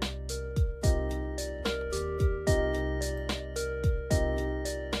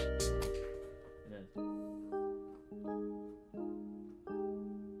 And then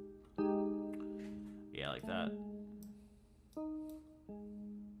yeah, like that.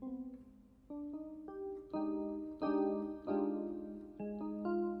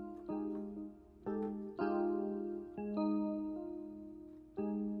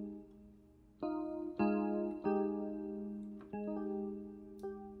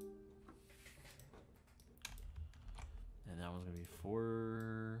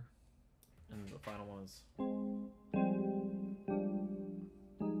 Final one is.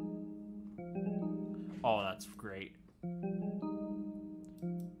 Oh, that's great.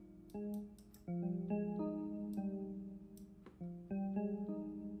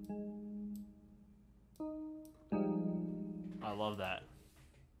 I love that.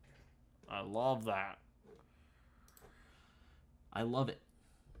 I love that. I love it.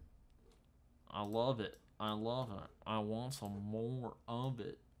 I love it. I love it. I want some more of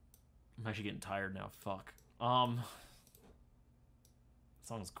it. I'm actually getting tired now. Fuck. The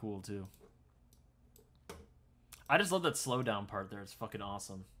song's cool too. I just love that slow down part there. It's fucking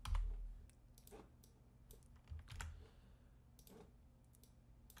awesome.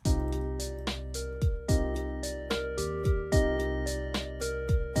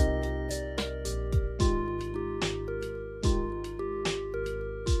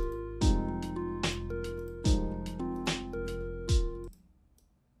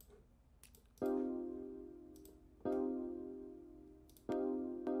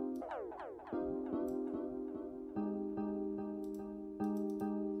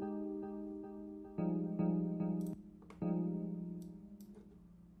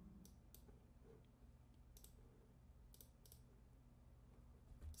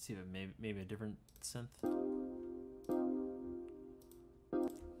 See if it maybe a different synth.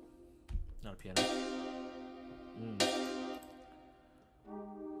 Not a piano.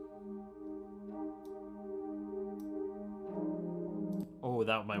 Oh,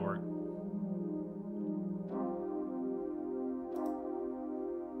 that might work.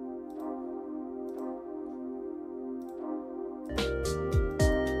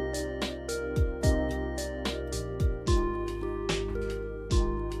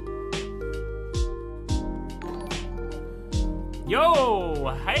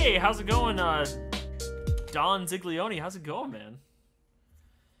 Yo, hey, how's it going, Don Ziglione? How's it going, man?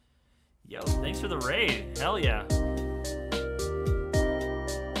 Yo, thanks for the raid. Hell yeah.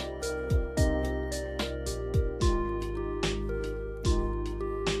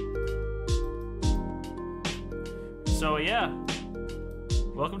 So yeah,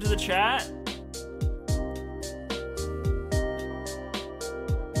 welcome to the chat.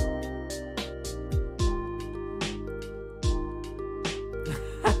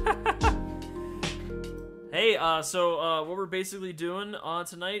 Hey, so what we're basically doing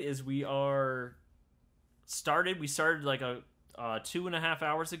tonight is we started like a 2.5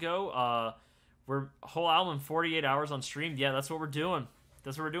 hours ago. We're whole album 48 hours on stream. Yeah, that's what we're doing.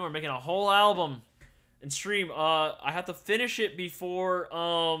 That's what we're doing. We're making a whole album in stream. I have to finish it before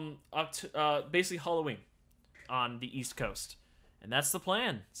basically Halloween on the East Coast, and that's the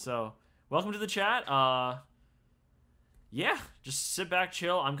plan. So welcome to the chat. Yeah, just sit back,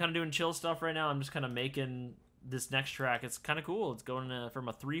 chill. I'm kind of doing chill stuff right now. I'm just kind of making this next track. It's kind of cool. It's going from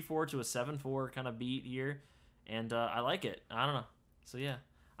a 3/4 to a 7/4 kind of beat here, and I like it. I don't know. So yeah,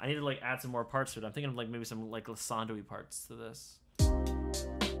 I need to like add some more parts to it. I'm thinking of like maybe some like glissando-y parts to this.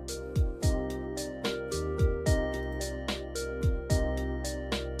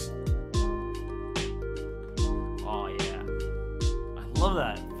 Oh yeah, I love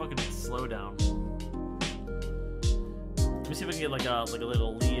that fucking slow down. Let me see if I can get like a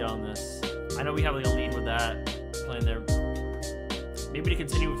little lead on this. I know we have like a lead with that playing there. Maybe to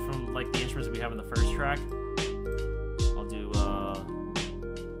continue from like the instruments that we have in the first track, I'll do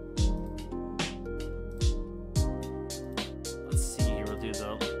let's see here, we'll do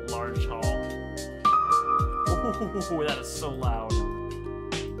the large hall. Oh, that is so loud.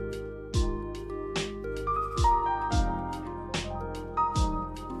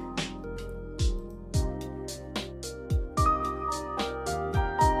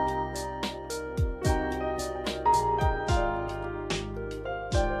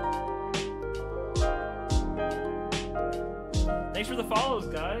 Thanks for the follows,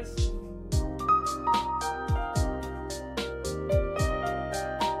 guys.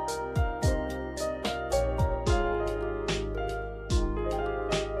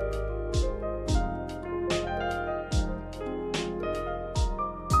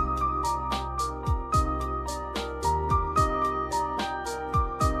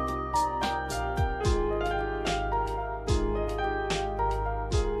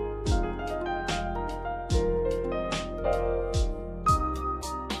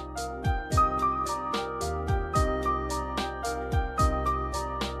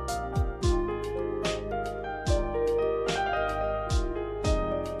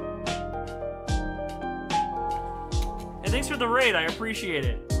 Thanks for the raid. I appreciate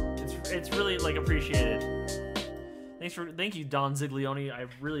it. It's really like appreciated. Thank you, Don Ziglione. I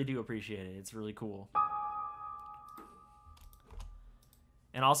really do appreciate it. It's really cool.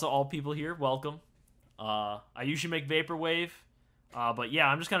 And also all people here, welcome. I usually make vaporwave, but yeah,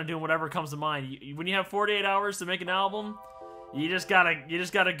 I'm just kind of doing whatever comes to mind. When you have 48 hours to make an album, you just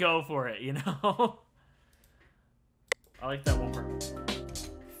gotta go for it, you know. I like that one part.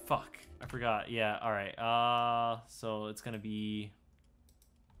 Fuck. I forgot. Yeah, alright. So it's gonna be...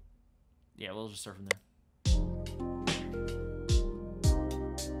 Yeah, we'll just start from there.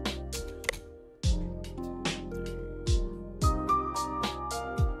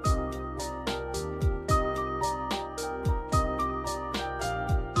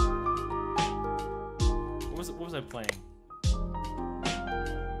 What was I playing?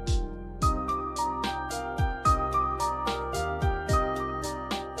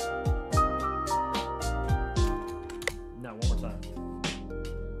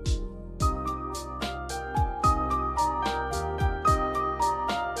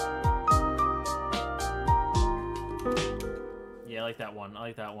 I like that one. I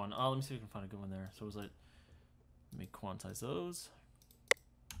like that one. Let me see if we can find a good one there. So was it? Let me quantize those.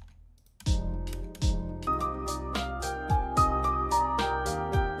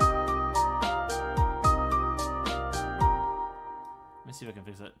 Let me see if I can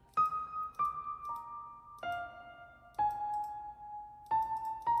fix it.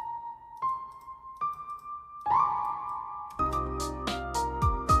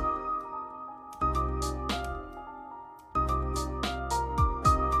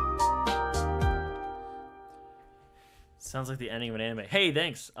 Sounds like the ending of an anime. Hey,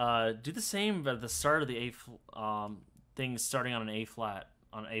 thanks. Do the same at the start of the thing starting on an A flat.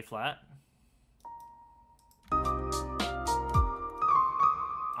 On A flat.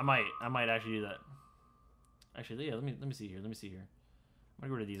 I might actually do that. Actually, yeah. Let me see here. Let me see here. I'm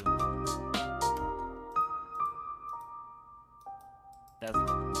gonna get rid of these ones. That's.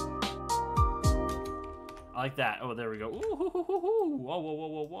 I like that. Oh, there we go. Ooh, hoo, hoo, hoo, hoo. Whoa, whoa, whoa,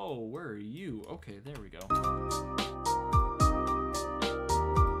 whoa, whoa. Where are you? Okay, there we go.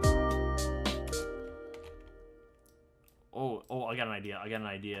 Oh, I got an idea. I got an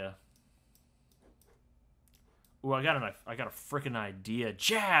idea. Ooh, I got a freaking idea.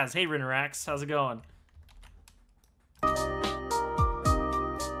 Jazz! Hey, Rinerax. How's it going?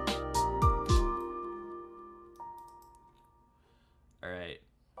 Alright.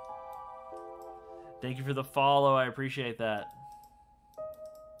 Thank you for the follow. I appreciate that.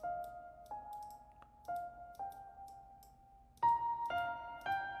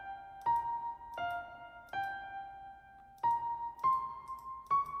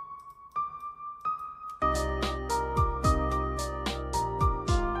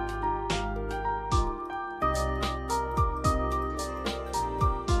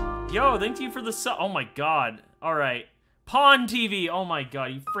 Yo, thank you for the sub. Oh my god. Alright. Pawn TV. Oh my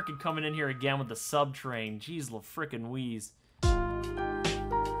god. You freaking coming in here again with the sub train. Jeez, little freaking wheeze.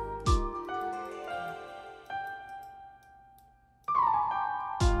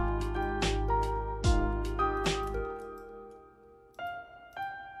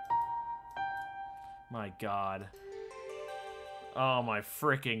 My god. Oh my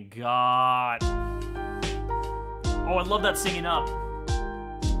freaking god. Oh, I love that singing up.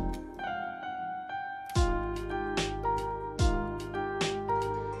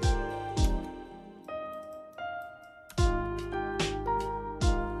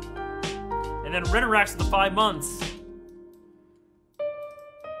 And then Renorax for the 5 months.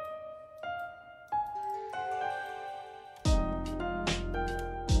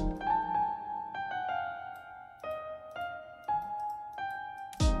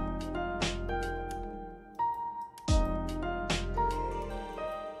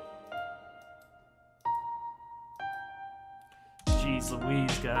 Jeez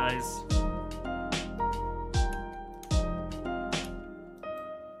Louise, guys.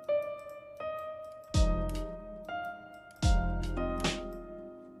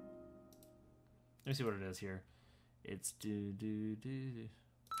 Let me see what it is here. It's do.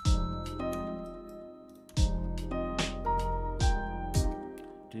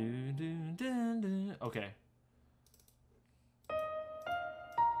 Okay.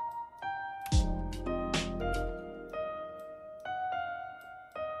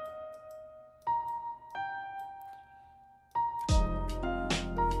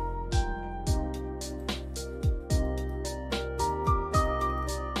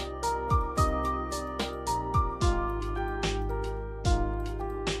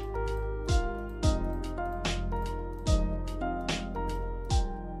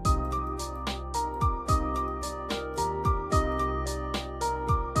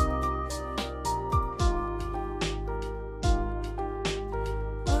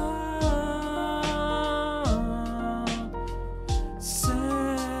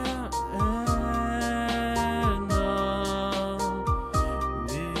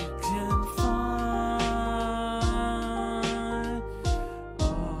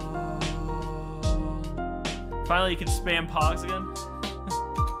 Finally, you can spam Pogs again.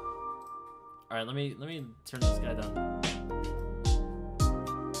 All right, let me turn this guy down.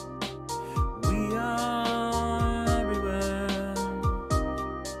 We are everywhere.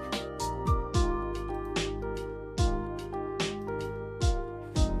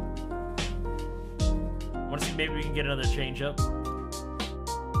 Want to see maybe we can get another change up?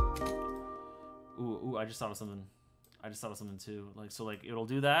 Ooh! I just thought of something. I just thought of something too. Like so, like it'll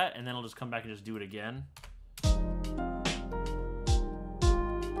do that, and then it'll just come back and just do it again.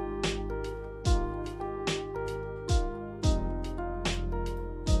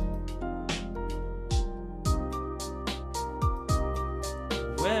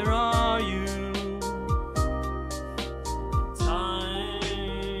 Where are you? Time.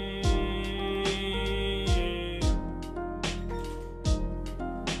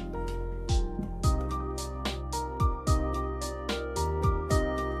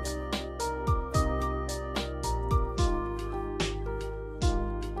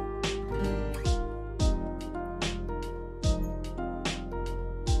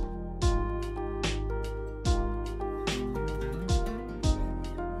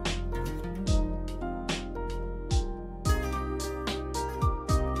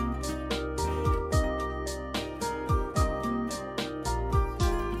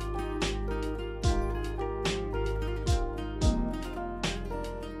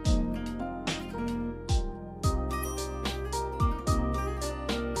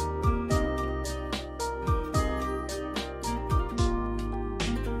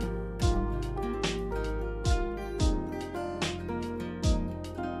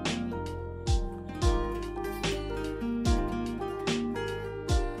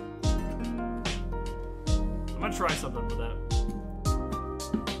 I'm gonna try something with that.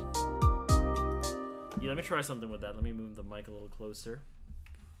 Yeah, let me try something with that. Let me move the mic a little closer.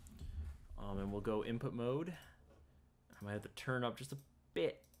 And we'll go input mode. I might have to turn up just a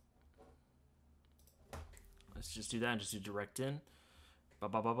bit. Let's just do that and just do direct in.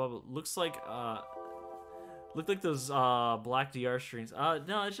 Looks like look like those black DR strings.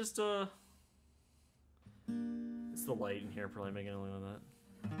 No, it's just It's the light in here probably making it look like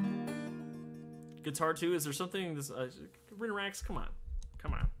that. Guitar too. Is there something? This Rinrax, come on,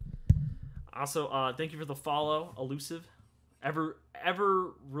 come on. Also, thank you for the follow, elusive,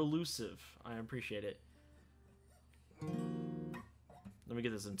 ever relusive. I appreciate it. Let me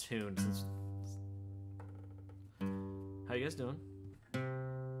get this in tune. How you guys doing?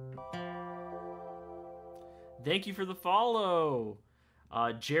 Thank you for the follow.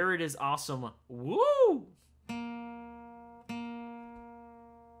 Jared is awesome. Woo!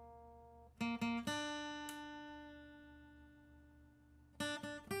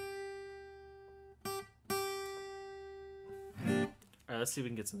 Alright, let's see if we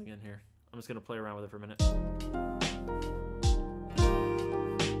can get something in here. I'm just gonna play around with it for a minute.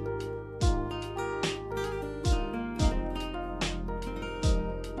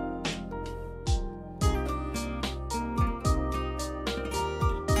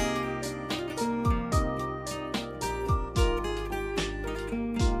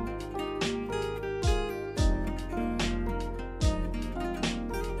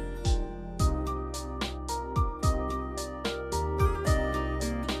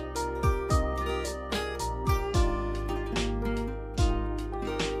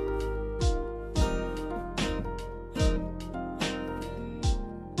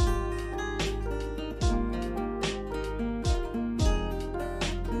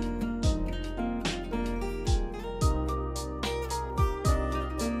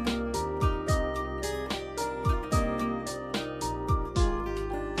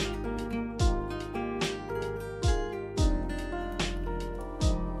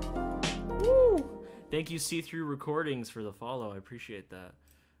 Thank you, See-Through Recordings, for the follow. I appreciate that.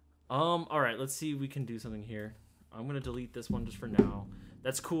 All right, let's see if we can do something here. I'm gonna delete this one just for now.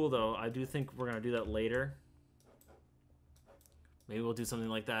 That's cool though. I do think we're gonna do that later. Maybe we'll do something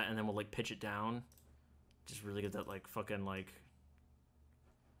like that, and then we'll like pitch it down. Just really get that like fucking like.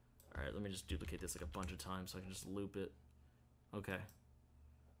 All right, let me just duplicate this like a bunch of times so I can just loop it. Okay.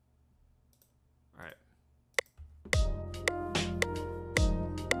 All right.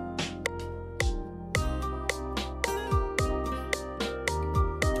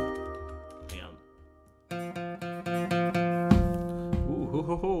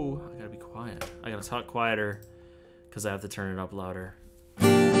 I gotta be quiet. I gotta talk quieter because I have to turn it up louder.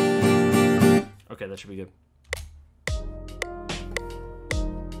 Okay, that should be good.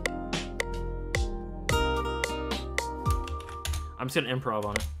 I'm just gonna improv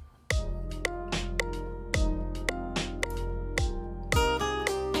on it.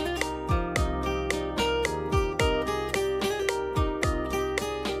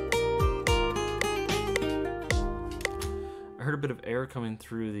 I heard a bit of air coming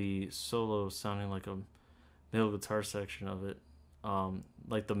through the solo, sounding like a middle guitar section of it.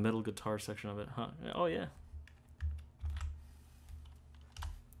 Like the middle guitar section of it, huh? Oh, yeah.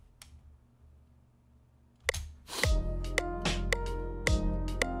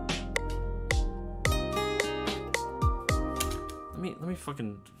 Let me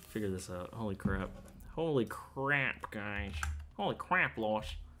fucking figure this out. Holy crap. Holy crap, guys. Holy crap,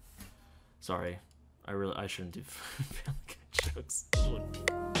 Loss. Sorry. I shouldn't do Family Guy jokes.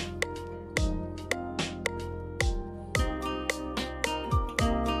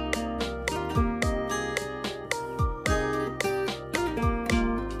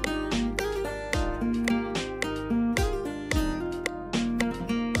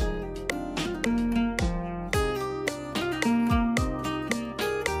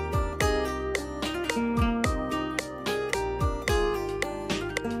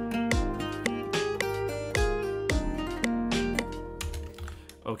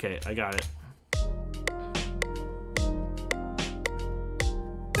 Okay, I got it.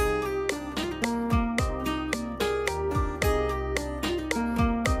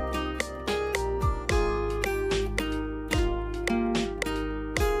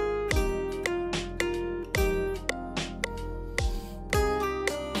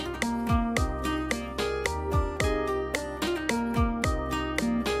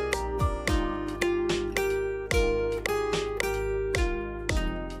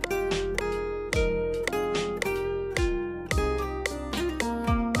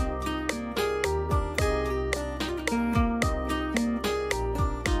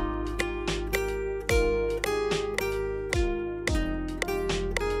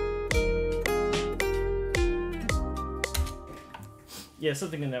 Yeah,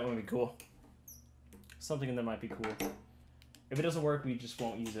 something in that would be cool. Something in that might be cool. If it doesn't work, we just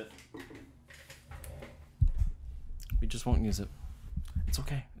won't use it. We just won't use it. It's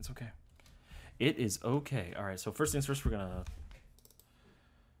okay. It's okay. It is okay. All right, so first things first, we're going to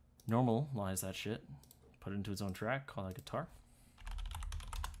normalize that shit. Put it into its own track, call that guitar.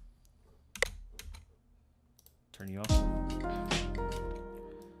 Turn you off.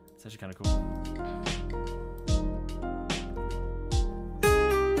 It's actually kind of cool.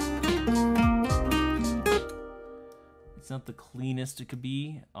 It's not the cleanest it could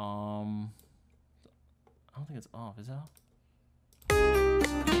be. I don't think it's off. Is it off?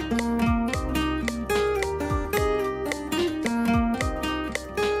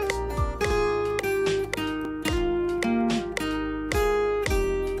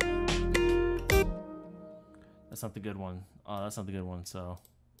 That's not the good one. That's not the good one. So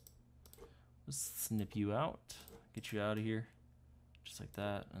let's snip you out, get you out of here, just like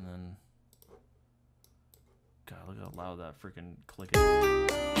that, and then. God, look how loud that freaking click is.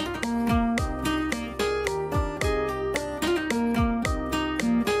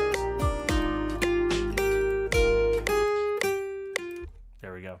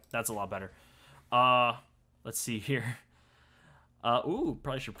 There we go. That's a lot better. Let's see here. Ooh,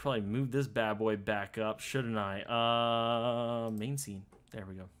 should probably move this bad boy back up, shouldn't I? Main scene. There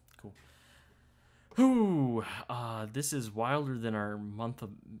we go. Cool. Ooh, this is wilder than our month of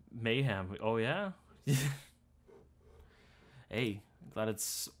mayhem. Oh yeah. Hey, I'm glad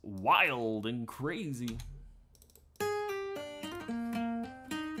it's wild and crazy.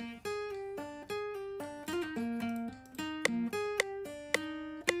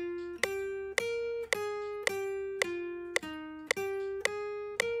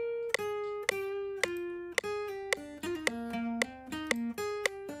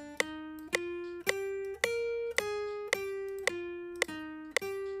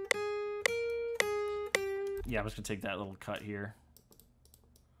 Yeah, I'm just gonna take that little cut here.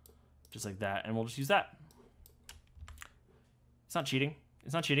 Just like that, and we'll just use that. It's not cheating.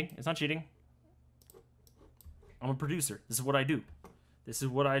 It's not cheating. It's not cheating. I'm a producer. This is what I do. This is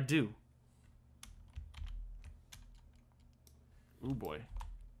what I do. Ooh, boy.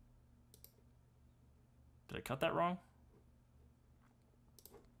 Did I cut that wrong?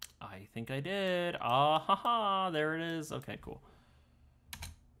 I think I did. Ah, ha, ha. There it is. Okay, cool.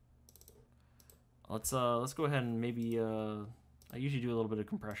 Let's go ahead and maybe I usually do a little bit of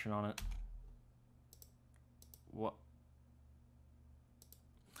compression on it. What?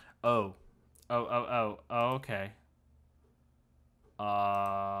 Oh, okay.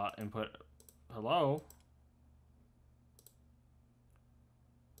 Input. Hello.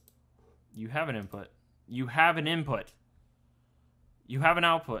 You have an input. You have an input. You have an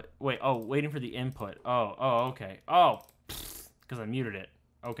output. Wait. Oh, waiting for the input. Oh, okay. Oh, because I muted it.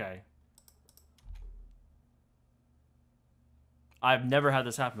 Okay. I've never had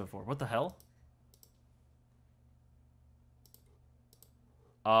this happen before. What the hell?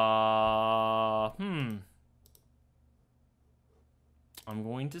 I'm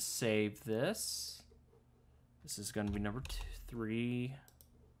going to save this. This is going to be number 3.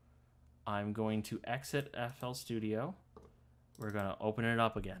 I'm going to exit FL Studio. We're going to open it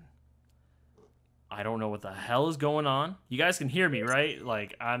up again. I don't know what the hell is going on. You guys can hear me, right?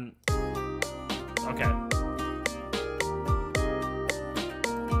 Like, I'm... Okay.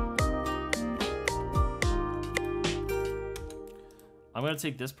 I'm going to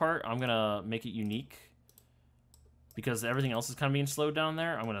take this part, I'm going to make it unique. Because everything else is kind of being slowed down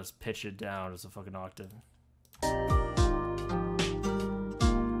there, I'm going to pitch it down as a fucking octave.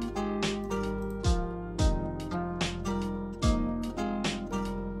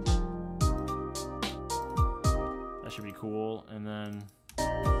 That should be cool, and then...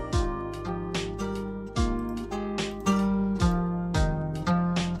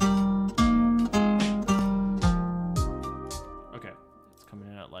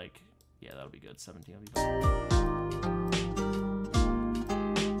 Like, yeah, that'll be good. 17 will be good.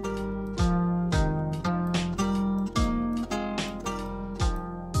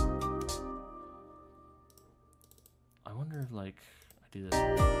 I wonder if, like, I do this.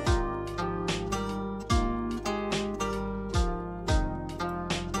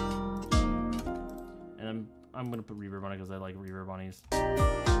 And I'm gonna put reverb on it because I like reverb on these.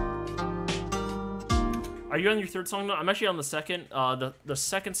 Are you on your third song? No, I'm actually on the second. The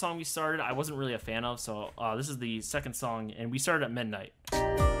second song we started, I wasn't really a fan of, so this is the second song, and we started at midnight.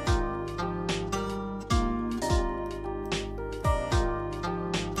 I'm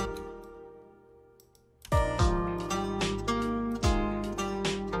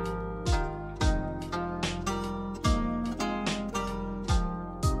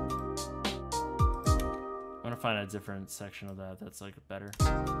gonna find a different section of that that's like better.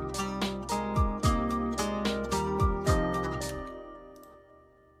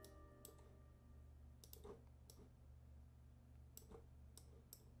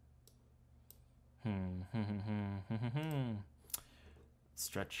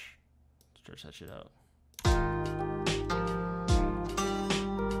 Stretch that shit out.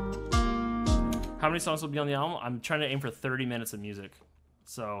 How many songs will be on the album? I'm trying to aim for 30 minutes of music.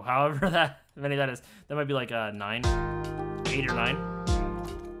 So however many that is, that might be like 9, 8 or 9.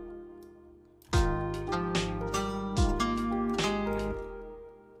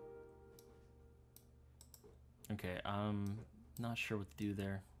 Okay, I'm not sure what to do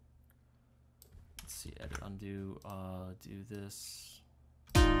there. Let's see, edit, undo, do this.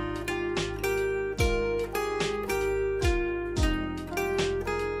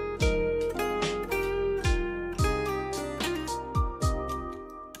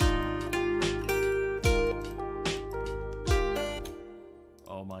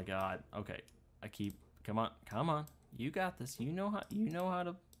 Oh my God. Okay, come on. You got this. You know how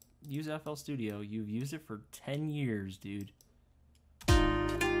to use FL Studio. You've used it for 10 years, dude.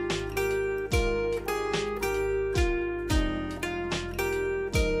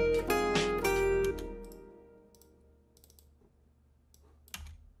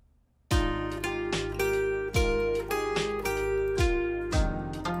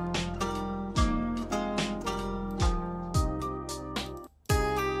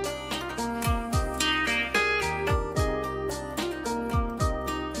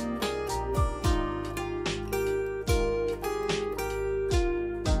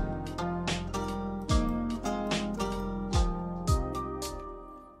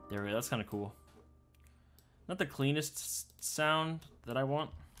 That's kind of cool. Not the cleanest sound that I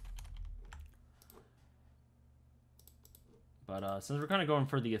want, but since we're kind of going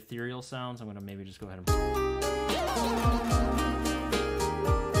for the ethereal sounds, I'm gonna maybe just go ahead and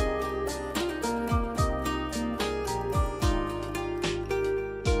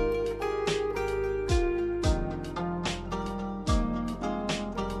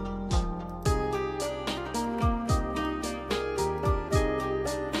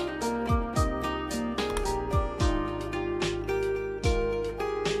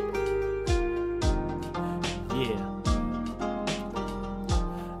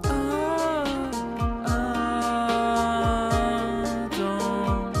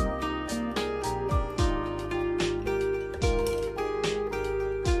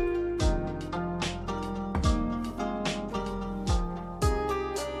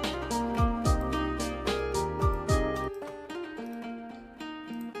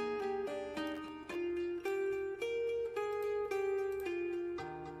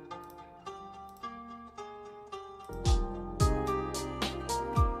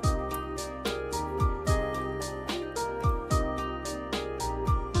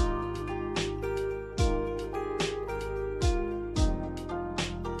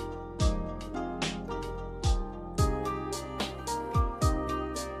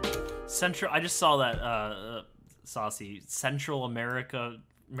I just saw that, Saucy. Central American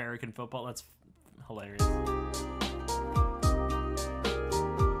football. That's hilarious.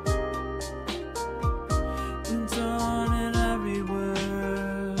 It's on and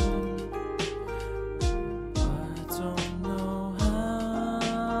everywhere. I don't know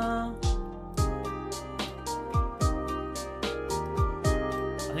how.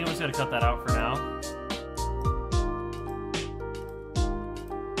 I think I'm just gonna cut that out for now.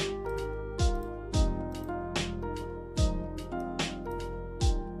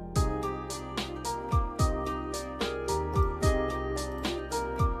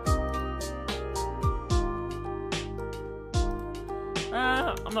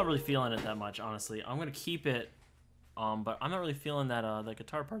 I'm not really feeling it that much, honestly. I'm gonna keep it, but I'm not really feeling that that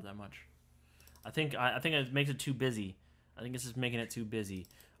guitar part that much. I think it makes it too busy. I think it's just making it too busy.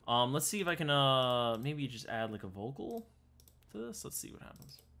 Let's see if I can maybe just add like a vocal to this. Let's see what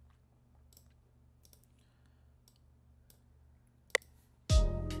happens.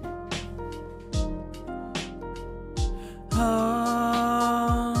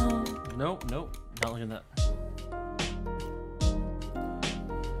 Nope, not looking at that.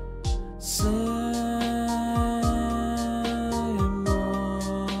 Say more.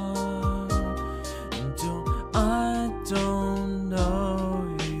 I don't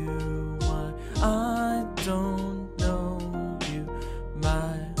know you, I don't know you,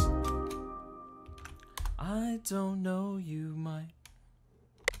 I don't know you,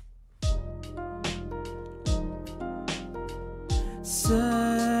 say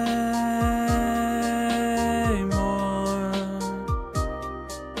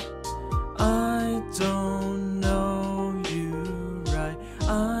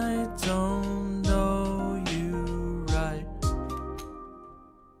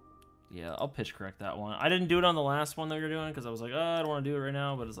I'll pitch correct that one. I didn't do it on the last one that you're doing because I was like, oh, I don't want to do it right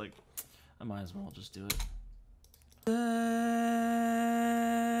now, but it's like, I might as well just do it. Say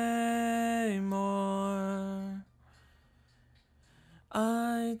more.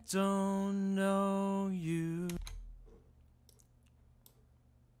 I don't know you.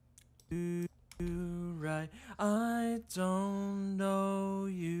 Right. I don't know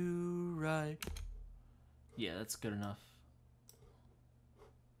you right. Yeah, that's good enough.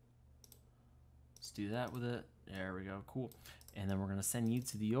 Let's do that with it. There we go. Cool. And then we're gonna send you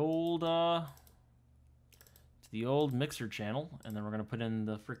to the old mixer channel, and then we're gonna put in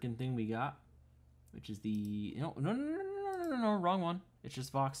the freaking thing we got, which is the no, wrong one. It's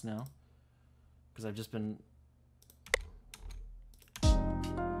just Vox now, because I've just been.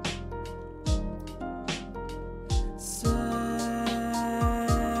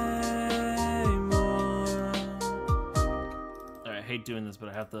 I hate doing this, but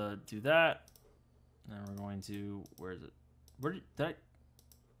I have to do that. And we're going to, where is it? Where did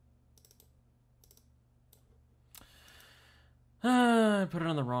I put it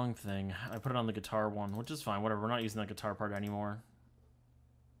on the wrong thing. I put it on the guitar one, which is fine. Whatever. We're not using that guitar part anymore.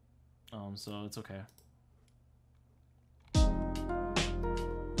 So it's okay. It's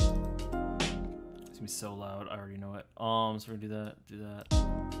gonna be so loud. I already know it. So we're gonna do that.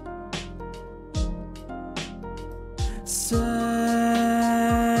 Say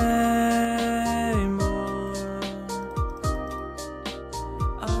more.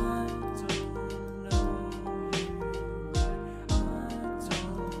 I don't know you right. I don't know you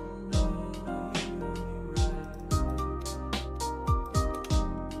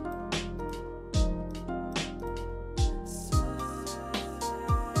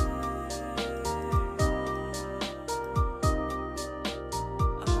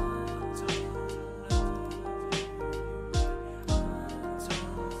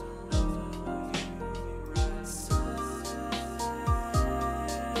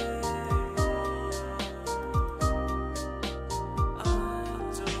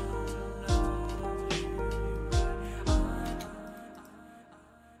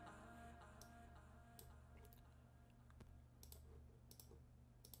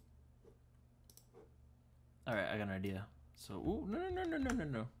Alright, I got an idea. So, ooh, no.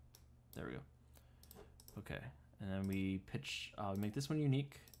 There we go. Okay, and then we pitch, make this one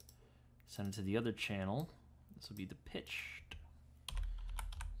unique. Send it to the other channel. This will be the pitched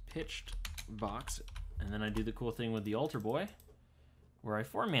box. And then I do the cool thing with the Altar Boy, where I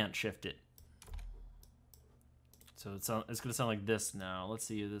format shift it. So it's gonna sound like this now. Let's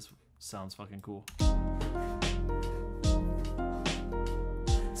see if this sounds fucking cool.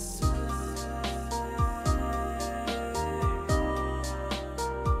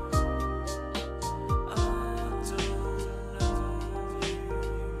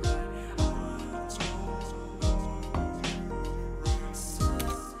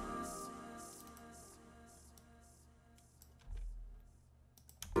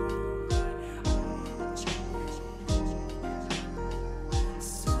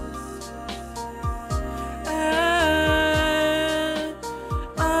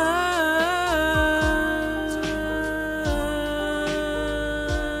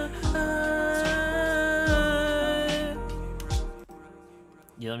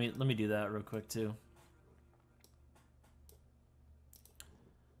 Yeah, let me do that real quick too.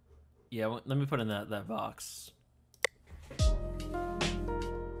 Yeah, let me put in that box.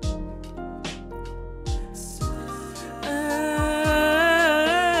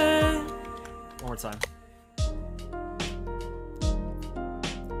 One more time.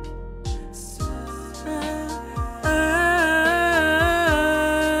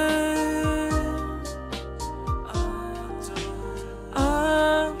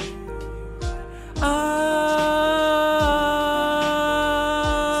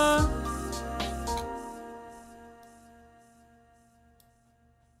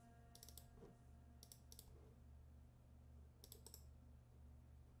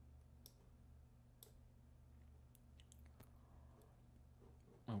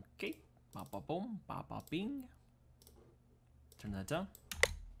 Okay, ba ba boom, ba ba bing. Turn that down.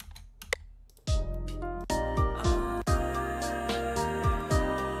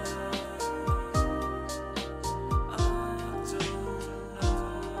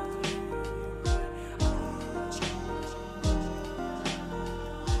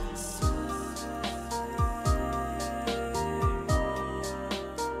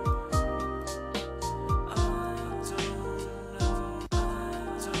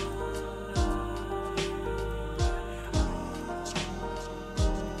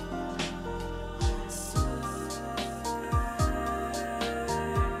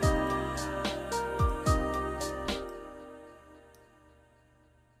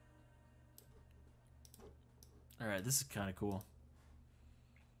 Alright, this is kind of cool.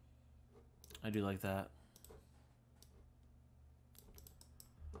 I do like that.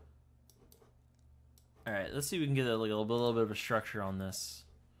 Alright, let's see if we can get like a little bit of a structure on this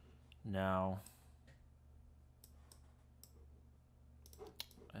now.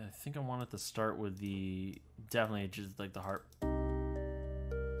 I think I wanted to start with the, definitely just like the harp.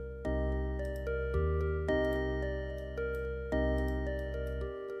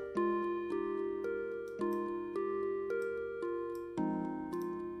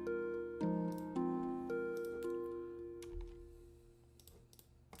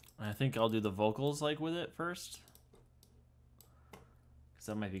 I think I'll do the vocals like with it first, because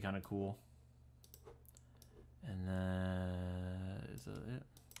that might be kind of cool. And then is that it?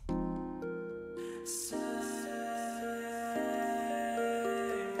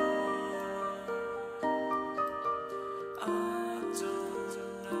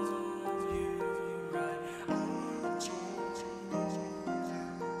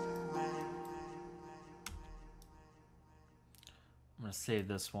 Save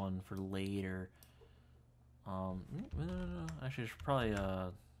this one for later. Actually, I should probably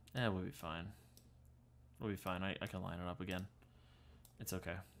we'll be fine. We'll be fine. I can line it up again. It's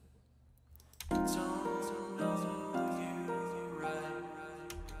okay.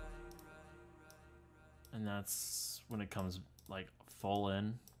 And that's when it comes like full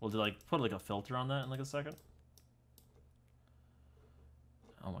in. We'll do like put like a filter on that in like a second.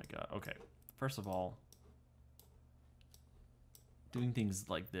 Oh my god. Okay. First of all, doing things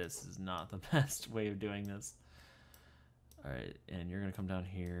like this is not the best way of doing this. Alright, and you're gonna come down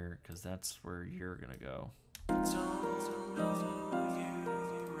here because that's where you're gonna go.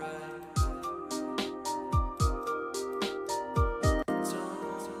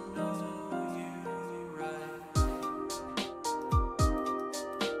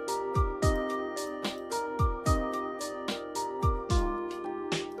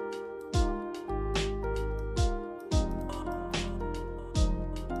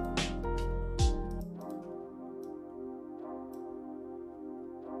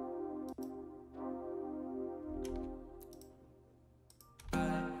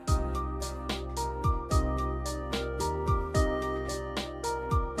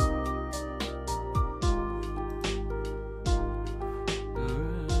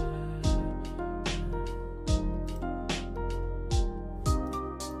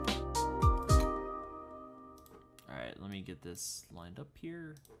 Get this lined up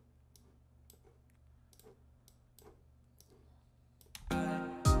here.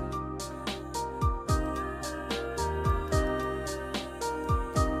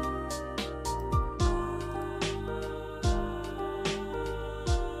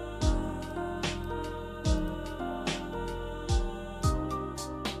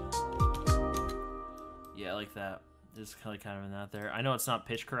 Yeah, I like that. Just kind of in that there. I know it's not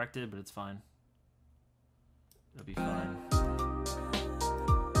pitch corrected, but it's fine. It'll be fine.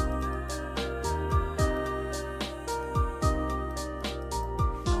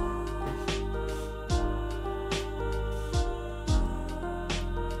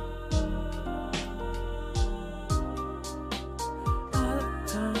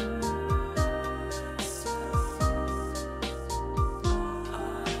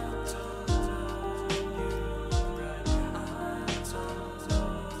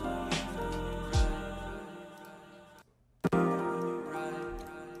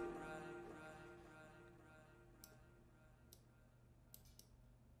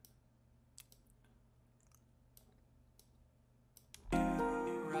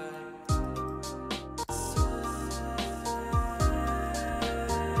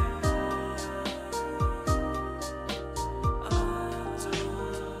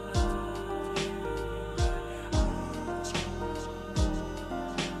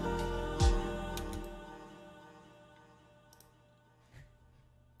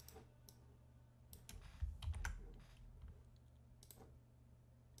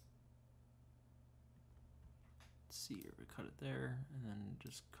 See, we cut it there and then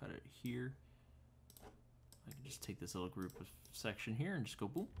just cut it here. I can just take this little group of section here and just go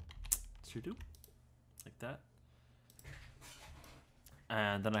boom, sure do, like that.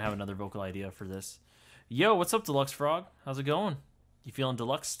 And then I have another vocal idea for this. Yo, what's up, Deluxe Frog? How's it going? You feeling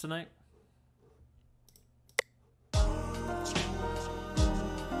deluxe tonight?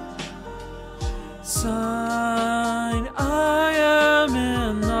 Sign, I am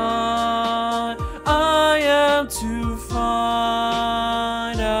in line. I am to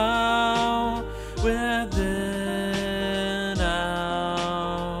find out within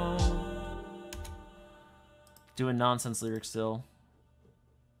out. Doing nonsense lyrics still.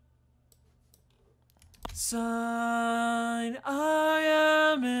 Sign,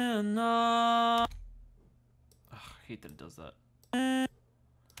 I am in love. I hate that it does that.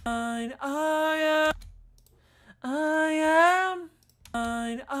 Sign, I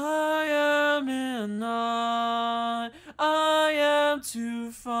am in love. I am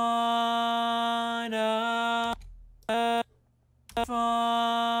to find out,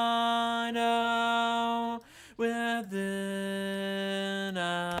 within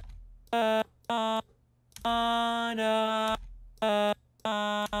out,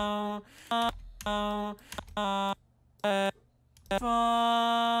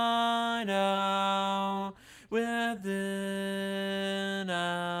 find out, within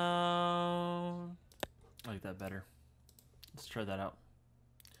out. I like that better. Let's try that out.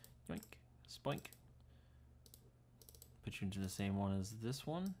 Yoink, spoink. Put you into the same one as this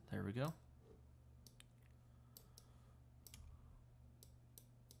one. There we go.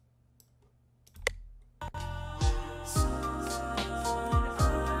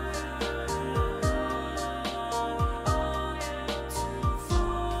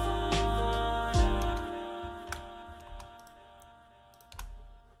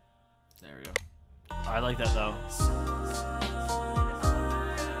 There we go. I like that though.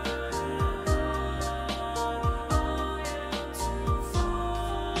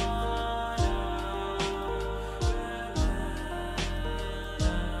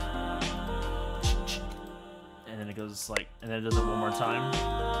 And then it goes like, and then it does it one more time.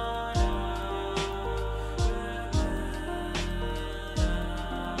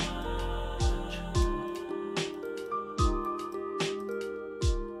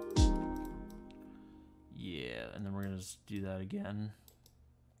 Yeah, and then we're gonna just do that again,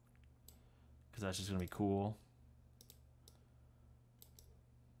 because that's just gonna be cool.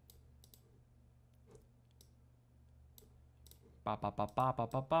 Ba ba ba ba ba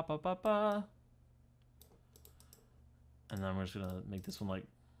ba ba ba ba ba. And then we're just gonna make this one like.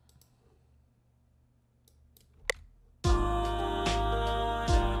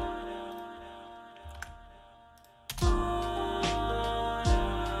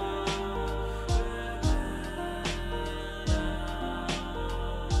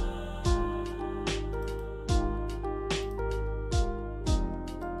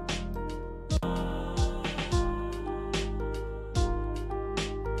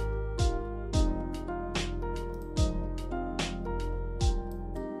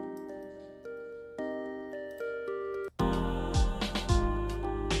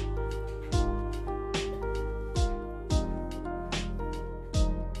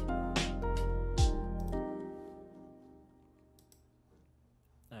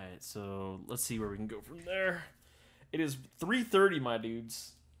 Alright, so let's see where we can go from there. It is 3:30, my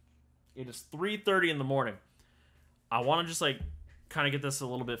dudes. It is 3:30 in the morning. I want to just like kind of get this a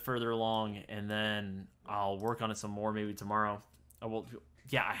little bit further along, and then I'll work on it some more maybe tomorrow.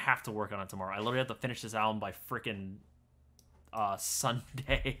 Yeah, I have to work on it tomorrow. I literally have to finish this album by freaking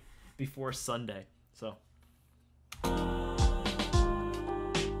Sunday, before Sunday. So.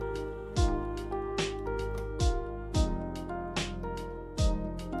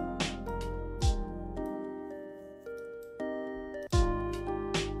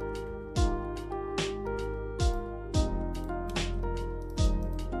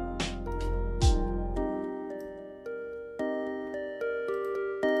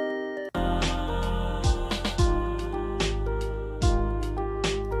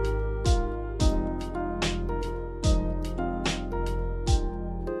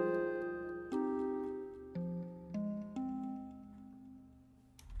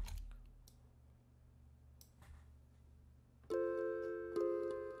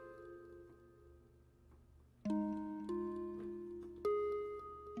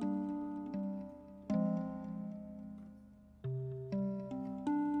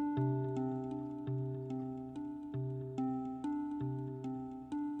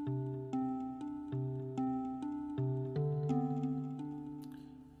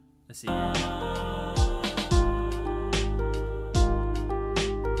 Let's see.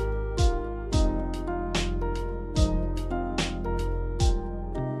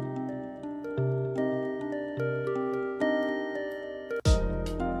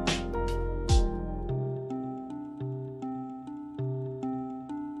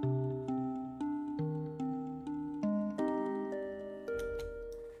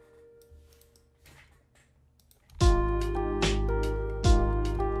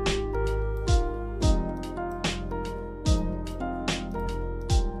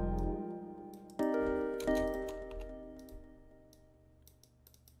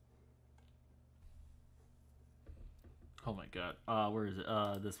 Oh my god. Where is it?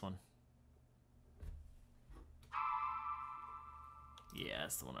 This one. Yeah,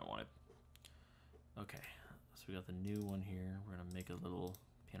 that's the one I wanted. Okay, so we got the new one here. We're gonna make a little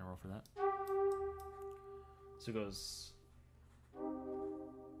piano roll for that. So it goes.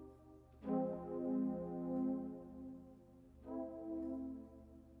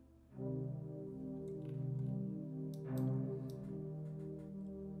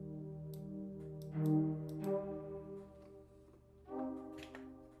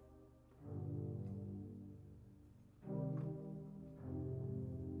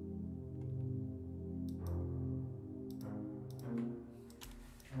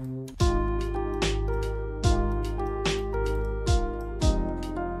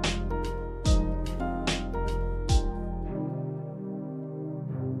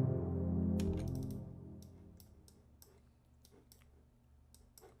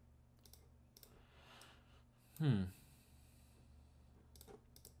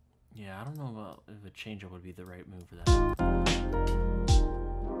 Yeah, I don't know about if a change-up would be the right move for that.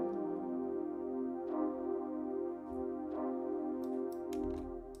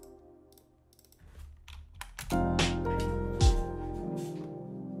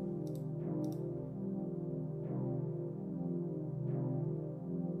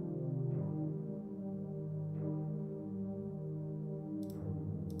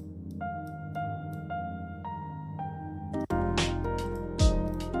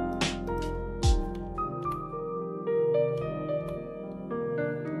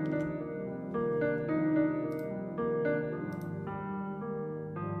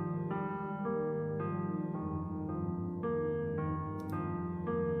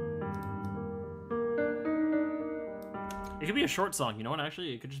 It could be a short song, you know what?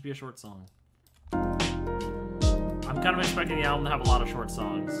 Actually, it could just be a short song. I'm kind of expecting the album to have a lot of short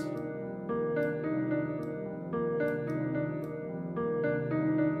songs.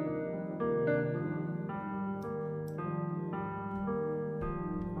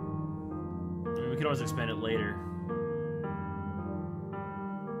 I mean, we could always expand it later.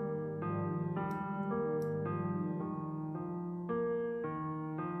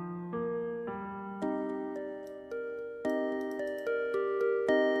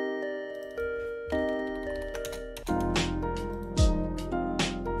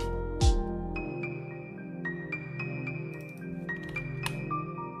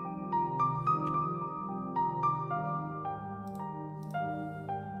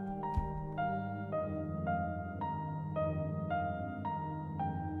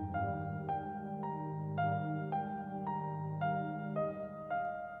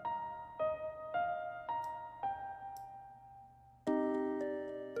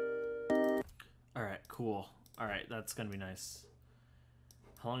 Alright, cool. Alright, that's gonna be nice.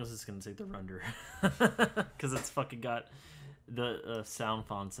 How long is this gonna take to render? Because it's fucking got the sound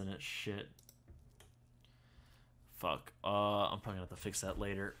fonts in it. Shit. Fuck. I'm probably gonna have to fix that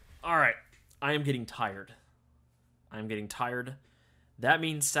later. Alright, I am getting tired. I'm getting tired. That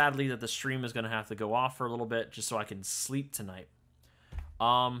means, sadly, that the stream is gonna have to go off for a little bit just so I can sleep tonight.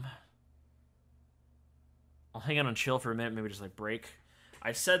 I'll hang out and chill for a minute, maybe just like break.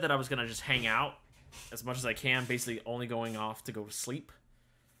 I said that I was gonna just hang out as much as I can, basically only going off to go to sleep.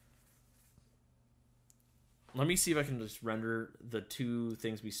 Let me see if I can just render the two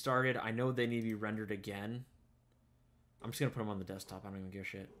things we started. I know they need to be rendered again. I'm just gonna put them on the desktop. I don't even give a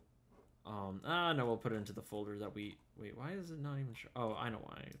shit. No, we'll put it into the folder that we... Wait, why is it not even... Oh, I know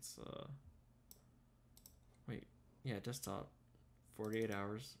why. It's, Wait, yeah, desktop. 48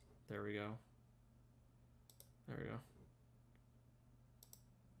 hours. There we go. There we go.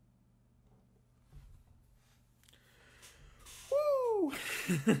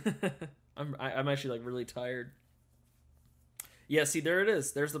 I'm actually like really tired. Yeah, see, there it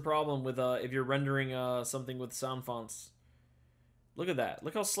is. There's the problem with if you're rendering something with sound fonts. Look at that.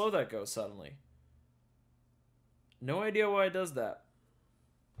 Look how slow that goes suddenly. No idea why it does that.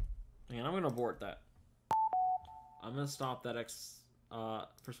 And I'm gonna abort that. I'm gonna stop that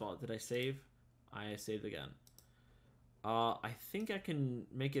first of all, did I save? I saved again. I think I can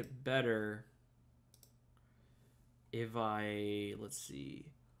make it better if I, let's see,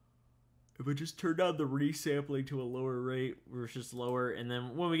 if I just turn down the resampling to a lower rate versus lower, and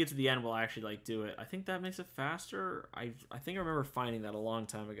then when we get to the end, we'll actually like do it. I think that makes it faster. I think I remember finding that a long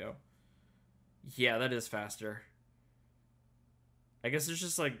time ago. Yeah, that is faster. I guess there's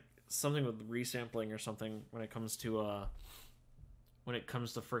just like something with resampling or something when it comes to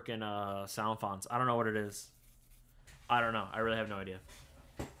freaking sound fonts. I don't know what it is. I don't know. I really have no idea.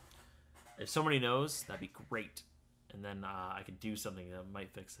 If somebody knows, that'd be great. And then I could do something that might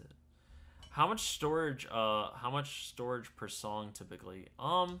fix it. How much storage per song typically?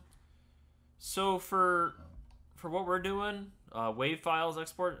 So for for what we're doing, wave files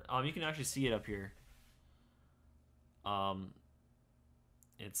export, you can actually see it up here.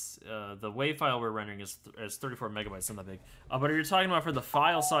 It's the wave file we're rendering is 34 megabytes, not that big. But if you're talking about for the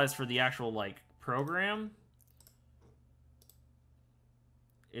file size for the actual like program,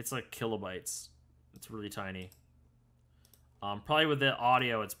 it's like kilobytes. It's really tiny. Probably with the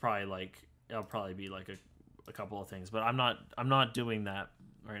audio, it's probably like it'll probably be like a couple of things, but I'm not doing that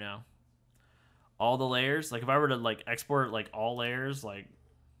right now. All the layers, like if I were to like export like all layers, like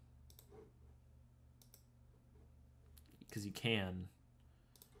because you can.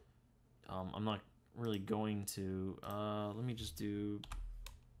 I'm not really going to. Let me just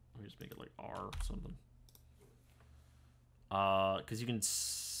make it like R or something. Because you can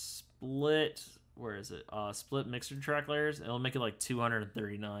split. Where is it? Split mixer track layers. It'll make it like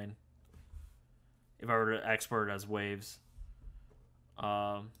 239. If I were to export it as waves. It's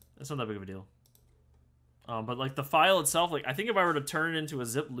not that big of a deal. But like the file itself, like I think if I were to turn it into a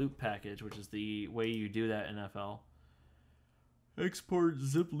zip loop package, which is the way you do that in FL. Export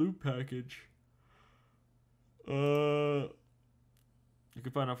zip loop package. You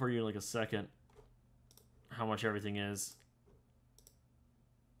can find out for you in like a second how much everything is.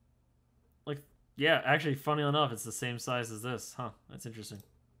 Like, yeah, actually, funny enough, it's the same size as this. Huh, that's interesting.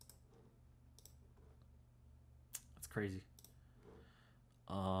 That's crazy.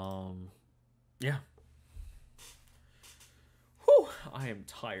 Yeah. Whew, I am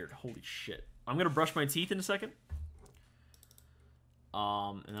tired. Holy shit. I'm gonna brush my teeth in a second.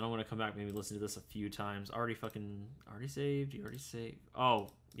 And then I'm gonna come back, maybe listen to this a few times. Already saved? You already saved? Oh,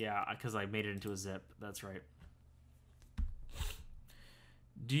 yeah, because I made it into a zip. That's right.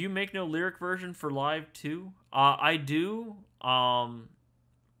 Do you make no lyric version for live too? I do.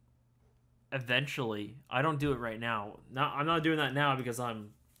 Eventually. I don't do it right now. I'm not doing that now because I'm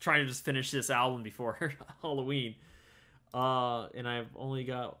trying to just finish this album before Halloween. And I've only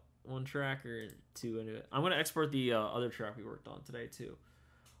got one track or two into it. I'm gonna export the other track we worked on today too.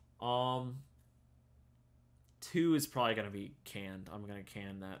 2 is probably gonna be canned. I'm gonna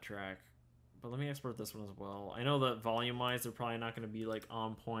can that track, but let me export this one as well. I know that volume wise they're probably not gonna be like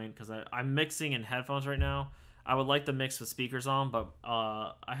on point because I'm mixing in headphones right now. I would like to mix with speakers on, but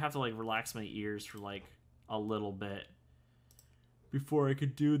I have to like relax my ears for like a little bit before I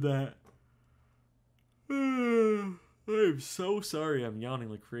could do that. I'm so sorry. I'm yawning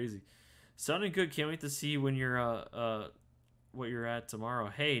like crazy. Sounding good. Can't wait to see when you're what you're at tomorrow.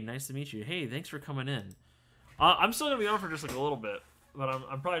 Hey, nice to meet you. Hey, thanks for coming in. I'm still gonna be on for just like a little bit, but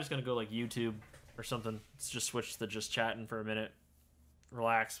I'm probably just gonna go like YouTube or something. Let's just switch to just chatting for a minute.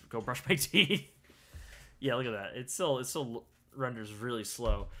 Relax. Go brush my teeth. Yeah, look at that. It still renders really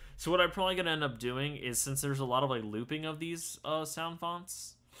slow. So what I'm probably gonna end up doing is, since there's a lot of like looping of these sound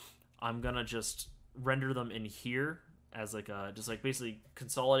fonts, I'm gonna just render them in here as like just like basically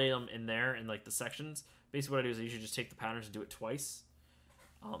consolidate them in there in like the sections. Basically what I do is I usually just take the patterns and do it twice,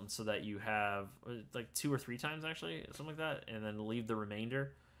 so that you have like 2 or 3 times actually, something like that, and then leave the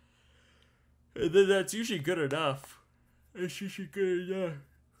remainder. And then that's usually good enough. It's usually good enough.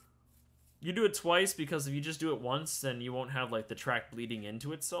 You do it twice because if you just do it once, then you won't have like the track bleeding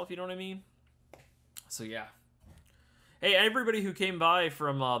into itself. You know what I mean? So yeah. Hey, everybody who came by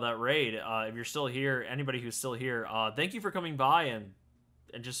from that raid, if you're still here, anybody who's still here, thank you for coming by and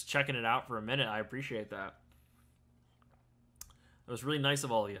just checking it out for a minute. I appreciate that. It was really nice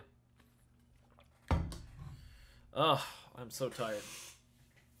of all of you. Ugh, I'm so tired.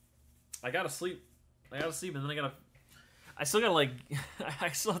 I gotta sleep. And then I still gotta like, I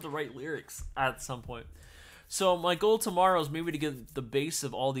still have to write lyrics at some point. So my goal tomorrow is maybe to get the base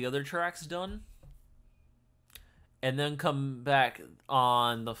of all the other tracks done. And then come back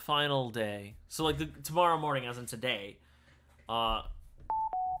on the final day. So like tomorrow morning, as in today,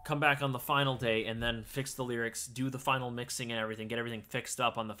 come back on the final day and then fix the lyrics, do the final mixing and everything, get everything fixed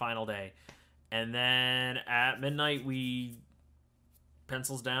up on the final day. And then at midnight, we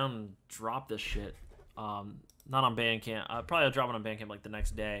pencils down and drop this shit. Not on Bandcamp. Probably I'll drop it on Bandcamp like the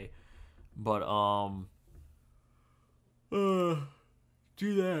next day. But, do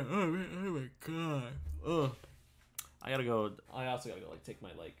that. Oh my god. I also gotta go like take my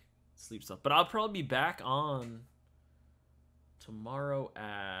like sleep stuff. But I'll probably be back on tomorrow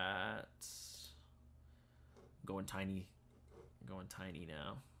at going tiny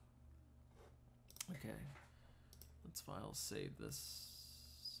now. Okay. Let's file save this.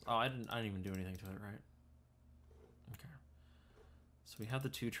 Oh, I didn't even do anything to it, right? Okay. So we have the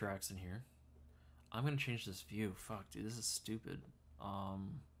 2 tracks in here. I'm gonna change this view. Fuck, dude, this is stupid.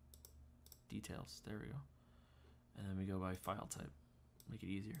 Details. There we go. And then we go by file type. Make it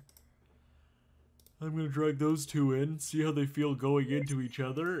easier. I'm gonna drag those two in, see how they feel going into each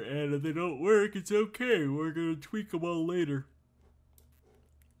other, and if they don't work, it's okay. We're gonna tweak them all later.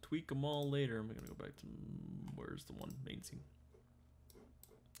 Tweak them all later. I'm gonna go back to where's the one main scene.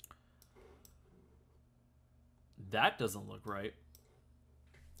 That doesn't look right.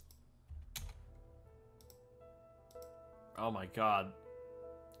 Oh my god.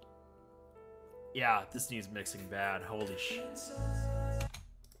 Yeah, this needs mixing bad. Holy shit.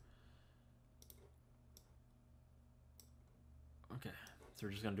 Okay, so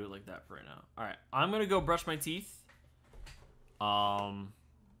we're just gonna do it like that for right now. All right, I'm gonna go brush my teeth. I'll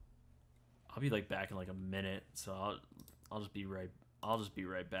be like back in like a minute, so I'll just be right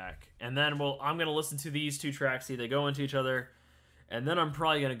back. And then I'm gonna listen to these two tracks, see they go into each other, and then I'm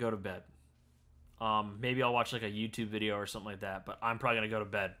probably gonna go to bed. Maybe I'll watch like a YouTube video or something like that, but I'm probably gonna go to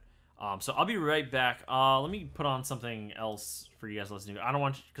bed. So I'll be right back. Let me put on something else for you guys to listen to. I don't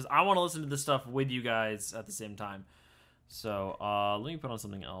want, because I want to listen to this stuff with you guys at the same time. So let me put on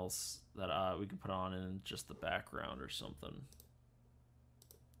something else that we can put on in just the background or something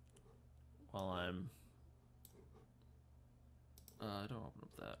while I'm. Don't open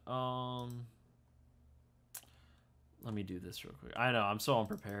up that. Let me do this real quick. I know I'm so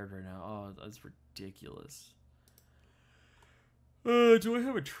unprepared right now. Oh, that's ridiculous. Do I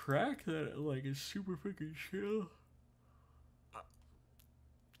have a track that like is super freaking chill?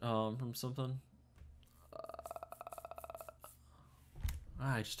 From something.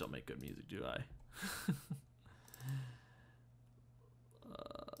 I just don't make good music, do I?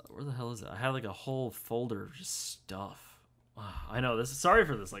 Where the hell is it? I have like a whole folder of just stuff. I know this. Sorry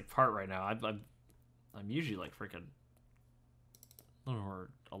for this like part right now. I'm usually like freaking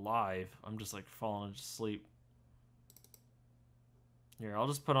or alive. I'm just like falling into sleep. Here, I'll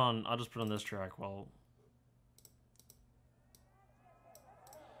just put on this track while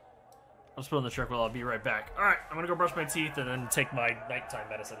I'll be right back. All right, I'm gonna go brush my teeth and then take my nighttime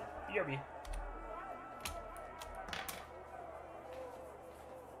medicine. BRB.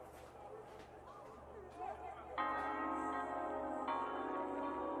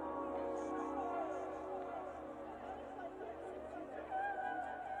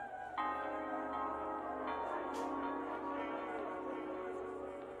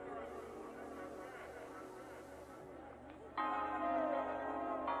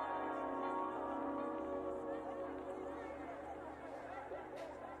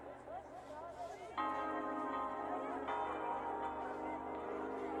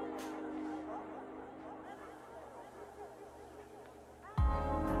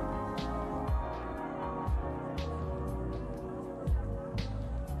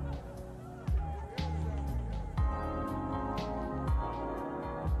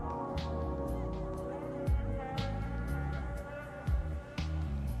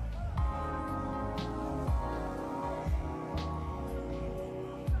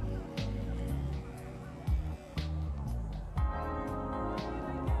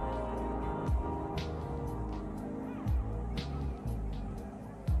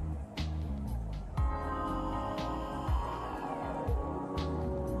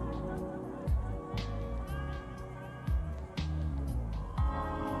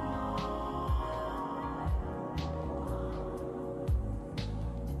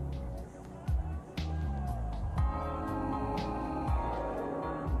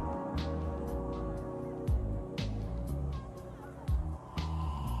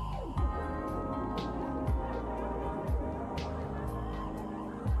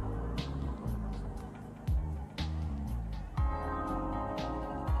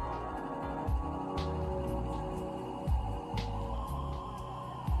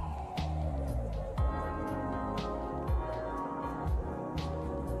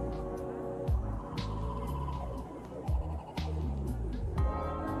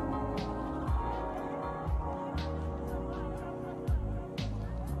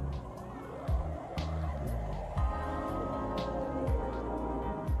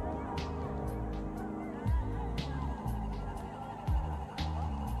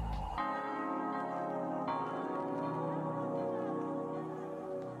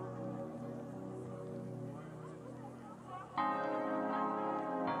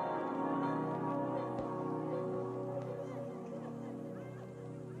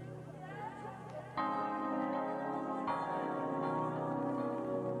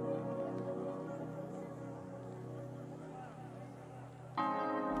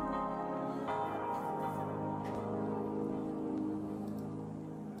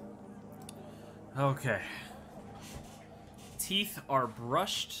 Okay. Teeth are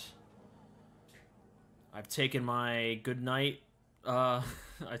brushed. I've taken my good night I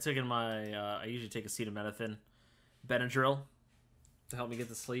took in my, I usually take acetaminophen, Benadryl, to help me get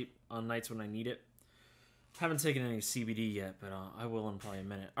to sleep on nights when I need it. Haven't taken any CBD yet, but I will in probably a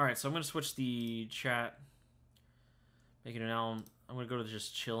minute. Alright, so I'm going to switch the chat. Making it now, I'm going to go to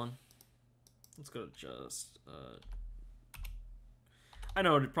just chilling. Let's go to just, I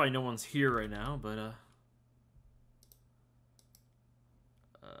know probably no one's here right now, but,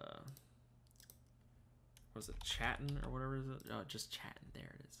 what is it, chatting or whatever is it? Oh, just chatting,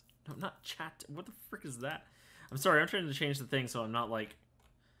 there it is. No, not chat, what the frick is that? I'm sorry, I'm trying to change the thing so I'm not, like,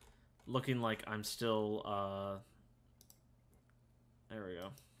 looking like I'm still, there we go.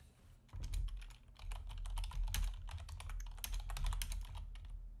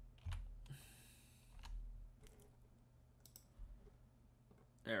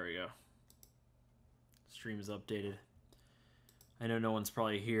 There we go. Stream is updated. I know no one's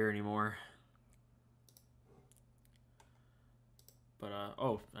probably here anymore. But,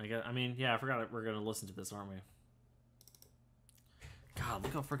 oh, I mean, yeah, I forgot we're gonna listen to this, aren't we? God,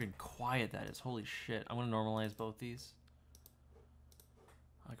 look how freaking quiet that is. Holy shit. I'm gonna normalize both these.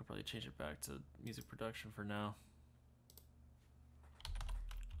 I could probably change it back to music production for now.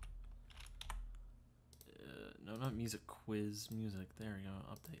 No, not music, quiz music. There we go.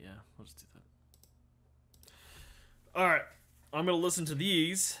 Update, yeah. We'll just do that. Alright. I'm gonna listen to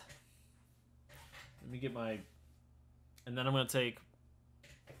these. Let me get my... And then I'm gonna take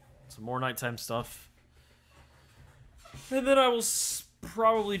some more nighttime stuff. And then I will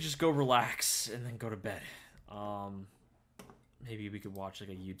probably just go relax and then go to bed. Maybe we could watch like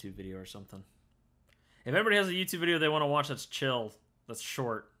a YouTube video or something. If anybody has a YouTube video they want to watch that's chill, that's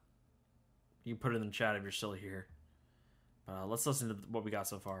short, you can put it in the chat if you're still here. Let's listen to what we got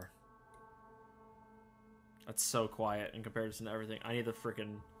so far. That's so quiet in comparison to everything. I need to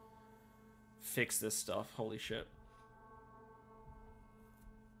freaking fix this stuff. Holy shit.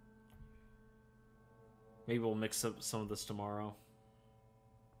 Maybe we'll mix up some of this tomorrow.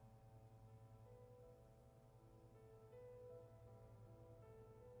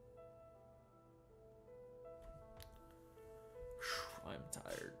 I'm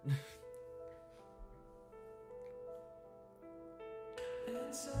tired.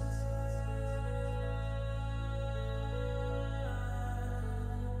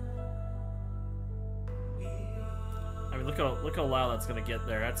 I mean, look how loud that's gonna get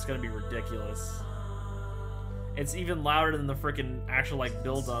there. That's gonna be ridiculous. It's even louder than the freaking actual like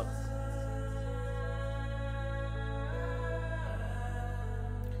build up.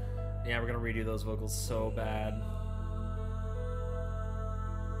 Yeah, we're gonna redo those vocals so bad.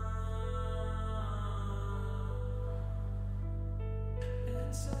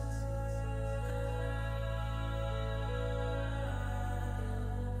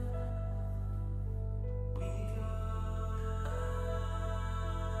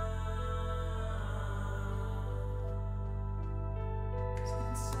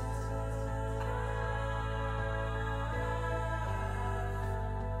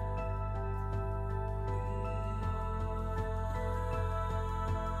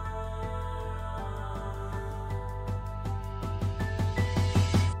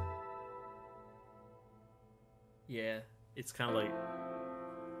 Yeah, it's kind of like...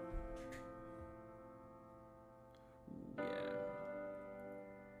 Yeah.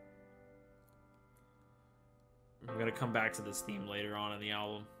 I'm gonna come back to this theme later on in the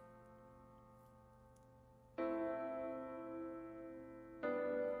album.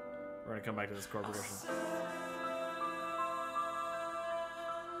 We're gonna come back to this chord progression.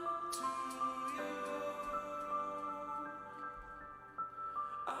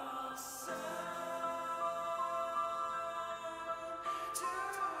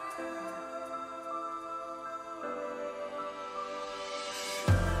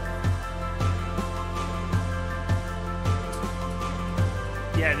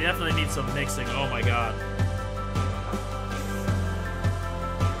 Yeah, they definitely need some mixing. Oh my god.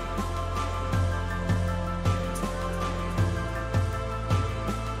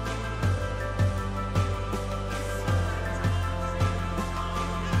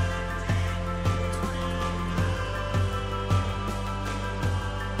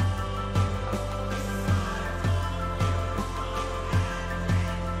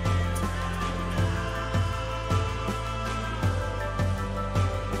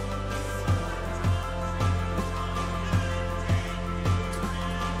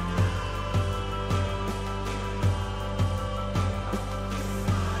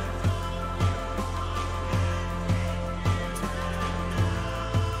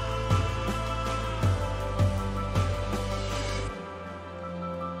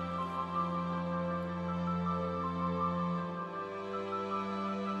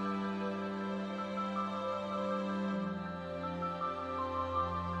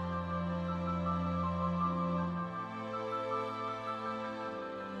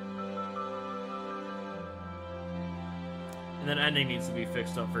 And then ending needs to be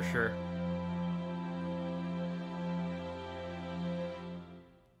fixed up for sure.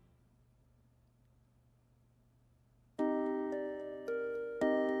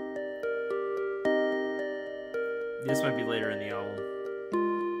 This might be later in the album.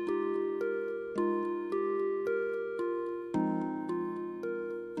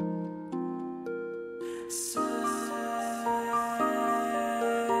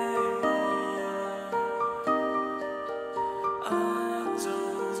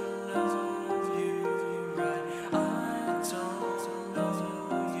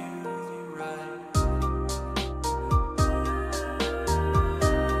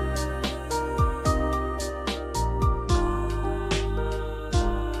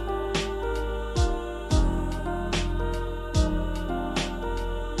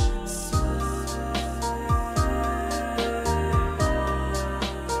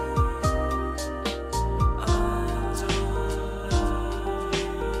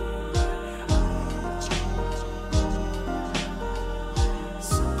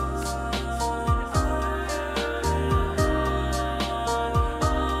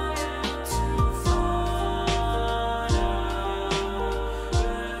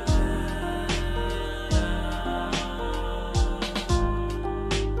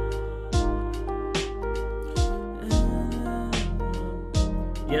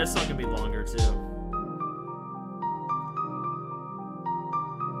 Yeah, this song can be longer too.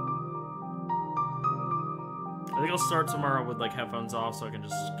 I think I'll start tomorrow with like headphones off so I can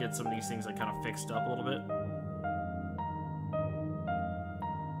just get some of these things like kind of fixed up a little bit.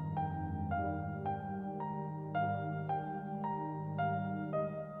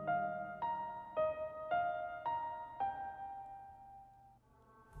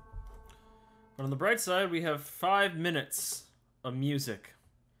 But on the bright side, we have 5 minutes of music.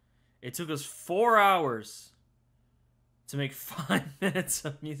 It took us 4 hours to make 5 minutes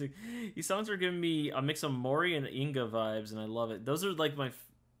of music. These songs are giving me a mix of Mori and Inga vibes, and I love it. Those are like my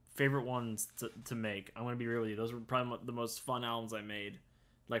favorite ones to make. I'm gonna be real with you. Those were probably the most fun albums I made,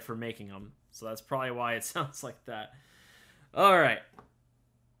 like for making them. So that's probably why it sounds like that. All right.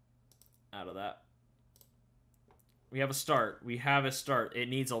 Out of that, we have a start. We have a start. It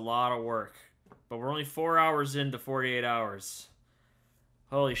needs a lot of work, but we're only 4 hours into 48 hours.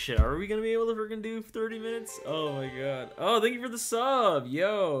 Holy shit, are we gonna be able to freaking do 30 minutes? Oh my god. Oh, thank you for the sub.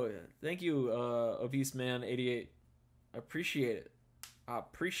 Yo, thank you, Obese Man 88. I appreciate it. I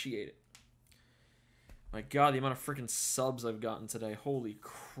appreciate it. My god, the amount of freaking subs I've gotten today. Holy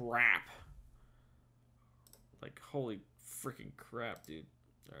crap. Like, holy freaking crap, dude.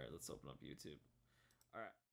 Alright, let's open up YouTube. Alright.